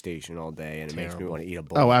Pandora station all day, and it makes me want to eat a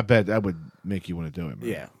bowl. Oh, I bet that would make you want to do it, man.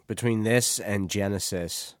 Yeah, between this and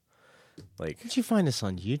Genesis. Like, did you find this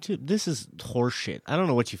on YouTube? This is horseshit. I don't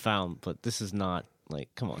know what you found, but this is not like.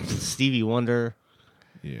 Come on, Stevie Wonder,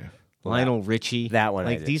 Lionel Richie. That one,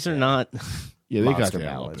 like these are not. Yeah, they Monster got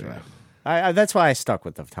Ballads, right. I that's why I stuck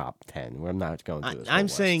with the top 10. I'm not going through this. I'm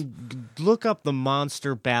saying, look up the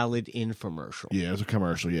Monster Ballad infomercial. Yeah, it was a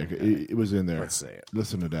commercial. Yeah, it was in there. Let's see it.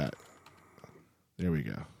 Listen to that. There we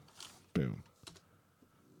go. Boom.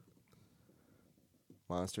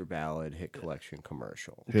 Monster Ballad Hit Collection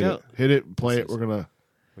commercial. Hit it. Play it. We're gonna.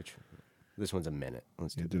 This one's a minute.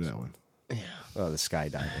 Let's do that one. Yeah. Oh, the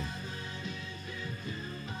skydiving.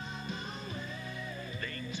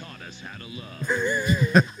 They taught us how to love.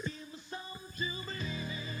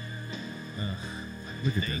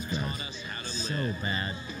 Look at those guys. So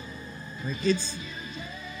bad. Like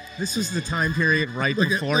this was the time period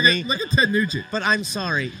before me. Look at Ted Nugent. But I'm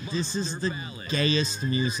sorry, this is the gayest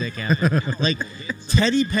music ever. Like,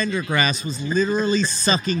 Teddy Pendergrass was literally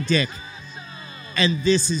sucking dick, and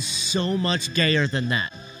this is so much gayer than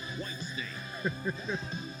that.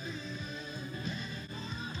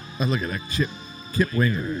 Oh, look at that. Kip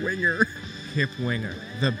Winger. Kip Winger,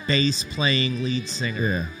 the bass playing lead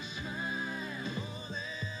singer.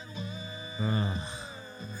 Yeah.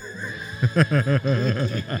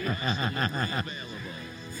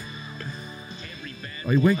 Oh,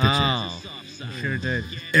 he winked at you. Oh, sure did.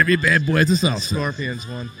 Every bad boy has a soft side. Scorpions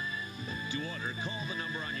won.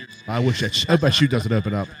 I wish that. I hope that shoe doesn't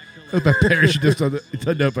open up. I hope that parachute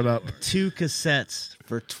doesn't open up. 2 cassettes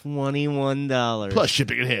for $21. Plus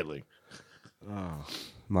shipping and handling.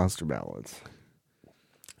 Monster Ballads.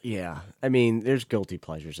 Yeah. I mean, there's guilty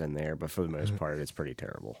pleasures in there, but for the most part, it's pretty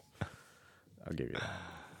terrible. I'll give you that.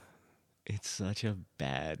 It's such a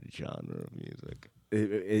bad genre of music.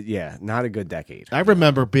 Yeah, not a good decade. I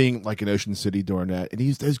remember being like in Ocean City during that,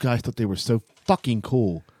 and those guys thought they were so fucking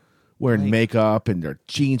cool, wearing makeup and their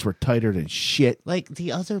jeans were tighter than shit. Like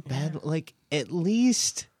the other bad, like at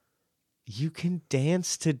least you can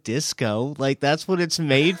dance to disco. Like that's what it's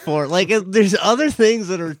made for. Like there's other things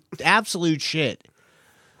that are absolute shit,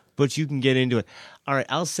 but you can get into it. All right,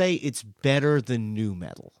 I'll say it's better than nu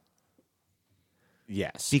metal.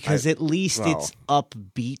 Yes, because at least it's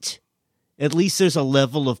upbeat. At least there's a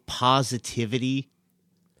level of positivity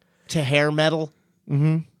to hair metal.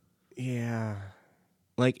 Mm-hmm. Yeah.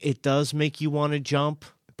 Like, it does make you want to jump.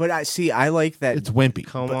 But I like that. It's wimpy.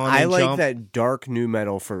 I like that dark nu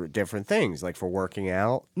metal for different things, like for working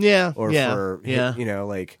out. Yeah. Or for, you know,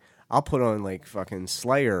 like, I'll put on, like, fucking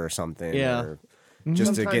Slayer or something. Yeah. Or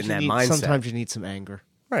just to get in that mindset. Sometimes you need some anger.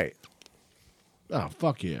 Right. Oh,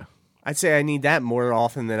 fuck yeah. I'd say I need that more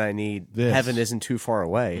often than I need This. Heaven Isn't Too Far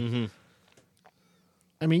Away. Mm-hmm.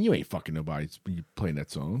 I mean, you ain't fucking nobody playing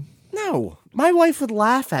that song. No, my wife would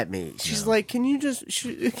laugh at me. She's like, "Can you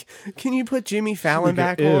can you put Jimmy Fallon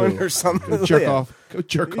back on or something?" Go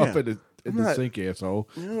jerk off in the not- sink, asshole.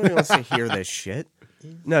 Nobody wants to hear this shit.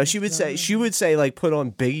 No, she would say like put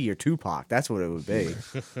on Biggie or Tupac. That's what it would be,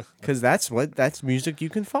 because that's music you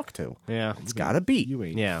can fuck to. Yeah, it's got a beat. You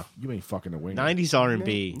ain't fucking a winger. 90s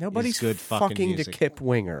R&B. Nobody's is good fucking to music. Kip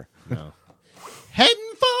Winger. No. Heading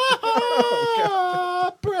for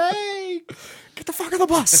a break. Get the fuck on the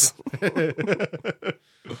bus.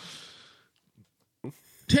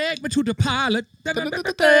 Take me to the pilot. Take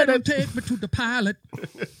me to the pilot.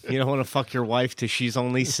 You don't want to fuck your wife till she's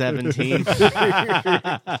only 17.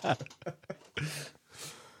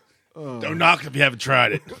 Don't knock if you haven't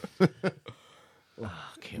tried it.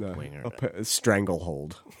 Kip Winger.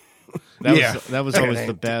 Stranglehold. That was always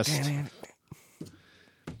the best.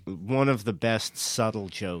 One of the best subtle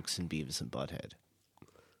jokes in Beavis and Butthead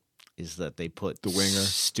is that they put the winger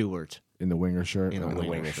Stewart in the winger shirt. In a the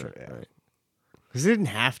winger shirt, yeah. right? Because it didn't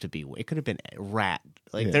have to be. It could have been Rat.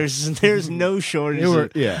 Like there's no shortage of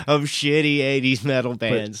shitty '80s metal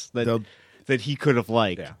bands that he could have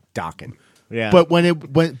liked. Yeah, Dokken. Yeah, But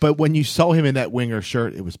when you saw him in that winger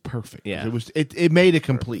shirt, it was perfect. Yeah. It made it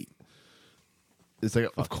complete. It's like,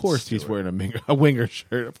 of course he's wearing a winger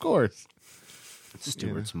shirt. Of course.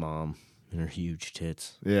 Stewart's mom and her huge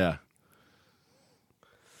tits. Yeah.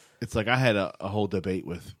 It's like I had a whole debate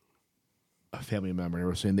with a family member. They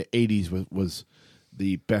were saying the 80s was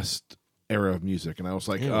the best era of music. And I was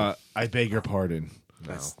like, I beg your pardon.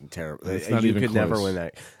 That's terrible. It's not you even could close. never win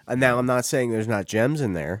that. Now, I'm not saying there's not gems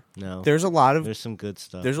in there. No. There's some good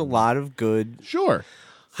stuff. There's a lot of good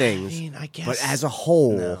things. I mean, I guess. But as a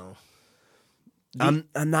whole, no. I'm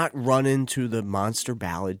not running to the Monster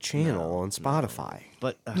Ballad channel on Spotify.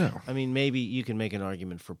 But I mean, maybe you can make an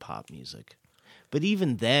argument for pop music. But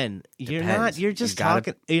even then, you're Depends. not. You're just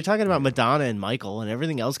talking. You're talking about Madonna and Michael, and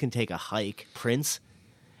everything else can take a hike. Prince,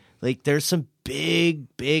 like there's some big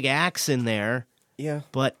acts in there. Yeah,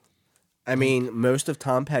 but I mean, most of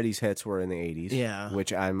Tom Petty's hits were in the 80s. Yeah,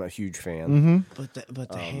 which I'm a huge fan. Mm-hmm. But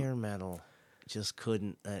the hair metal just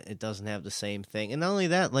couldn't. It doesn't have the same thing. And not only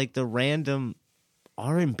that, like the random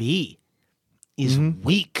R&B is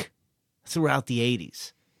weak throughout the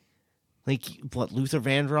 80s. Like what, Luther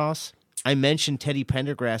Vandross? I mentioned Teddy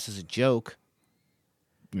Pendergrass as a joke.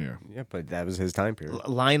 Yeah, but that was his time period.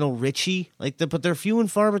 Lionel Richie, but they're few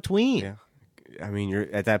and far between. Yeah, I mean, you're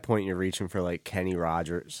at that point you're reaching for like Kenny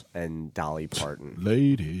Rogers and Dolly Parton.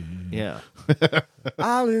 Lady, yeah,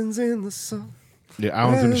 Islands in the sun. Yeah,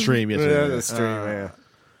 Islands in the Stream. Yes, Yeah, the stream. Yeah.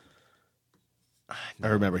 I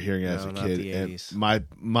remember hearing it as a kid, and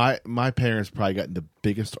my parents probably got in the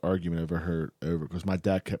biggest argument I've ever heard over because my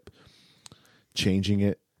dad kept changing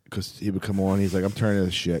it because he would come on. He's like, "I'm turning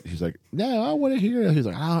this shit." He's like, "No, I want to hear it." He's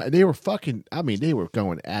like, "Oh," and they were fucking. I mean, they were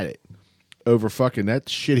going at it over fucking that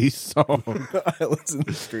shitty song. Islands in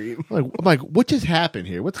the Stream. I'm like, what just happened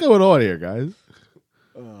here? What's going on here, guys?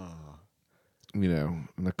 You know,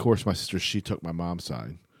 and of course, my sister, she took my mom's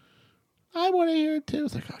side. I want to hear it too.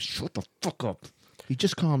 It's like, oh, shut the fuck up. He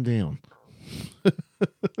just calmed down.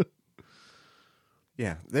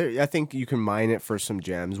 Yeah, I think you can mine it for some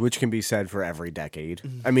gems, which can be said for every decade.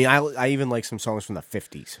 I mean, I even like some songs from the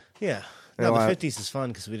 50s. Yeah. No, the 50s is fun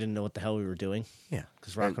because we didn't know what the hell we were doing. Yeah.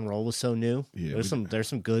 Because rock and roll was so new. Yeah, there's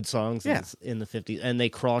some good songs in the 50s. And they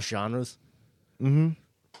cross genres. Mm-hmm.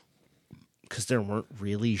 Because there weren't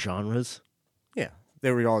really genres. Yeah. They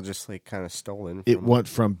were all just like kind of stolen. It went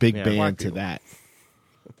from big band black to people. that.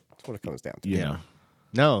 That's what it comes down to. Yeah.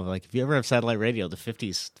 No, like if you ever have satellite radio, the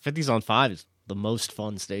 50s on 5 is the most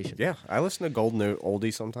fun station. Yeah. I listen to Golden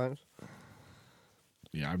Oldie sometimes.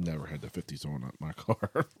 Yeah, I've never had the 50s on my car.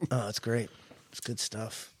 Oh, it's great. It's good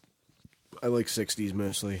stuff. I like 60s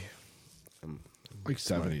mostly. Like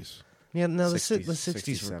 70s. Yeah, no, the 60s,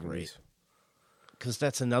 60s were 70s. great. Because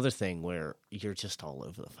that's another thing where you're just all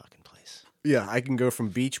over the fucking place. Yeah, I can go from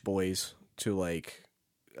Beach Boys to like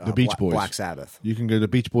The Beach Boys. Black Sabbath. You can go to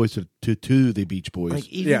Beach Boys to the Beach Boys. Like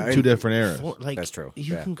even two different eras. That's true.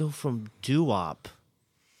 You Yeah. can go from doo-wop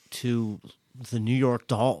to the New York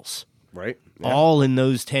Dolls. Right? Yeah. All in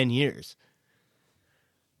those 10 years.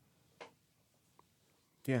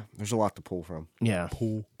 Yeah, there's a lot to pull from. Yeah.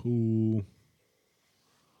 Pool.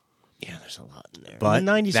 Yeah, there's a lot in there. But the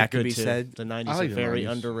 90s that are could good be too. said- The 90s I like are the very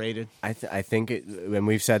 90s. underrated. I think it, and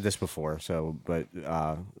we've said this before. So, but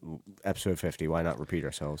episode 50. Why not repeat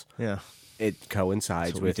ourselves? Yeah. It coincides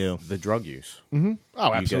That's what we with do. the drug use. Mm-hmm. Oh,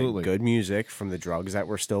 You get absolutely. good music from the drugs that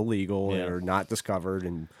were still legal Yeah. or not discovered,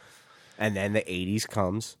 and then the 80s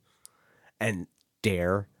comes, and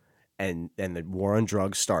Dare, and the war on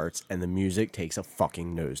drugs starts, and the music takes a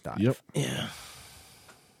fucking nosedive. Yep. Yeah.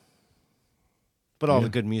 But all the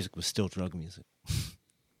good music was still drug music.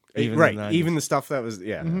 Even in the right, 90s. even the stuff that was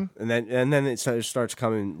and then it starts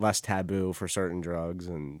coming less taboo for certain drugs,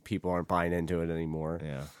 and people aren't buying into it anymore.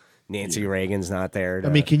 Yeah. Nancy Reagan's not there. To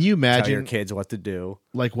I mean, can you tell your imagine kids what to do?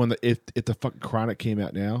 like when if the fucking Chronic came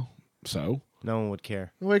out now? So No one would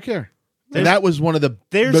care. nobody care. And that was one of the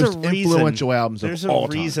There's most a reason, influential albums There's of a all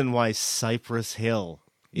time. reason why Cypress Hill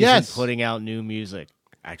isn't Yes. putting out new music.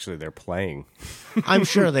 Actually, they're playing I'm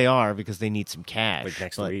sure they are because they need some cash. like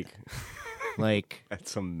next but, week Like at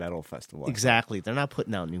some metal festival. exactly, they're not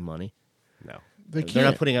putting out new money. No, They They're not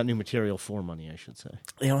can't. putting out new material for money, I should say.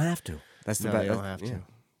 they don't have to. That's the No, best. they don't have to.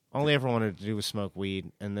 All they ever wanted to do was smoke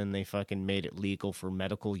weed, and then they fucking made it legal for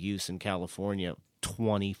medical use in California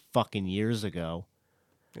 20 fucking years ago.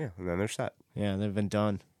 Yeah, and then they're set. Yeah, they've been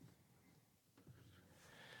done.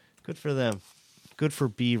 Good for them. Good for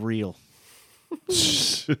Be Real.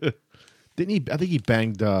 Didn't he? I think he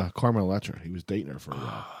banged Carmen Electra. He was dating her for a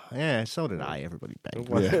while. Yeah, so did I. Everybody banged.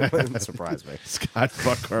 It wouldn't surprise me. Scott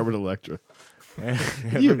fucked Carmen Electra.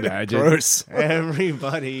 Can you imagine? Gross.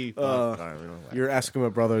 Everybody. You're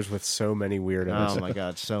Eskimo Brothers with so many weirdos. Oh my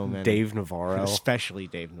God, so many. Dave Navarro. Especially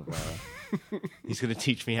Dave Navarro. He's going to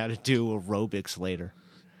teach me how to do aerobics later.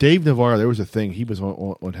 Dave Navarro. There was a thing. He was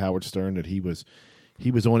on Howard Stern that he was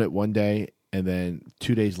on it one day, and then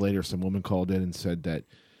 2 days later, some woman called in and said that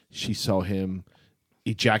she saw him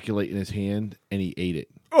ejaculate in his hand, and he ate it.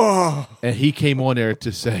 Oh, And he came on there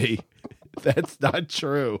to say that's not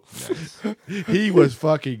true. He was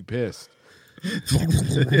fucking pissed.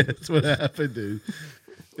 That's what happened, dude.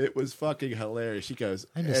 It was fucking hilarious. She goes,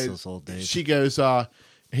 I miss and those old days. She goes,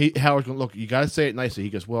 Howard's going, look, you got to say it nicely. He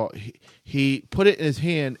goes, well, he put it in his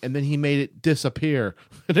hand and then he made it disappear.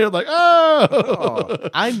 And they're like, oh.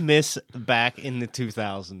 I miss back in the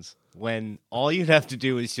 2000s when all you'd have to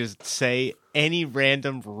do is just say any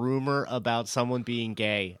random rumor about someone being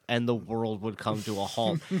gay and the world would come to a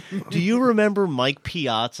halt. Do you remember Mike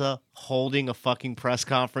Piazza holding a fucking press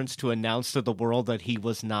conference to announce to the world that he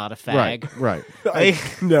was not a fag? Right.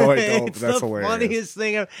 no, I don't. It's That's the hilarious. funniest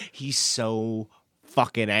thing ever. He's so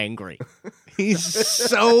fucking angry. He's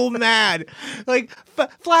so mad. Like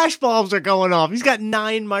flash bulbs are going off. He's got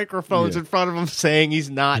 9 microphones in front of him saying he's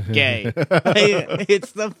not gay.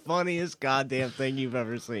 It's the funniest goddamn thing you've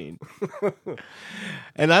ever seen.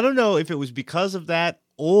 And I don't know if it was because of that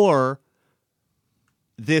or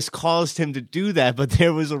this caused him to do that, but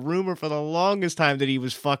there was a rumor for the longest time that he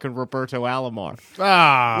was fucking Roberto Alomar.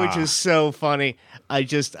 Which is so funny.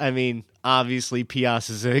 I mean, obviously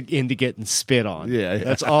Piazza's into getting spit on. Yeah.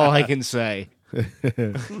 That's all I can say.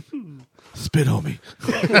 Spit on me.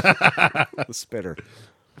 The spitter.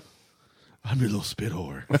 I'm your little spit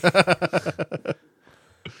whore.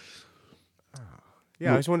 Yeah,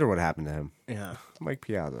 I always wonder what happened to him. Yeah. Mike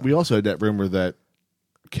Piazza. We also had that rumor that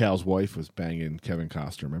Cal's wife was banging Kevin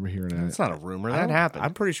Costner. Remember hearing that? That's not a rumor. I That don't- happened.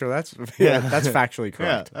 I'm pretty sure that's that's factually Yeah,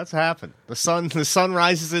 correct. that's happened. The sun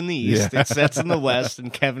rises in the east. It sets in the west,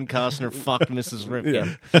 and Kevin Costner fucked Mrs.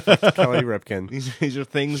 Ripken. Kelly Ripken. These are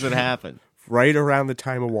things that happen. Right around the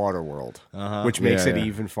time of Waterworld, which makes it Yeah.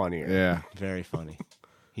 even funnier. Yeah. Very funny.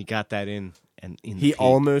 He got that in, and in He the peak.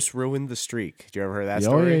 almost ruined the streak. Did you ever hear that Oh,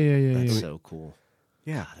 story? yeah. That's so cool.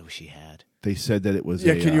 Yeah. God, I wish he had. They said that it was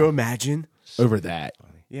Yeah, can you imagine? over that.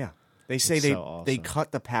 Yeah. They say It's they so awesome. they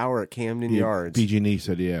cut the power at Camden Yards BG&E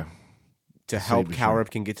said, yeah. to help the Cal show.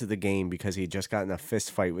 Ripken get to the game because he had just gotten a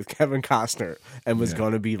fist fight with Kevin Costner and was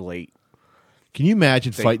going to be late. Can you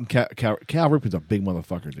imagine fighting Cal Ripken's a big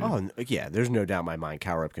motherfucker, dude. Oh, yeah, there's no doubt in my mind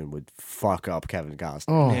Cal Ripken would fuck up Kevin Costner.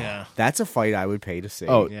 Oh. Yeah. That's a fight I would pay to see.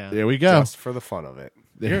 Oh, Yeah. there we go. Just for the fun of it.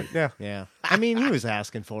 Yeah. Yeah. I mean, he was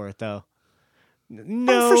asking for it, though. for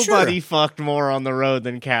Nobody sure. fucked more on the road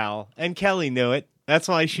than Cal. And Kelly knew it. That's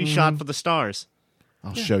why she shot for the stars.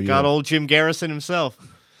 I'll show you. Got old Jim Garrison himself.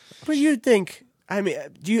 But you'd think, I mean,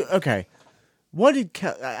 okay. What did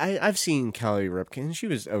I've seen Kelly Ripken. She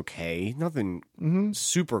was okay. Nothing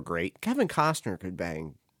super great. Kevin Costner could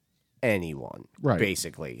bang anyone, Right.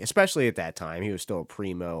 basically. Especially at that time. He was still a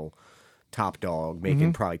primo top dog,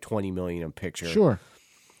 making probably $20 million a picture. Sure.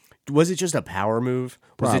 Was it just a power move?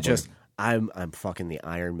 Was Probably. it just, I'm fucking the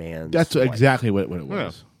Iron Man? That's exactly what it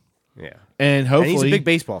was. Yeah. And hopefully, And he's a big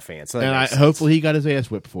baseball fan. So that and makes sense. hopefully he got his ass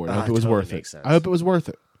whipped for it. I hope it it was totally worth it. makes sense. I hope it was worth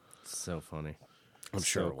it. So funny. I'm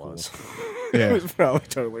sure it was. Yeah. It was probably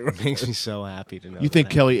totally right. Makes me so happy to know. You think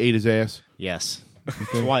that. Kelly ate his ass? Yes.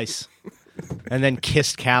 Twice. And then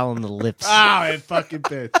kissed Cal on the lips. Oh, it fucking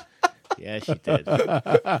bitch. Yeah, she did.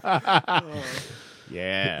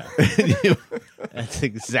 Yeah. That's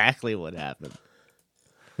exactly what happened.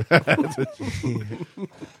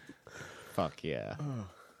 Fuck yeah.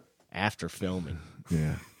 After filming.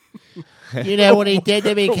 Yeah. You know what he did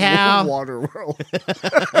to me, Cal? Waterworld.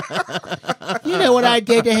 You know what I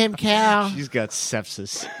did to him, Cal? She's got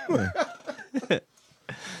sepsis.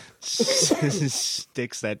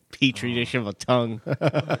 Sticks that petri dish of a tongue.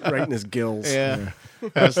 Right in his gills. Yeah.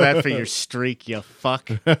 How's that for your streak, you fuck?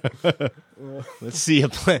 Let's see you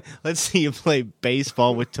play. Let's see you play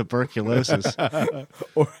baseball with tuberculosis.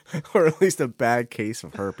 or at least a bad case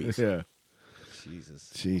of herpes. Yeah.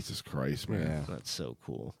 Jesus Christ, man. That's so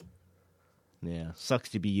cool. Yeah, sucks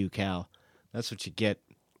to be you, Cal. That's what you get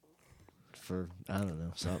for I don't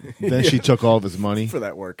know something. Then she took all of his money. For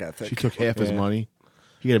that work ethic. She took half his Yeah. money.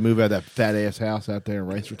 He had to move out of that fat ass house out there in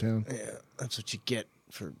Reisterstown. Yeah, that's what you get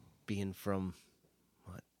for being from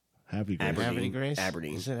Happy Grace. Aberdeen. Grace?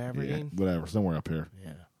 Aberdeen. Is it Aberdeen? Yeah, whatever, somewhere up here.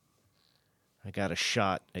 Yeah. I got a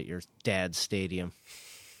shot at your dad's stadium.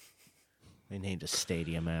 They named a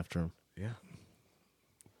stadium after him. Yeah.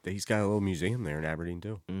 He's got a little museum there in Aberdeen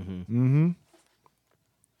too. Mm-hmm. Mm-hmm.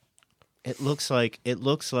 It looks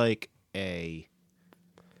like a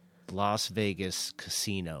Las Vegas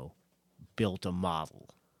casino built a model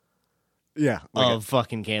Yeah. of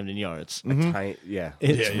fucking Camden Yards. Yeah.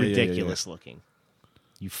 It's Yeah, ridiculous looking.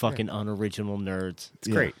 You fucking unoriginal nerds. It's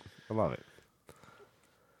great. I love it.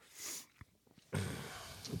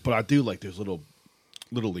 But I do like those little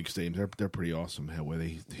league stadiums. They're pretty awesome. How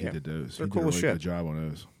way he did those. They're He cool did a as really shit. good job on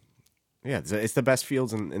those. Yeah, it's the best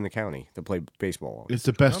fields in the county to play baseball on. It's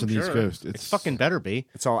the best I'm on the East sure. Coast. It's fucking better be.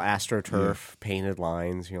 It's all AstroTurf, painted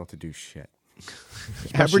lines. You don't have to do shit.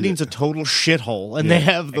 Aberdeen's a total shithole, and they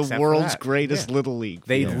have the Except for world's that. greatest little league.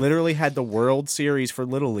 They literally had the World Series for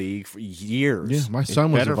Little League for years. Yeah, my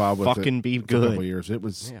son was better involved with fucking it be for a couple good. years. It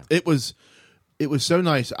was Yeah. it was so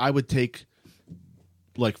nice. I would take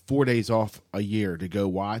like 4 days off a year to go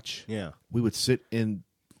watch. Yeah. We would sit in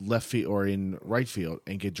left field or in right field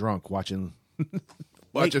and get drunk watching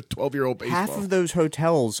watch a 12-year-old baseball. Half of those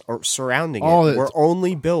hotels are surrounding All it it- were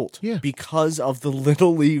only built Yeah. because of the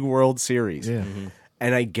Little League World Series. Yeah.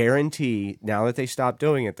 And I guarantee now that they stopped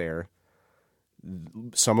doing it there,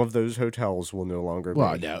 some of those hotels will no longer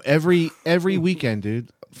Well, be. no, every weekend, dude.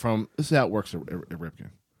 This is how it works at Ripken.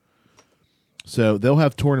 So they'll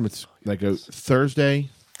have tournaments that go Thursday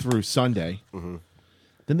through Sunday. Mm-hmm.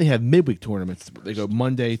 Then they have midweek tournaments. They go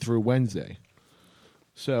Monday through Wednesday.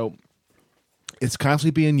 So it's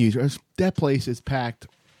constantly being used. That place is packed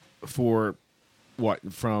for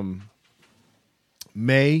what, from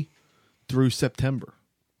May through September.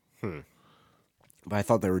 But I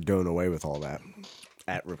thought they were doing away with all that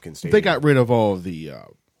at Ripken Stadium. They got rid of all of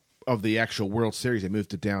the actual World Series. They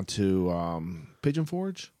moved it down to Pigeon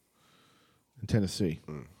Forge in Tennessee,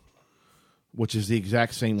 which is the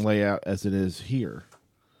exact same layout as it is here.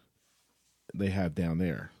 They have down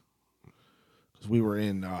there because we were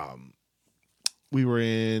in we were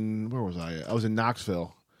in, where was I? I was in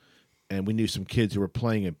Knoxville, and we knew some kids who were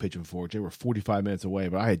playing in Pigeon Forge. They were 45 minutes away,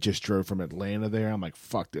 but I had just drove from Atlanta there. I'm like,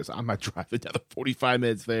 fuck this. I'm not driving another 45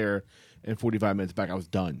 minutes there and 45 minutes back. I was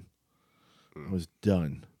done.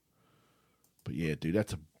 But yeah, dude,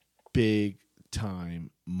 that's a big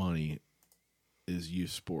time money is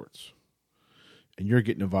youth sports. And you're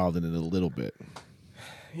getting involved in it a little bit.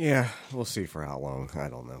 Yeah, we'll see for how long. I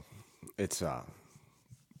don't know. It's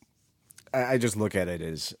I just look at it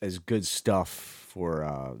as good stuff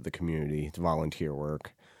for the community. It's volunteer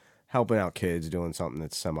work, helping out kids, doing something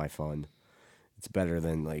that's semi-fun. It's better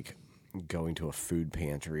than like going to a food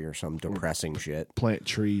pantry or some depressing shit. Plant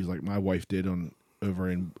trees like my wife did over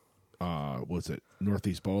in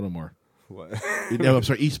Northeast Baltimore. What? No, I'm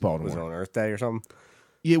sorry, East Baltimore. Was it on Earth Day or something?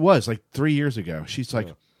 Yeah, it was like 3 years ago. She's like,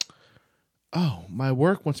 "Oh, my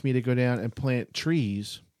work wants me to go down and plant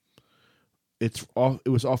trees." It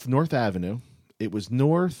was off North Avenue. It was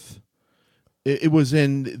north. It was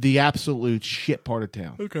in the absolute shit part of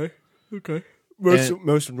town. Okay.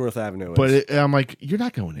 Most of North Avenue is. But I'm like, "You're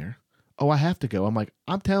not going there." "Oh, I have to go." I'm like,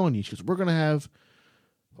 "I'm telling you." She goes, "We're going to have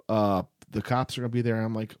the cops are going to be there." And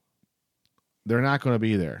I'm like, "They're not going to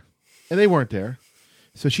be there." And they weren't there.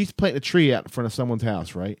 So she's planting a tree out in front of someone's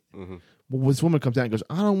house, right? Mm-hmm. Well, this woman comes out and goes,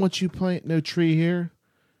 "I don't want you planting no tree here."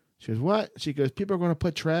 She goes, "What?" She goes, "People are going to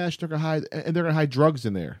put trash. They're going to hide drugs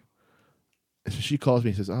in there." And so she calls me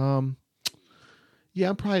and says, "Yeah,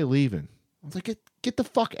 I'm probably leaving." I was like, "Get the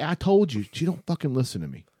fuck out." I told you. She don't fucking listen to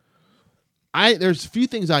me. There's a few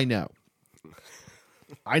things I know.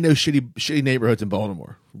 I know shitty neighborhoods in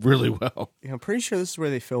Baltimore really well. Yeah, I'm pretty sure this is where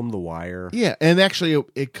they filmed The Wire. Yeah, and actually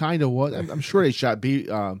it kind of was. I'm sure they shot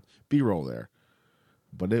B-roll there.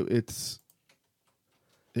 But it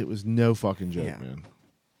was no fucking joke, man.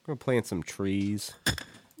 We're going to plant some trees.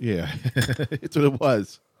 Yeah, it's what it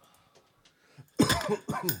was.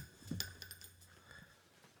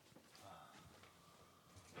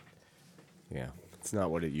 Yeah, it's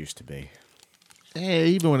not what it used to be. Hey,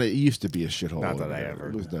 even when it used to be a shithole. Not that I ever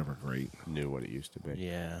it was never great. Knew what it used to be.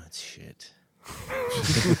 Yeah, it's shit.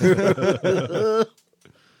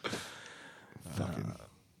 Fucking.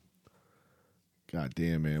 God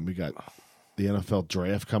damn, man. We got the NFL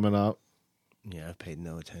draft coming up. Yeah, I've paid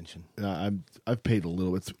no attention. I've paid a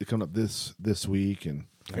little. It's coming up this week, and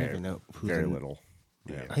I don't even know very little.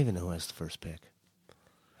 Yeah. I don't even know who has the first pick.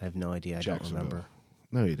 I have no idea. I don't remember.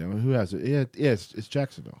 No, you don't. Who has it? Yeah, it's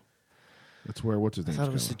Jacksonville. That's where what's his name? I thought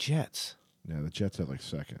it was the Jets. Yeah, the Jets have like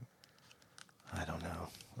second. I don't know.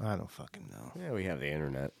 I don't fucking know. Yeah, we have the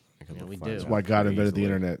internet. Yeah, we do. That's why God invented the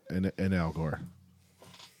internet and Al Gore.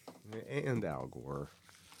 And Al Gore.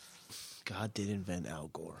 God did invent Al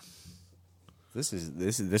Gore. This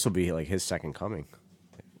will be like his second coming.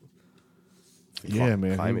 Yeah,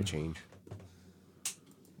 man. Climate change.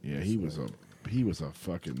 Yeah, he was a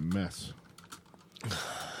fucking mess.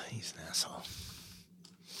 He's an asshole.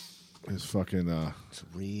 His fucking it's a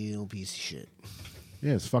real piece of shit.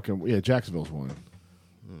 Yeah, Jacksonville's one.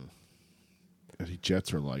 The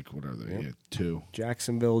Jets are like, what are they? Yep. Yeah, 2.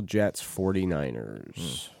 Jacksonville Jets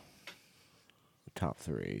 49ers. Top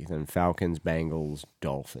 3. Then Falcons, Bengals,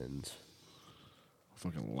 Dolphins.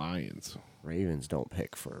 Fucking Lions. Ravens don't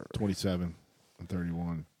pick for 27 and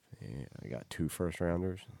 31. Yeah, I got 2 first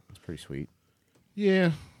rounders. That's pretty sweet.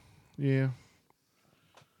 Yeah. It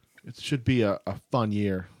should be a fun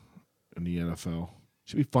year in the NFL.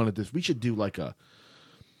 Should be fun at this. We should do like a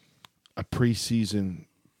preseason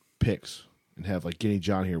picks and have like Guinea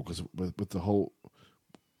John here because with the whole,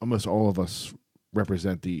 almost all of us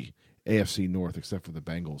represent the AFC North except for the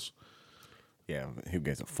Bengals. Yeah, who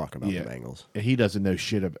gives a fuck about the Bengals? And he doesn't know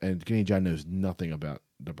shit and Guinea John knows nothing about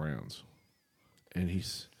the Browns. And he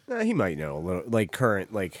might know a little, like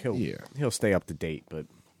current, like he'll stay up to date, but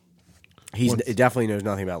he definitely knows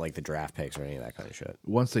nothing about like the draft picks or any of that kind of shit.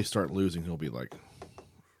 Once they start losing, he'll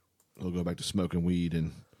go back to smoking weed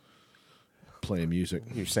and playing music.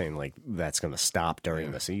 You're saying like that's going to stop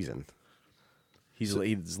during the season?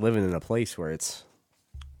 He's living in a place where it's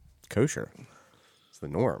kosher. It's the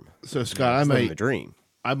norm. So Scott, the dream.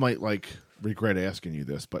 I might like regret asking you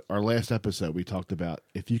this, but our last episode we talked about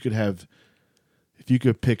if you could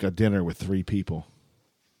pick a dinner with 3 people,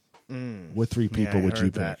 what 3 people would you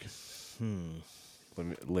pick?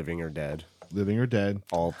 Living or dead. Living or dead.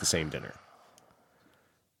 All at the same dinner.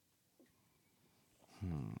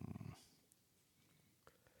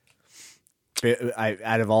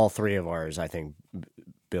 Out of all 3 of ours, I think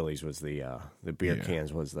Billy's was the beer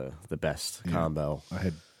cans was the best combo. I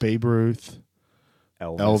had Babe Ruth,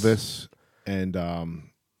 Elvis and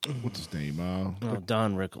what's his name?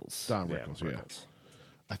 Don Rickles. Don Rickles, yeah.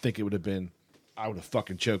 I think it would have been I would have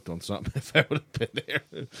fucking choked on something if I would have been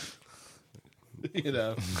there. You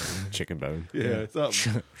know, chicken bone. Yeah,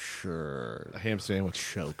 something. Sure. A ham sandwich.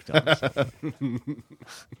 Choked on something.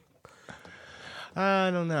 I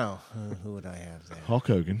don't know. Who would I have there? Hulk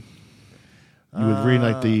Hogan. You would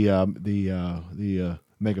reunite the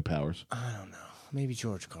mega powers. I don't know. Maybe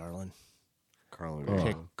George Carlin. Carlin.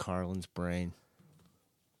 Pick Carlin's brain.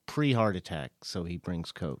 Pre-heart attack, so he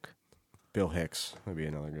brings Coke. Bill Hicks would be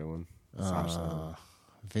another good one.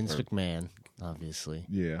 Vince McMahon, obviously.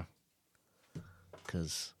 Yeah.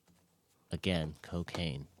 Because, again,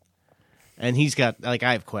 cocaine. And he's got, like,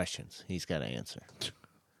 I have questions. He's got to answer.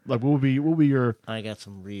 Like, what would be your... I got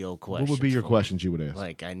some real questions. What would be your for questions you would ask?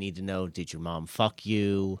 Like, I need to know, did your mom fuck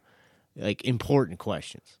you? Like, important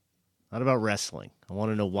questions. Not about wrestling. I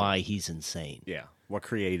want to know why he's insane. Yeah. What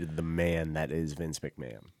created the man that is Vince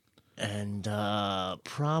McMahon? And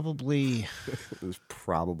probably... It was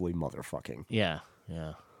probably motherfucking. Yeah.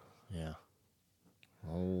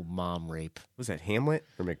 Old mom rape. Was that Hamlet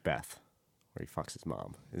or Macbeth? Where he fucks his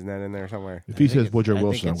mom. Isn't that in there somewhere? If he says Woodrow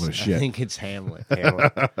Wilson, I'm going to shit. I think it's Hamlet.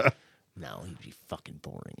 Hamlet. No, he'd be fucking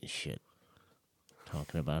boring as shit.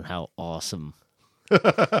 Talking about how awesome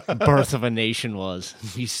Birth of a Nation was.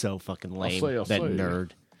 He's so fucking lame. I'll that say.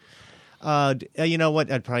 nerd. You know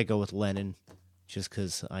what? I'd probably go with Lennon. Just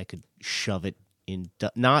because I could shove it in...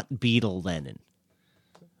 Not Beatle Lennon.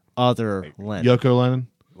 Other Lennon. Yoko Lennon?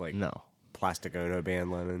 Like no. Plastic Ono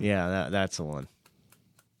Band Lennon? Yeah, that's the one.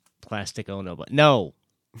 Plastic Ono, but no.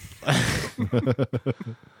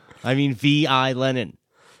 I mean V.I. Lennon.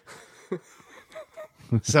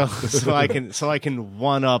 So I can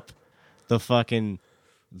one up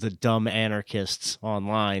the dumb anarchists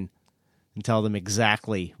online and tell them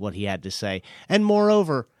exactly what he had to say. And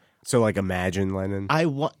moreover, so like Imagine Lennon.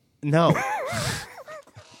 No.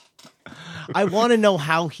 I want to know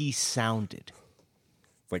how he sounded.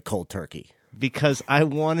 Like cold turkey. Because I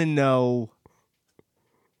want to know.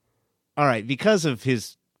 All right, because of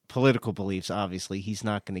his political beliefs, obviously, he's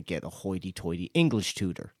not going to get a hoity-toity English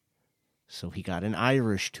tutor. So he got an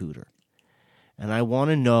Irish tutor. And I want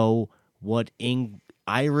to know what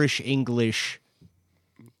Irish English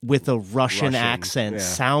with a Russian accent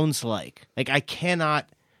sounds like. Like, I cannot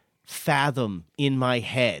fathom in my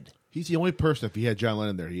head. He's the only person, if he had John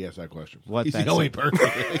Lennon there, he asked that question. He's the only person.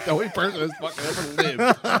 He's the only person that's fucking ever lived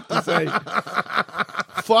to say,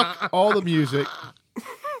 fuck all the music.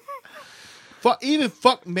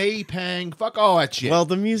 Fuck May Pang. Fuck all that shit. Well,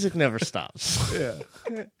 the music never stops. Yeah.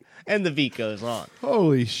 And the beat goes on.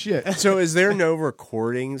 Holy shit. So is there no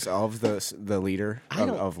recordings of the leader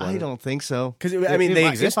of Lennon? I don't think so. Because, I mean, they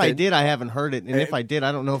existed. If I did, I haven't heard it. And if I did,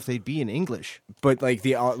 I don't know if they'd be in English. But, like,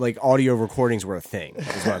 the audio recordings were a thing, is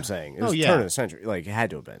what I'm saying. It was turn of the century. Like, it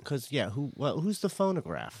had to have been. Because, who's the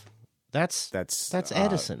phonograph? That's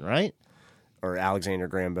Edison, right? Or Alexander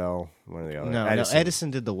Graham Bell, one of the other. No,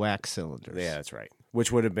 Edison did the wax cylinders. Yeah, that's right.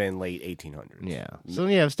 Which would have been late 1800s. Yeah. So,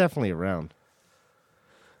 yeah, it's definitely around.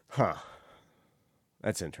 Huh.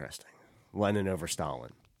 That's interesting. Lenin over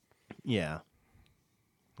Stalin. Yeah.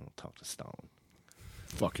 I'll talk to Stalin.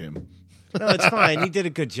 Fuck him. No, it's fine. He did a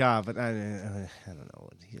good job, but I don't know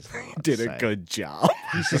what he's did a good job.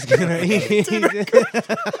 He's just gonna.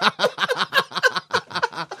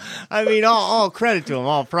 I mean, all credit to him,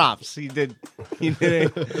 all props. He did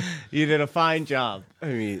a fine job. I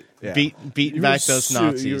mean, yeah. beating back those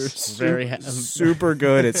Nazis. You were super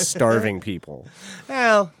good at starving people.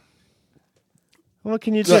 Well, what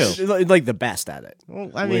can you do? Like the best at it. Well,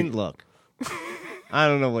 I mean, look. I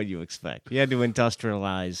don't know what you expect. You had to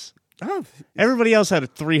industrialize. Everybody else had a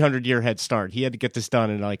 300-year head start. He had to get this done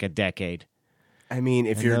in like a decade. I mean,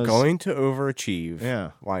 if you're going to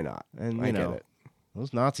overachieve, why not? And I get it.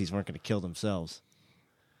 Those Nazis weren't going to kill themselves.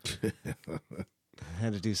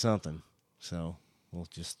 Had to do something. So we'll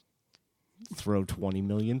just throw 20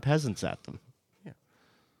 million peasants at them. Yeah.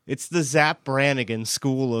 It's the Zap Brannigan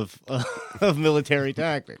school of military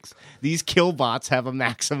tactics. These killbots have a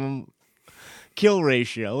maximum kill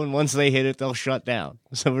ratio, and once they hit it, they'll shut down.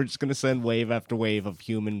 So we're just going to send wave after wave of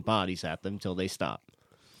human bodies at them until they stop.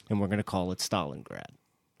 And we're going to call it Stalingrad.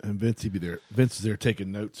 And Vince, he'd be there. Vince is there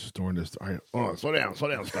taking notes during this. All right, oh, slow down,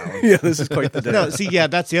 Stalin. Yeah, this is quite the day. No, see,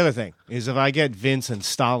 that's the other thing, is if I get Vince and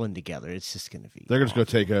Stalin together, it's just going to be... They're just going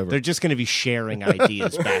to take over. They're just going to be sharing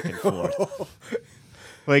ideas back and forth.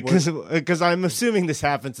 Like, because I'm assuming this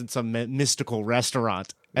happens in some mystical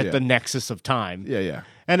restaurant at the nexus of time. Yeah.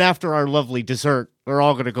 And after our lovely dessert, we're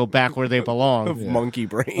all going to go back where they belong. Monkey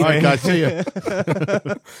brain. All right, guys, see ya.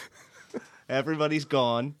 Everybody's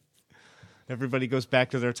gone. Everybody goes back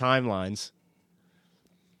to their timelines.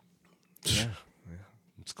 Yeah.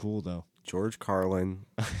 It's cool, though. George Carlin,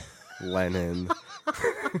 Lennon,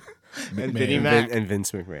 and Vinnie Mac and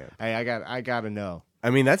Vince McMahon. Hey, I gotta know. I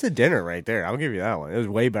mean, that's a dinner right there. I'll give you that one. It was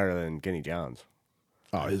way better than Kenny John's.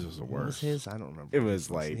 Oh, his was the What was worst. his? I don't remember. It was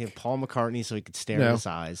like He had Paul McCartney so he could stare No. in his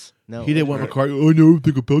eyes. No, He didn't want McCartney. I know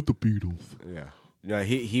everything about the Beatles. yeah. No,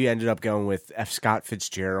 he ended up going with F. Scott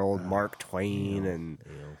Fitzgerald, Mark Twain, and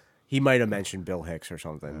he might have mentioned Bill Hicks or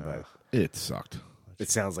something, but It sucked. it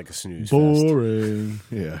sounds like a snooze fest. Boring.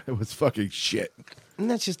 Yeah, it was fucking shit. And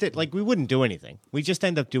that's just it. Like, we wouldn't do anything. We just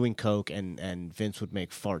end up doing coke, and Vince would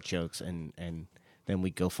make fart jokes, and then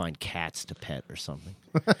we'd go find cats to pet or something.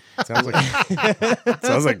 Sounds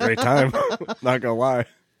like a great time. Not gonna lie.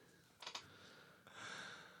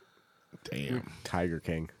 Damn. Tiger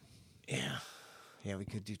King. Yeah. Yeah, we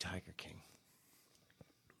could do Tiger King.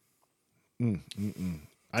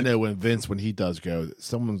 I know when he does go,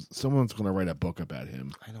 someone's going to write a book about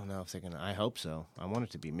him. I don't know if they're going to. I hope so. I want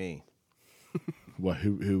it to be me. What?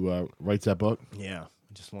 Who writes that book? Yeah.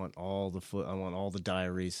 I just want all the I want all the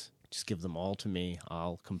diaries. Just give them all to me.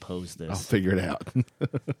 I'll compose this. I'll figure it out.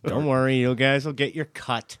 Don't worry. You guys will get your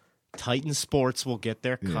cut. Titan Sports will get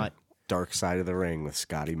their cut. Dark Side of the Ring with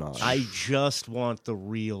Scotty Moss. I just want the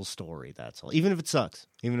real story. That's all. Even if it sucks.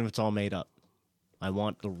 Even if it's all made up. I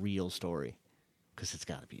want the real story. Because it's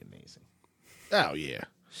got to be amazing. Oh, yeah.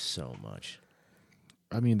 So much.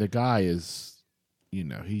 I mean, the guy is,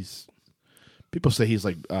 he's... People say he's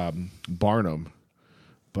like Barnum,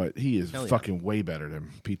 but he is Hell yeah. fucking way better than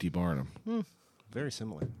P.T. Barnum. Very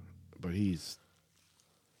similar. But he's,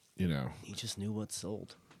 He just knew what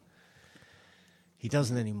sold. He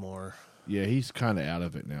doesn't anymore. Yeah, he's kind of out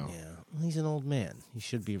of it now. Yeah. Well, he's an old man. He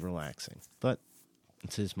should be relaxing. But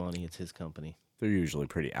it's his money. It's his company. They're usually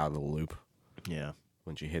pretty out of the loop Yeah.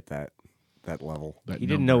 once you hit that level. He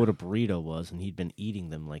didn't know what a burrito was, and he'd been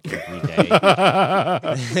eating them like every day.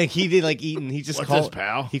 Like he did like eating. He just What's called this,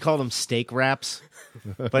 pal? He called them steak wraps,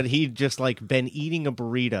 but he'd just like been eating a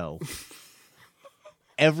burrito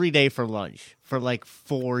every day for lunch for like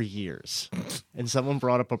 4 years. And someone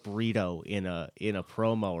brought up a burrito in a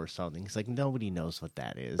promo or something. He's like, nobody knows what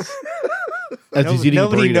that is. As he's eating a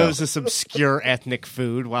Nobody burrito. knows this obscure ethnic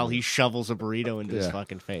food while he shovels a burrito into his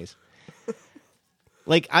fucking face.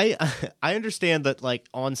 Like I understand that like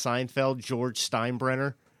on Seinfeld, George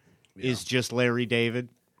Steinbrenner is just Larry David.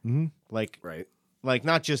 Mm-hmm. Like Right. like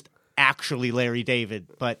not just actually Larry David,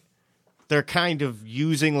 but they're kind of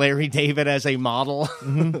using Larry David as a model.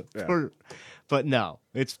 But no,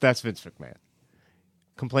 that's Vince McMahon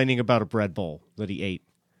complaining about a bread bowl that he ate,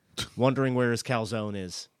 wondering where his calzone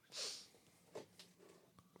is.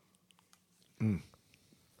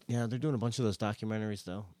 Yeah, they're doing a bunch of those documentaries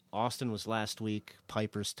though. Austin was last week.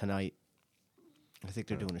 Piper's tonight. I think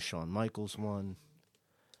they're doing a Shawn Michaels one.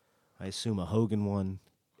 I assume a Hogan one.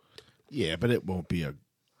 Yeah, but it won't be a...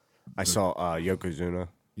 I saw Yokozuna.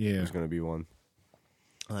 Yeah. was going to be one.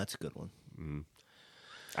 Oh, that's a good one.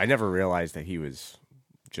 I never realized that he was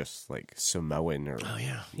just like Samoan or Oh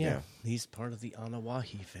yeah. He's part of the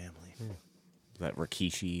Anawahi family. that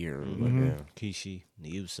Rikishi or Kishi,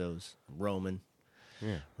 the Usos, Roman.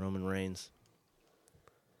 Yeah. Roman Reigns.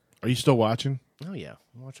 Are you still watching? Oh yeah,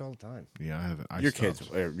 I watch all the time. Yeah, I haven't. Your kids,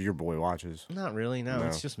 your boy watches. Not really. No, No.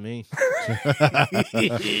 it's just me.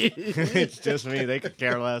 It's just me. They could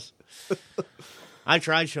care less. I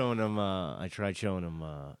tried showing him.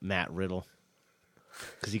 Matt Riddle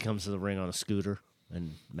because he comes to the ring on a scooter,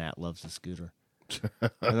 and Matt loves the scooter.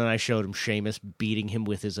 And then I showed him Sheamus beating him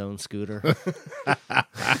with his own scooter.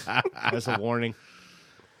 That's a warning.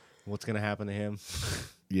 What's going to happen to him?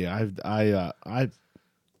 Yeah, I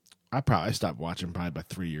stopped watching probably about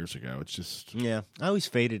 3 years ago. It's just Yeah, I always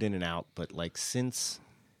faded in and out, but like since,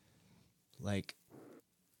 like,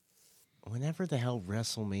 whenever the hell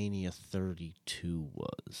WrestleMania 32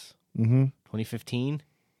 was, 2015,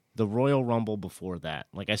 the Royal Rumble before that.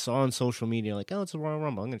 Like I saw on social media, like, oh, it's a Royal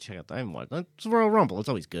Rumble. I'm gonna check out that. I haven't watched. It's a Royal Rumble. It's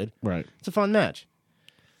always good. right. It's a fun match.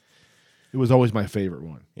 It was always my favorite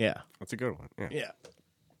one. Yeah, That's a good one. Yeah. yeah.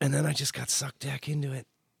 And then I just got sucked back into it.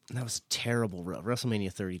 And that was a terrible.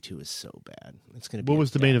 WrestleMania 32 is so bad. It's gonna be. What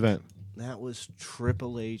was the main event? That was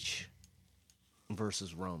Triple H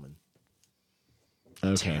versus Roman.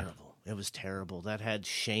 Okay. Terrible. It was terrible. That had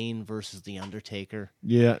Shane versus The Undertaker.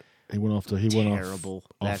 Yeah, he went off. Terrible.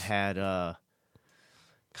 That had God,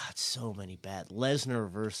 so many bad. Lesnar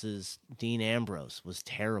versus Dean Ambrose was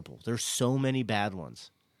terrible. There's so many bad ones.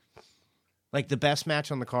 Like the best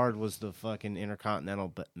match on the card was the fucking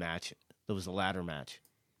Intercontinental match. That was the ladder match,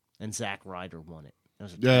 and Zack Ryder won it. That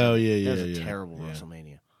was a terrible, that was a terrible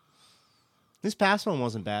WrestleMania. This past one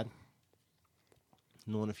wasn't bad.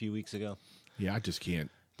 The one a few weeks ago. Yeah, I just can't.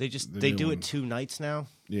 They new do one. it 2 nights now.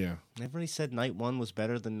 Yeah. Everybody said night 1 was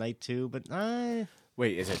better than night 2, but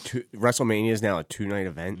Wait, is it WrestleMania is now a 2-night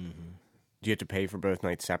event? Mm-hmm. Do you have to pay for both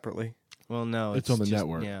nights separately? Well, no, It's on the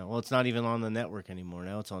network. Yeah, well, it's not even on the network anymore.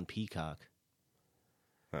 Now it's on Peacock.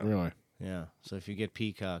 Oh. Really? Yeah, so if you get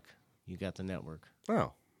Peacock, you got the network.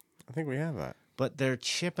 Oh, I think we have that. But they're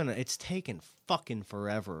chipping it. It's taken fucking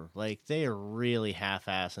forever. Like, they are really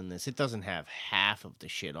half-assing this. It doesn't have half of the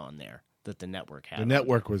shit on there that the network has. The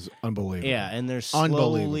network was unbelievable. Yeah, and they're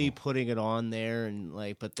slowly putting it on there, and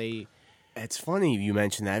but they... It's funny you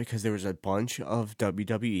mentioned that because there was a bunch of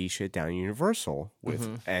WWE shit down at Universal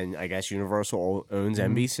and I guess Universal owns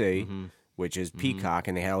NBC, which is Peacock,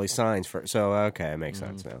 and they had all these signs for. So okay, it makes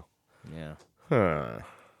sense now. Yeah. Huh.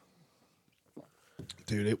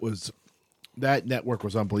 Dude, that network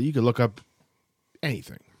was unbelievable. You could look up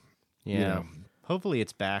anything. Yeah. You know. Hopefully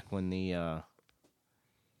it's back when the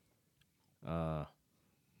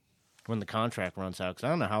contract runs out, because I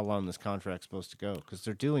don't know how long this contract's supposed to go, because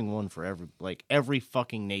they're doing one for every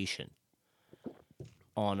fucking nation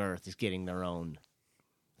on Earth is getting their own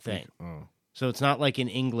thing. Oh. So it's not like in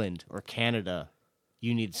England or Canada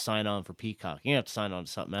you need to sign on for Peacock. You have to sign on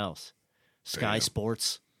to something else. Sky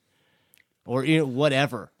Sports or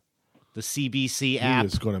whatever. The CBC app. He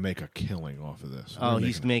is going to make a killing off of this. Oh,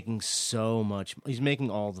 he's making so much. He's making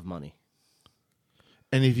all the money.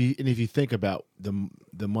 And if you think about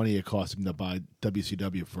the money it cost him to buy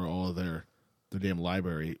WCW for all of their damn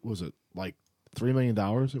library, was it like $3 million?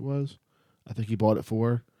 It was, I think he bought it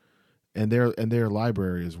for, and their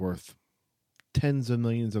library is worth tens of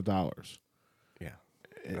millions of dollars. Yeah,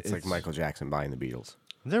 it's like Michael Jackson buying the Beatles.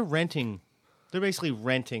 They're basically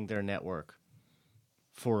renting their network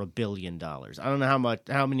for $1 billion. I don't know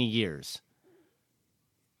how many years,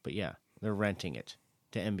 but yeah, they're renting it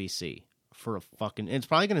to NBC. For a fucking, it's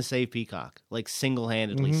probably going to save Peacock, like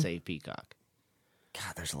single-handedly save Peacock.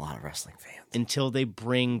 God, there's a lot of wrestling fans. Until they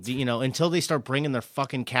until they start bringing their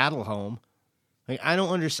fucking cattle home. Like, I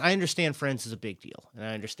understand Friends is a big deal, and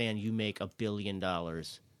I understand you make $1 billion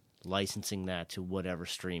licensing that to whatever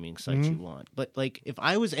streaming site you want. But like, if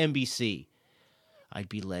I was NBC, I'd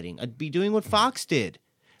be doing what Fox did.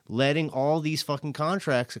 Letting all these fucking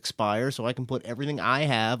contracts expire so I can put everything I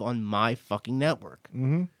have on my fucking network.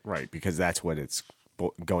 Mm-hmm. Right, because that's what it's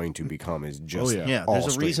going to become is just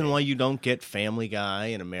there's a reason why you don't get Family Guy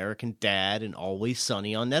and American Dad and Always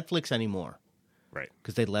Sunny on Netflix anymore. Right.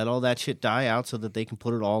 Because they let all that shit die out so that they can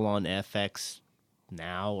put it all on FX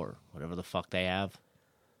now or whatever the fuck they have.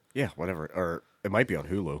 Yeah, whatever. Or it might be on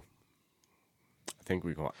Hulu.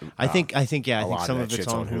 I think some of it's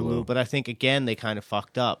on Hulu, but I think again they kind of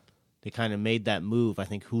fucked up. They kind of made that move. I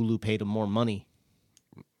think Hulu paid them more money.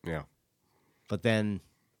 Yeah. But then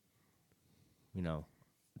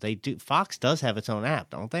they do. Fox does have its own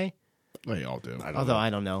app, don't they? They all do. I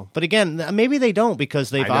don't know. But again, maybe they don't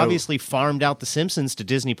because they've obviously farmed out The Simpsons to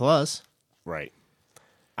Disney Plus. Right.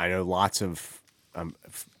 I know I'm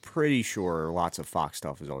pretty sure lots of Fox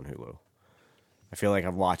stuff is on Hulu. I feel like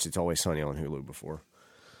I've watched It's Always Sunny on Hulu before.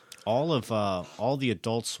 All the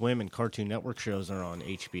Adult Swim and Cartoon Network shows are on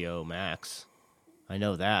HBO Max. I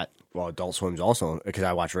know that. Well, Adult Swim's also because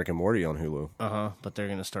I watch Rick and Morty on Hulu. But they're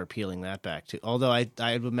going to start peeling that back too. Although I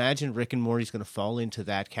imagine Rick and Morty's going to fall into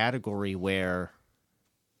that category where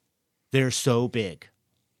they're so big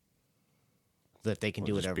that they can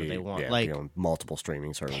do whatever they want. Yeah, like on multiple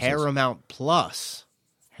streaming services. Paramount Plus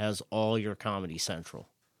has all your Comedy Central.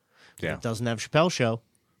 Yeah. It doesn't have Chappelle Show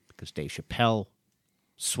because Dave Chappelle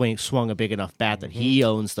swung a big enough bat that he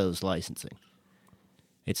owns those licensing.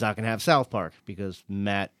 It's not going to have South Park because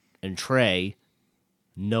Matt and Trey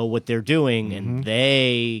know what they're doing and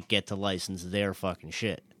they get to license their fucking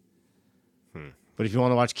shit. But if you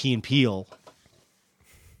want to watch Key and Peele,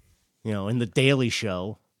 in The Daily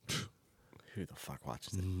Show, who the fuck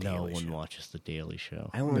watches The Daily Show? No one watches The Daily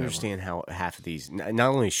Show. I don't understand how half of these, not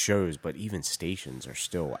only shows, but even stations are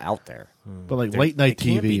still out there. But like late night they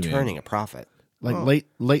can't TV, be turning a profit. Like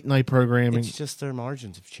late night programming. It's just their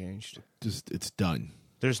margins have changed. It's done.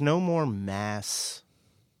 There's no more mass.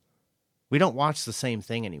 We don't watch the same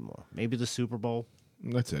thing anymore. Maybe the Super Bowl.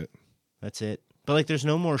 That's it. But like, there's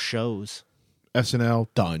no more shows. SNL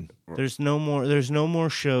done. There's no more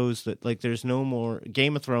shows that like. There's no more.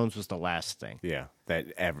 Game of Thrones was the last thing. Yeah,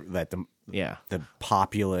 that the was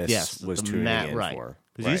populace tuning in for.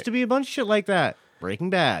 Because there used to be a bunch of shit like that. Breaking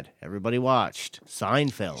Bad, everybody watched.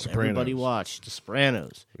 Seinfeld, everybody watched. The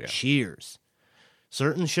Sopranos, Cheers,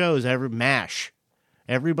 certain shows. MASH,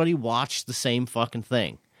 everybody watched the same fucking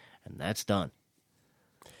thing, and that's done.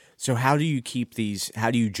 So how do you keep these?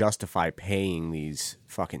 How do you justify paying these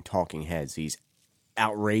fucking talking heads, these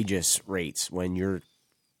outrageous rates when your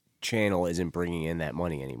channel isn't bringing in that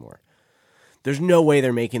money anymore. There's no way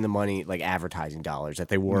they're making the money like advertising dollars that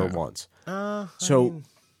they were once.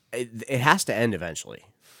 It has to end eventually.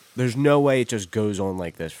 There's no way it just goes on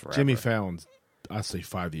like this forever. Jimmy Fallon's, I'd say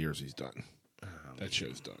 5 years he's done. That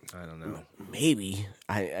show's done. I don't know. Maybe.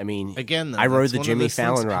 I mean, again, though, I rode that's the one of Jimmy those things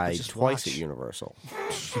Fallon people ride just twice watch. at Universal.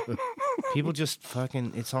 People just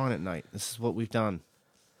fucking, it's on at night. This is what we've done.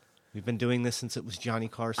 We've been doing this since it was Johnny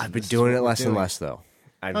Carson. I've been This is doing what it we're less and doing. less, though.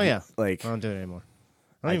 Oh, yeah. Like, I don't do it anymore.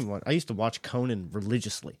 I used to watch Conan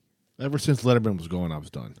religiously. Ever since Letterman was going, I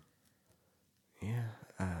was done. Yeah.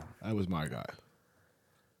 That was my guy.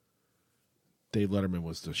 Dave Letterman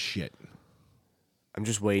was the shit. I'm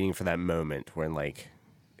just waiting for that moment when, like,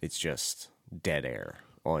 it's just dead air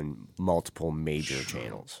on multiple major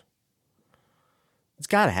channels. It's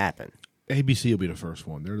got to happen. ABC will be the first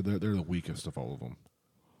one. They're the weakest of all of them.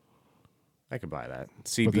 I could buy that. But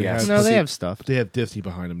they CBS. No, they have stuff. They have Disney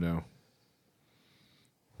behind them now.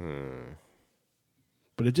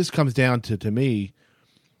 But it just comes down to me,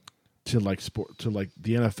 to like sport, to like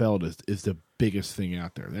the NFL is the biggest thing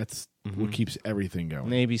out there. That's what keeps everything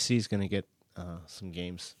going. And ABC's going to get some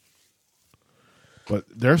games. But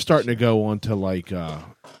they're starting to go onto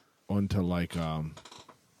Amazon,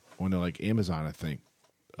 I think.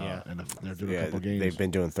 Yeah. And they're doing a couple games. They've been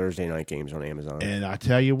doing Thursday night games on Amazon. And I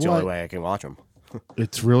tell you It's the only what, way I can watch them.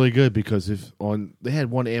 it's really good because they had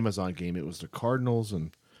one Amazon game. It was the Cardinals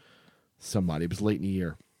and somebody. It was late in the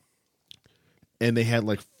year, and they had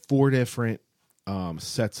like 4 different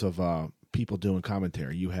sets of people doing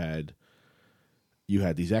commentary. You had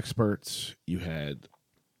these experts. You had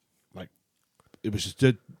like it was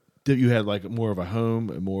just you had like more of a home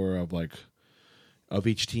and more of like of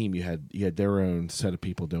each team. You had their own set of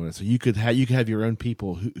people doing it, so you could have your own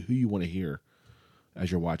people who you want to hear as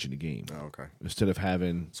you're watching the game. Oh, okay. Instead of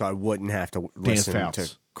having So I wouldn't have to listen Fouts. to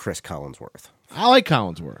Chris Collinsworth. I like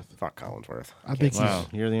Collinsworth. Fuck Collinsworth. I think Wow,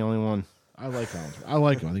 you're the only one. I like Collinsworth. I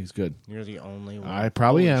like him. I think he's good. You're the only one. I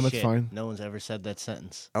probably Holy am. It's shit. fine. No one's ever said that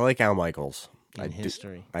sentence I like Al Michaels. in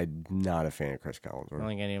history. I'm not a fan of Chris I don't Collinsworth.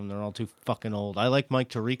 like any of them. They're all too fucking old. I like Mike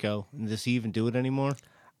Tirico. Does he even do it anymore?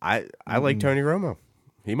 I like Tony Romo.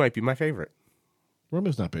 He might be my favorite.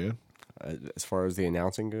 Romo's not bad. As far as the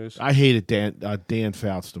announcing goes. I hated Dan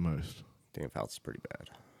Fouts the most. Dan Fouts is pretty bad.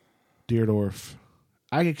 Deerdorf.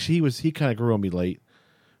 He kind of grew on me late,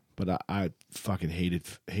 but I fucking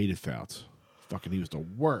hated Fouts. Fucking, he was the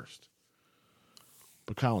worst.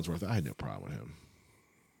 But Collinsworth, I had no problem with him.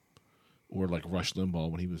 Or like Rush Limbaugh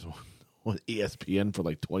when he was on ESPN for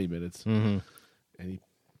like 20 minutes, and he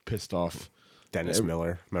pissed off Dennis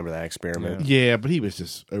Miller. Remember that experiment? Yeah, but he was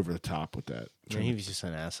just over the top with that. Yeah, he was just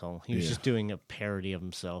an asshole. He was just doing a parody of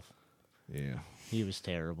himself. Yeah. He was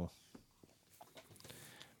terrible.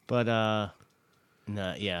 But,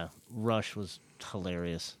 Rush was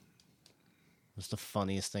hilarious. It was the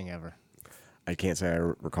funniest thing ever. I can't say I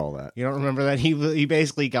recall that. You don't remember that? He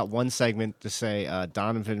basically got one segment to say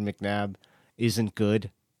Donovan McNabb isn't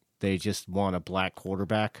good. They just want a black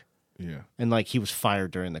quarterback. Yeah. And, like, he was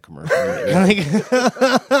fired during the commercial.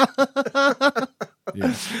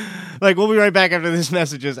 Like, we'll be right back after these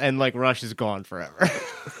messages, and, like, Rush is gone forever.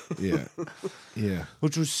 Yeah. Yeah.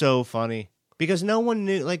 Which was so funny. Because no one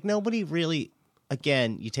knew, like, nobody really,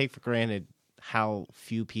 again, you take for granted how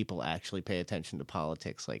few people actually pay attention to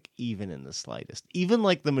politics, like, even in the slightest. Even,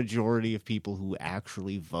 like, the majority of people who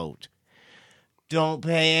actually vote don't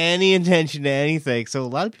pay any attention to anything. So a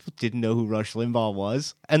lot of people didn't know who Rush Limbaugh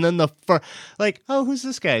was. And then who's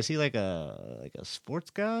this guy? Is he like a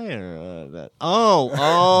sports guy or that? Oh,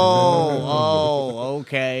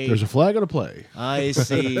 okay. There's a flag on the play. I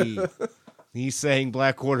see. He's saying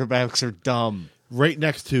black quarterbacks are dumb. Right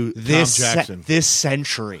next to This Tom Jackson. this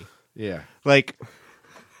century. Yeah. Like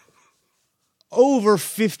over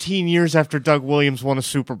 15 years after Doug Williams won a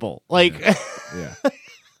Super Bowl. Like Yeah.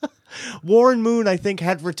 Warren Moon, I think,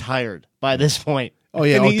 had retired by this point. Oh,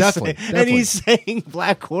 yeah. And Oh, he's definitely. And he's saying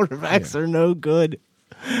black quarterbacks are no good.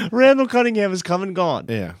 Randall Cunningham is come and gone.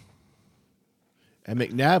 Yeah. And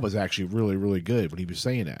McNabb was actually really, really good when he was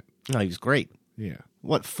saying that. No, he's great. Yeah.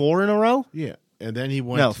 What, 4 in a row? Yeah. And then he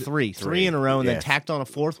went No, to- 3. 3 in a row, and Yeah. then tacked on a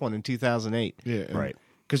 4th one in 2008. Yeah. and- Right.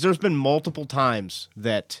 Because there's been multiple times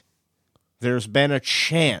that there's been a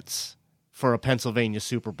chance for a Pennsylvania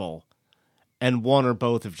Super Bowl, and one or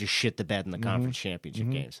both have just shit the bed in the conference championship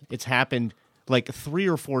games. It's happened like 3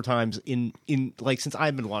 or 4 times in like since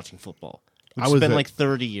I've been watching football. It's been like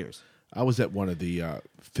 30 years. I was at one of the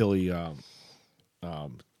Philly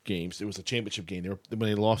games. It was a championship game. When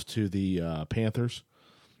they lost to the Panthers.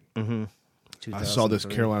 Mm-hmm. I saw this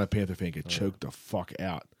 2003. Carolina Panther fan get choked the fuck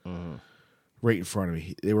out right in front of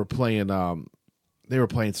me. They were playing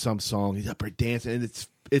some song. He's up there dancing, and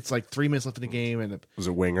it's like 3 minutes left in the game, and Was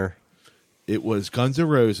it Winger? it was Guns N'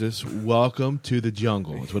 Roses. Welcome to the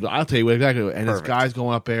jungle. It's what I'll tell you what exactly. And this guy's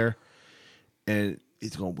going up there, and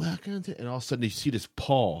he's going welcome to, and all of a sudden you see this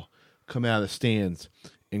paw come out of the stands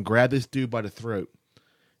and grab this dude by the throat,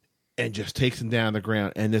 and just takes him down on the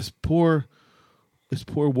ground. And this poor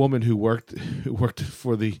woman who worked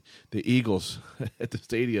for the Eagles at the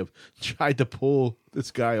stadium tried to pull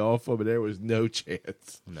this guy off him, and there was no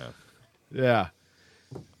chance. No. Yeah,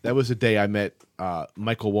 that was the day I met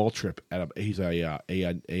Michael Waltrip he's a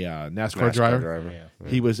NASCAR driver. Yeah.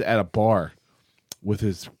 He was at a bar with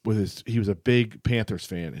his. He was a big Panthers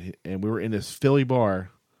fan, and we were in this Philly bar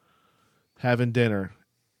having dinner.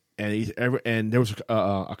 And there was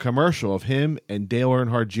a commercial of him and Dale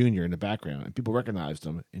Earnhardt Jr. in the background, and people recognized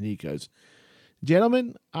him. And he goes,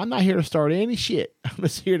 "Gentlemen, I'm not here to start any shit. I'm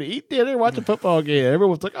just here to eat dinner, watch a football game."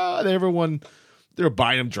 Everyone's like, "Oh," everyone, they were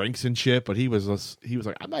buying him drinks and shit. But he was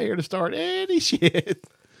like, "I'm not here to start any shit."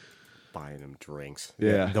 Buying him drinks.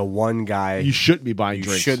 Yeah. The one guy You shouldn't be buying you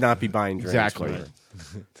drinks. should not be buying drinks. Exactly. Right.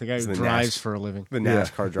 The guy who The drives NAS for a living. The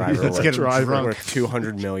NASCAR driver. Let's get him drunk. Worth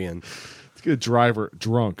 $200 million. Let's get a driver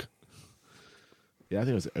drunk. Yeah, I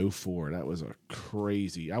think it was 04. That was a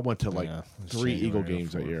crazy. I went to like 3 Eagle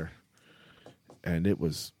games that year. And it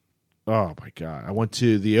was, oh my God. I went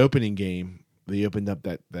to the opening game. They opened up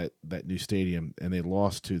that new stadium, and they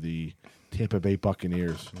lost to the Tampa Bay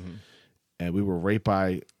Buccaneers. Mm-hmm. And we were right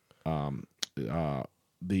by the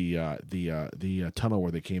tunnel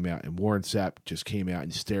where they came out, and Warren Sapp just came out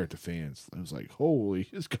and stared at the fans. I was like, holy,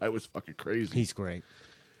 this guy was fucking crazy. He's great.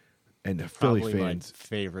 And the Philly Probably fans, my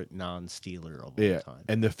favorite non-Steeler of all time.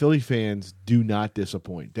 and the Philly fans do not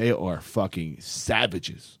disappoint. They are fucking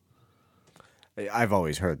savages. I've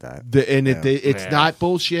always heard that. It's not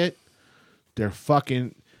bullshit. They're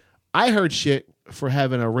fucking. I heard shit for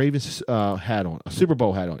having a Ravens hat on, a Super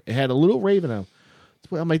Bowl hat on. It had a little Raven on.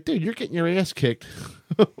 I'm like, dude, you're getting your ass kicked.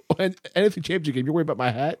 And NFC Championship game, you're worried about my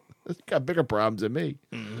hat? You got bigger problems than me.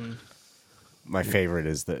 Mm-hmm. My favorite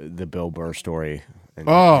is the Bill Burr story. And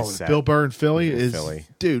Bill Burr in Philly is Philly.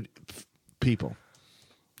 Dude. People,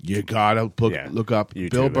 you gotta look up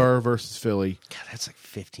Bill Burr versus Philly. God, that's like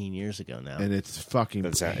 15 years ago now. And it's fucking.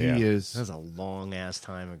 That's a long ass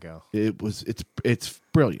time ago. It's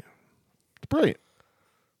brilliant. It's brilliant.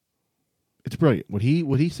 It's brilliant. What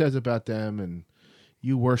he says about them, and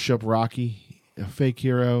you worship Rocky, a fake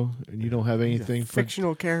hero, and you don't have anything.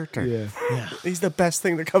 Fictional character. Yeah. He's the best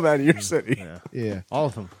thing to come out of your city. Yeah. All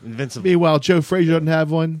of them. Invincible. Meanwhile, Joe Frazier doesn't have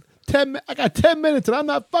one. I got 10 minutes and I'm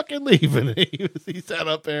not fucking leaving. He sat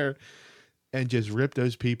up there and just ripped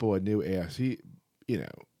those people a new ass. Yeah,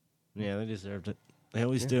 they deserved it. They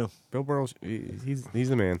always do. Bill Burrows, he's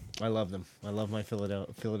the man. I love them. I love my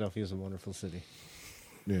Philadelphia. Philadelphia is a wonderful city.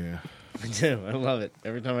 Yeah. I do. I love it.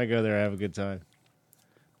 Every time I go there, I have a good time.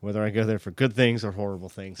 Whether I go there for good things or horrible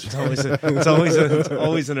things, it's always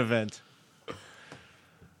an event.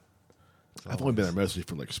 I've only been there mostly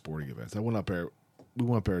for like sporting events. We went up there,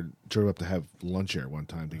 drove up to have lunch there one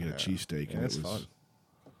time to get a cheesesteak, and it was fun.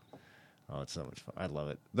 Oh, it's so much fun. I love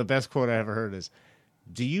it. The best quote I ever heard is,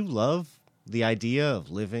 "Do you love the idea of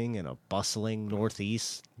living in a bustling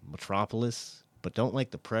Northeast metropolis, but don't like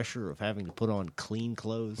the pressure of having to put on clean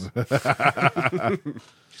clothes?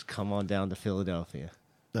 Just come on down to Philadelphia."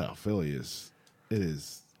 No, Philly is.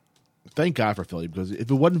 Thank God for Philly, because if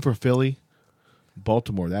it wasn't for Philly,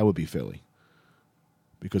 Baltimore, that would be Philly.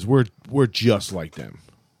 Because we're just like them.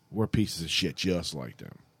 We're pieces of shit just like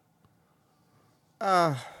them.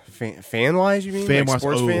 Fan wise, you mean? Fan like wise,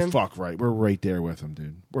 sports fan? fuck right. We're right there with them,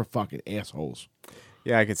 dude. We're fucking assholes.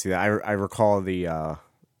 Yeah, I could see that. I recall the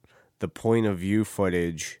point of view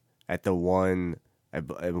footage at the one. I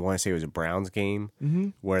want to say it was a Browns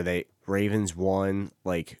game where they Ravens won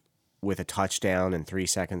like with a touchdown and 3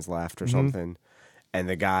 seconds left or something, and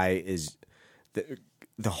the guy is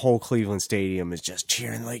the whole Cleveland Stadium is just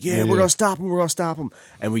cheering like, yeah, we're gonna stop him,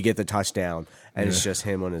 and we get the touchdown, and it's just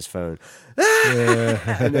him on his phone,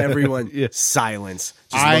 and everyone silence,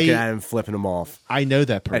 just looking at him, flipping him off. I know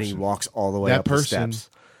that person, and he walks all the way up the steps.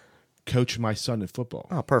 Coached my son in football.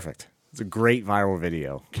 Oh, perfect! It's a great viral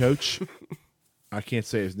video. Coach, I can't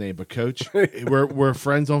say his name, but Coach, we're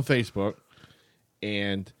friends on Facebook,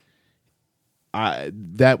 and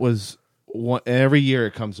that was one. Every year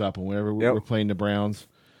it comes up, and whenever we're playing the Browns,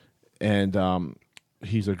 and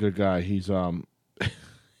he's a good guy. He's I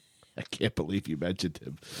can't believe you mentioned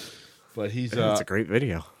him, but he's it's a great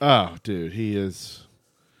video. Oh, dude, he is.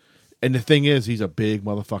 And the thing is, he's a big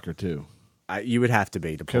motherfucker too. You would have to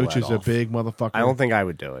be to pull Coach that is a off. big motherfucker. I don't think I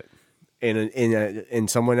would do it in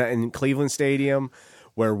someone in Cleveland Stadium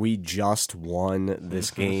where we just won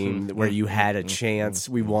this game, where you had a chance.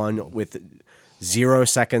 We won with 0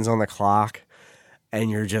 seconds on the clock, and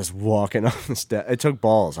you're just walking off the step. It took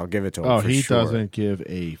balls. I'll give it to him. Oh, for he sure. doesn't give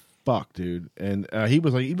a fuck, dude. And he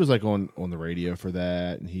was like on the radio for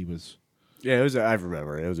that, and he was. Yeah, it was. I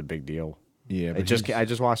remember it was a big deal. Yeah, I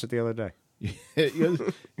just watched it the other day. he goes,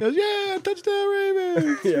 yeah, touchdown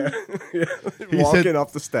Ravens. yeah. He Walking said,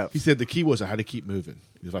 up the steps. He said the key was I had to keep moving.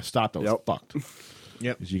 If I stopped, I was fucked.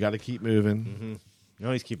 Yep. Because you got to keep moving. Mm-hmm. You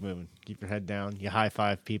always keep moving. Keep your head down. You high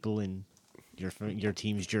five people in your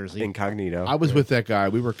team's jersey. Incognito. I was with that guy.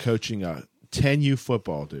 We were coaching a 10U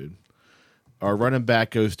football, dude. Our running back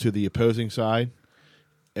goes to the opposing side,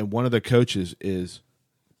 and one of the coaches is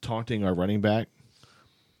taunting our running back.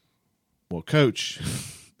 Well, coach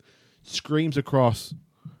screams across,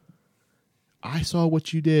 I saw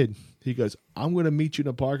what you did. He goes, I'm going to meet you in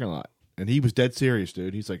the parking lot. And he was dead serious,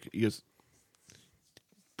 dude. He goes,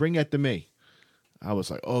 bring that to me. I was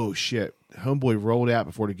like, oh, shit. Homeboy rolled out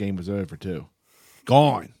before the game was over, too.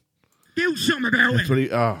 Gone. Do something about That's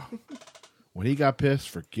it. what when he got pissed,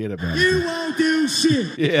 forget about You it. won't do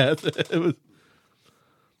shit. Yeah,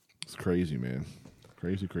 it's crazy, man.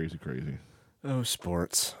 Crazy. Oh,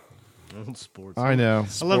 sports. Sports. I know.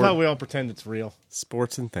 I love how we all pretend it's real.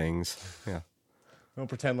 Sports and things. Yeah. We don't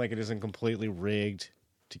pretend like it isn't completely rigged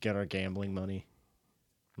to get our gambling money.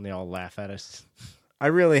 And they all laugh at us. I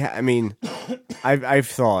really, I mean, I've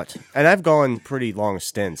thought, and I've gone pretty long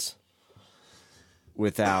stints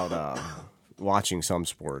without watching some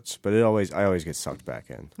sports, but I always get sucked back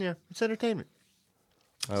in. Yeah, it's entertainment.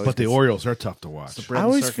 But the Orioles are tough to watch. I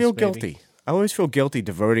always feel guilty. I always feel guilty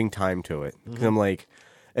devoting time to it. 'Cause I'm like,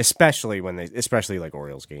 especially like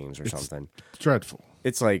Orioles games or something. It's dreadful.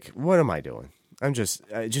 It's like, what am I doing? I'm just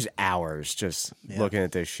hours looking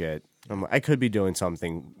at this shit. I could be doing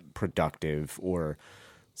something productive or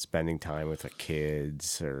spending time with the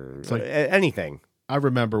kids or like- anything. I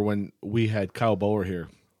remember when we had Kyle Bowler here,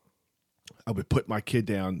 I would put my kid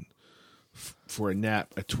down for a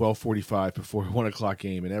nap at 12:45 before a 1 o'clock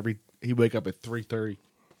game, and he'd wake up at 3:30.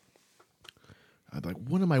 I'd be like,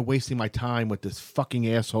 what am I wasting my time with this fucking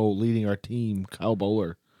asshole leading our team, Kyle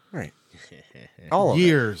Bowler? Right. All of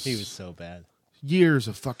years. He was so bad. Years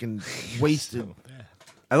of fucking wasted.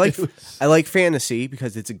 I like fantasy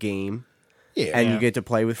because it's a game. Yeah. And you get to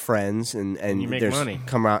play with friends and you make there's money.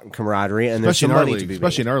 camaraderie and Especially there's some in our money league. to be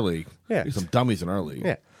Especially made. in our league. Yeah. There's some dummies in our league.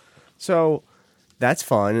 Yeah. So that's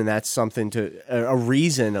fun and that's something a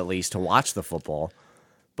reason at least to watch the football.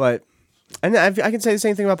 But and I can say the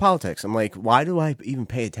same thing about politics. I'm like, why do I even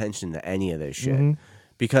pay attention to any of this shit? Mm-hmm.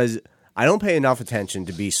 Because I don't pay enough attention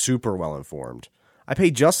to be super well informed. I pay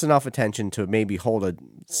just enough attention to maybe hold a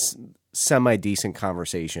semi-decent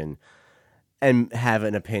conversation and have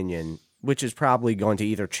an opinion, which is probably going to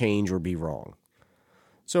either change or be wrong.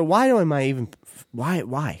 So why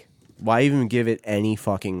even give it any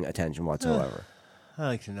fucking attention whatsoever? I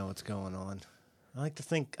like to know what's going on. I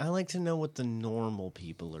like to know what the normal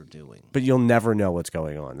people are doing. But you'll never know what's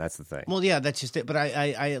going on. That's the thing. Well, yeah, that's just it. But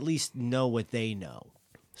I at least know what they know.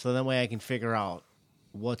 So that way I can figure out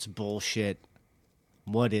what's bullshit,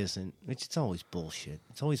 what isn't. Which it's always bullshit.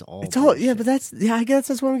 It's always all bullshit. Yeah, but I guess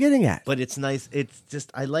that's what I'm getting at. But it's nice. It's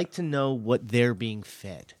just, I like to know what they're being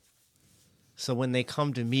fed. So when they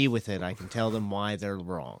come to me with it, I can tell them why they're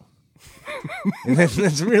wrong. And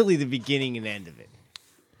that's really the beginning and end of it.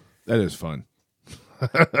 That is fun.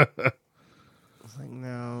 It's like,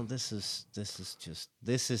 no, this is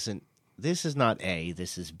not A,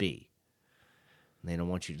 this is B. And they don't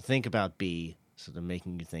want you to think about B, so they're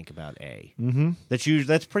making you think about A. Mm-hmm.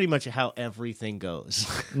 That's pretty much how everything goes.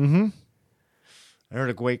 Mm-hmm. I heard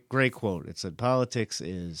a great quote. It said, politics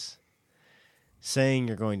is saying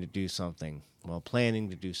you're going to do something while planning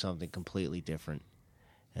to do something completely different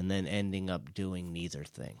and then ending up doing neither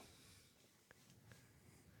thing.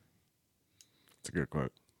 It's a good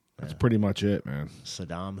quote. That's pretty much it, man.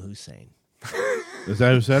 Saddam Hussein. Is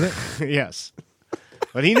that who said it? Yes.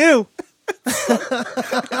 But he knew.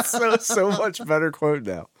 It's so much better quote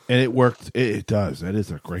now. And it worked. It does. That is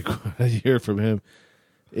a great quote. I hear from him.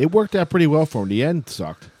 It worked out pretty well for him. The end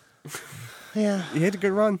sucked. Yeah. He had a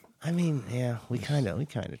good run. I mean, yeah, we kind of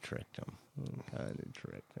tricked him.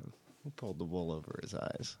 We pulled the wool over his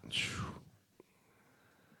eyes.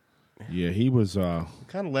 Yeah, he was. We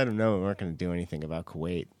kind of let him know we weren't going to do anything about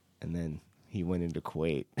Kuwait, and then he went into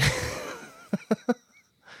Kuwait.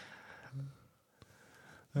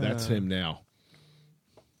 That's him now.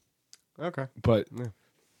 Okay. But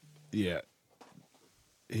yeah,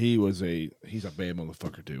 he's a bad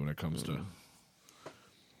motherfucker too when it comes to.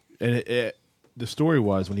 And the story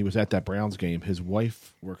was when he was at that Browns game, his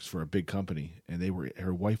wife works for a big company, and his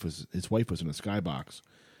wife was in a skybox,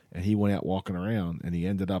 and he went out walking around, and he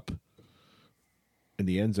ended up in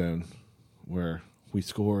the end zone where we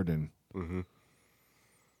scored, and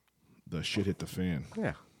the shit hit the fan.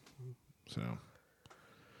 Yeah. So.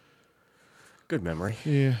 Good memory.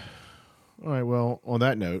 Yeah. All right. Well, on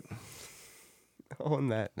that note.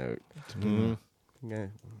 Yeah.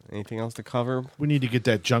 Anything else to cover? We need to get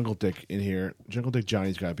that Jungle Dick in here. Jungle Dick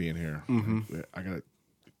Johnny's got to be in here. I got to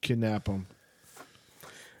kidnap him.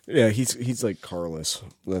 Yeah, he's like Carlos.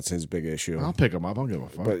 That's his big issue. I'll pick him up. I don't give a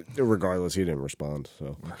fuck. But regardless, he didn't respond.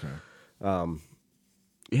 So okay.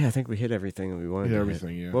 Yeah, I think we hit everything that we wanted.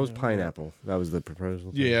 Yeah. What was pineapple? That was the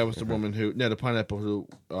proposal. Yeah, it was the woman who. No, the pineapple who.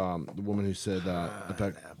 The woman who said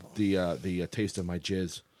about the taste of my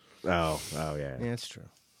jizz. Oh yeah. Yeah, it's true.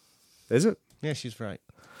 Is it? Yeah, she's right.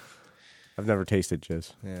 I've never tasted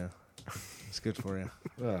jizz. Yeah, it's good for you.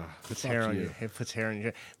 Puts fuck hair on you. your head. Puts hair on your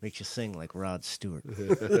head. Makes you sing like Rod Stewart.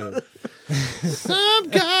 Some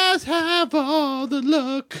guys have all the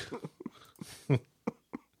luck.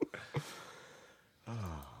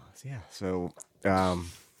 Yeah. So, I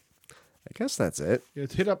guess that's it. Yeah,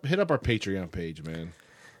 hit up our Patreon page, man.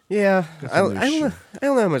 Yeah, I some don't new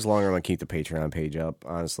know how much longer I'm gonna keep the Patreon page up.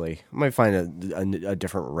 Honestly, I might find a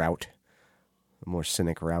different route, a more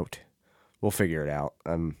cynic route. We'll figure it out.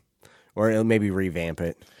 Or maybe revamp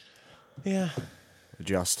it. Yeah.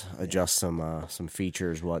 Adjust some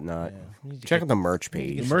features, whatnot. Check out the merch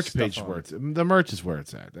page. The merch page is where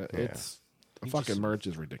it's at. It's the fucking merch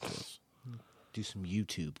is ridiculous. Do some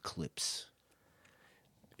YouTube clips.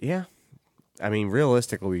 Yeah, I mean,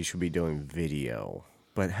 realistically, we should be doing video.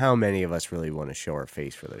 But how many of us really want to show our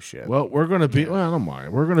face for this shit? Well, we're going to be... Well, I don't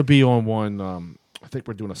mind. We're going to be on one... I think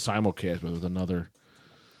we're doing a simulcast with another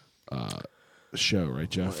show, right,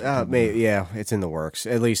 Jeff? Yeah, it's in the works.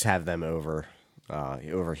 At least have them over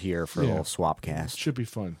here for a little swap cast. Should be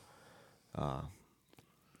fun.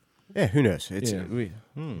 Yeah, who knows?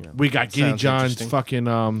 We got Guinea John's fucking...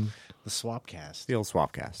 the swap cast. The old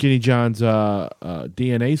swap cast. Guinea John's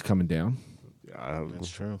DNA's coming down. That's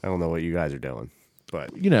true. I don't know what you guys are doing.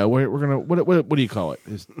 But you know, we're gonna what do you call it?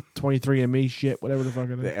 Is 23andMe shit, whatever the fuck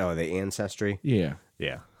it is? The ancestry. Yeah.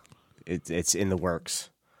 It's in the works.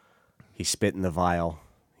 He spit in the vial.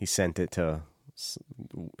 He sent it to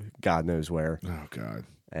God knows where. Oh God.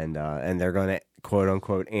 And they're going to quote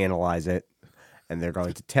unquote analyze it, and they're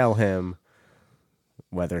going to tell him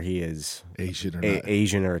whether he is Asian or not.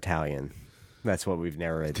 Asian or Italian. That's what we've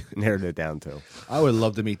narrowed it down to. I would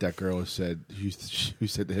love to meet that girl who said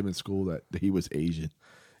to him in school that he was Asian.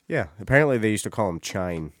 Yeah, apparently they used to call him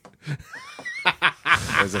Chine.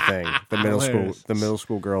 As a thing, the middle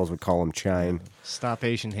school girls would call him Chine. Stop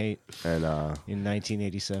Asian hate. And in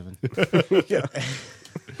 1987, yeah,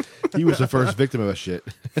 he was the first victim of that shit.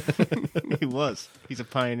 He was. He's a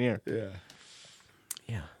pioneer. Yeah.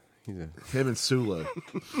 Him and Sula.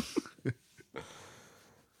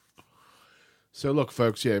 So look,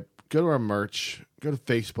 folks, go to our merch, go to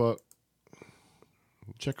Facebook,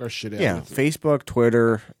 check our shit out. Yeah, Facebook,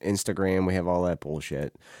 Twitter, Instagram, we have all that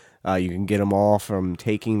bullshit. You can get them all from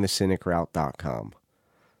takingthecynicroute.com.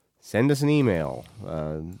 Send us an email,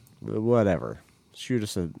 whatever. Shoot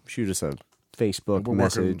us a Facebook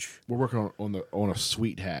message. We're working on a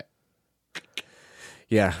sweet hat.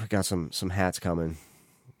 Yeah, we got some hats coming.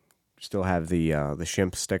 Still have the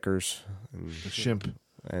shimp stickers. The shimp.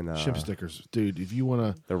 And shimp stickers, dude. If you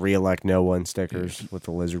want to, the reelect no one stickers with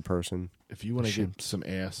the lizard person. If you want to get some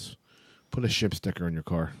ass, put a shimp sticker on your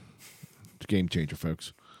car. It's a game changer,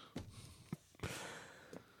 folks.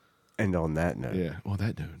 And on that note, all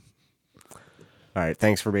right.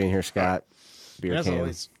 Thanks for being here, Scott. Beer As can.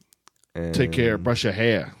 always. And Take care. Brush your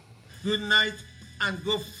hair. Good night and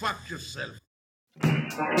go fuck yourself.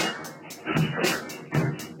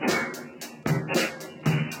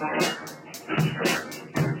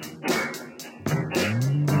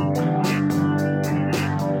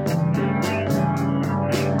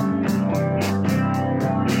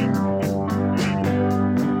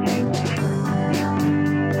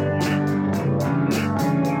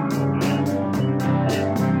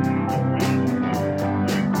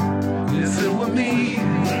 If it were me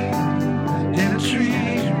in a tree,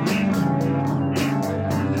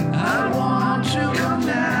 I want to come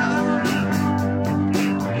down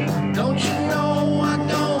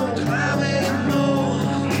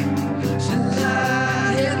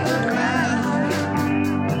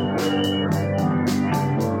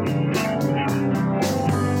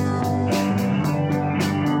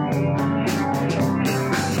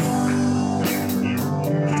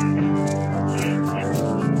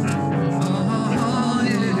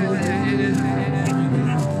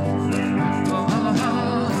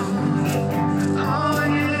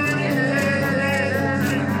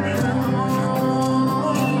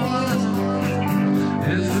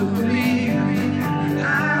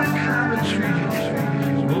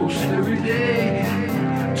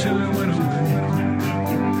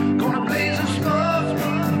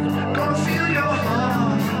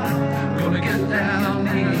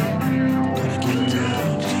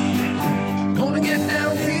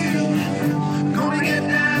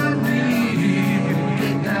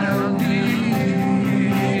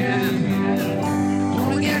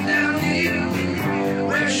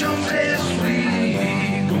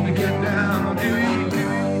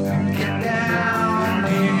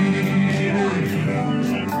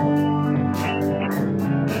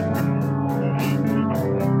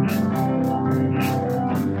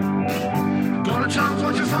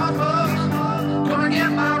Starbucks. Gonna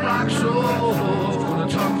get my rocks off.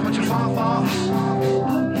 Gonna talk a bunch of far-falls.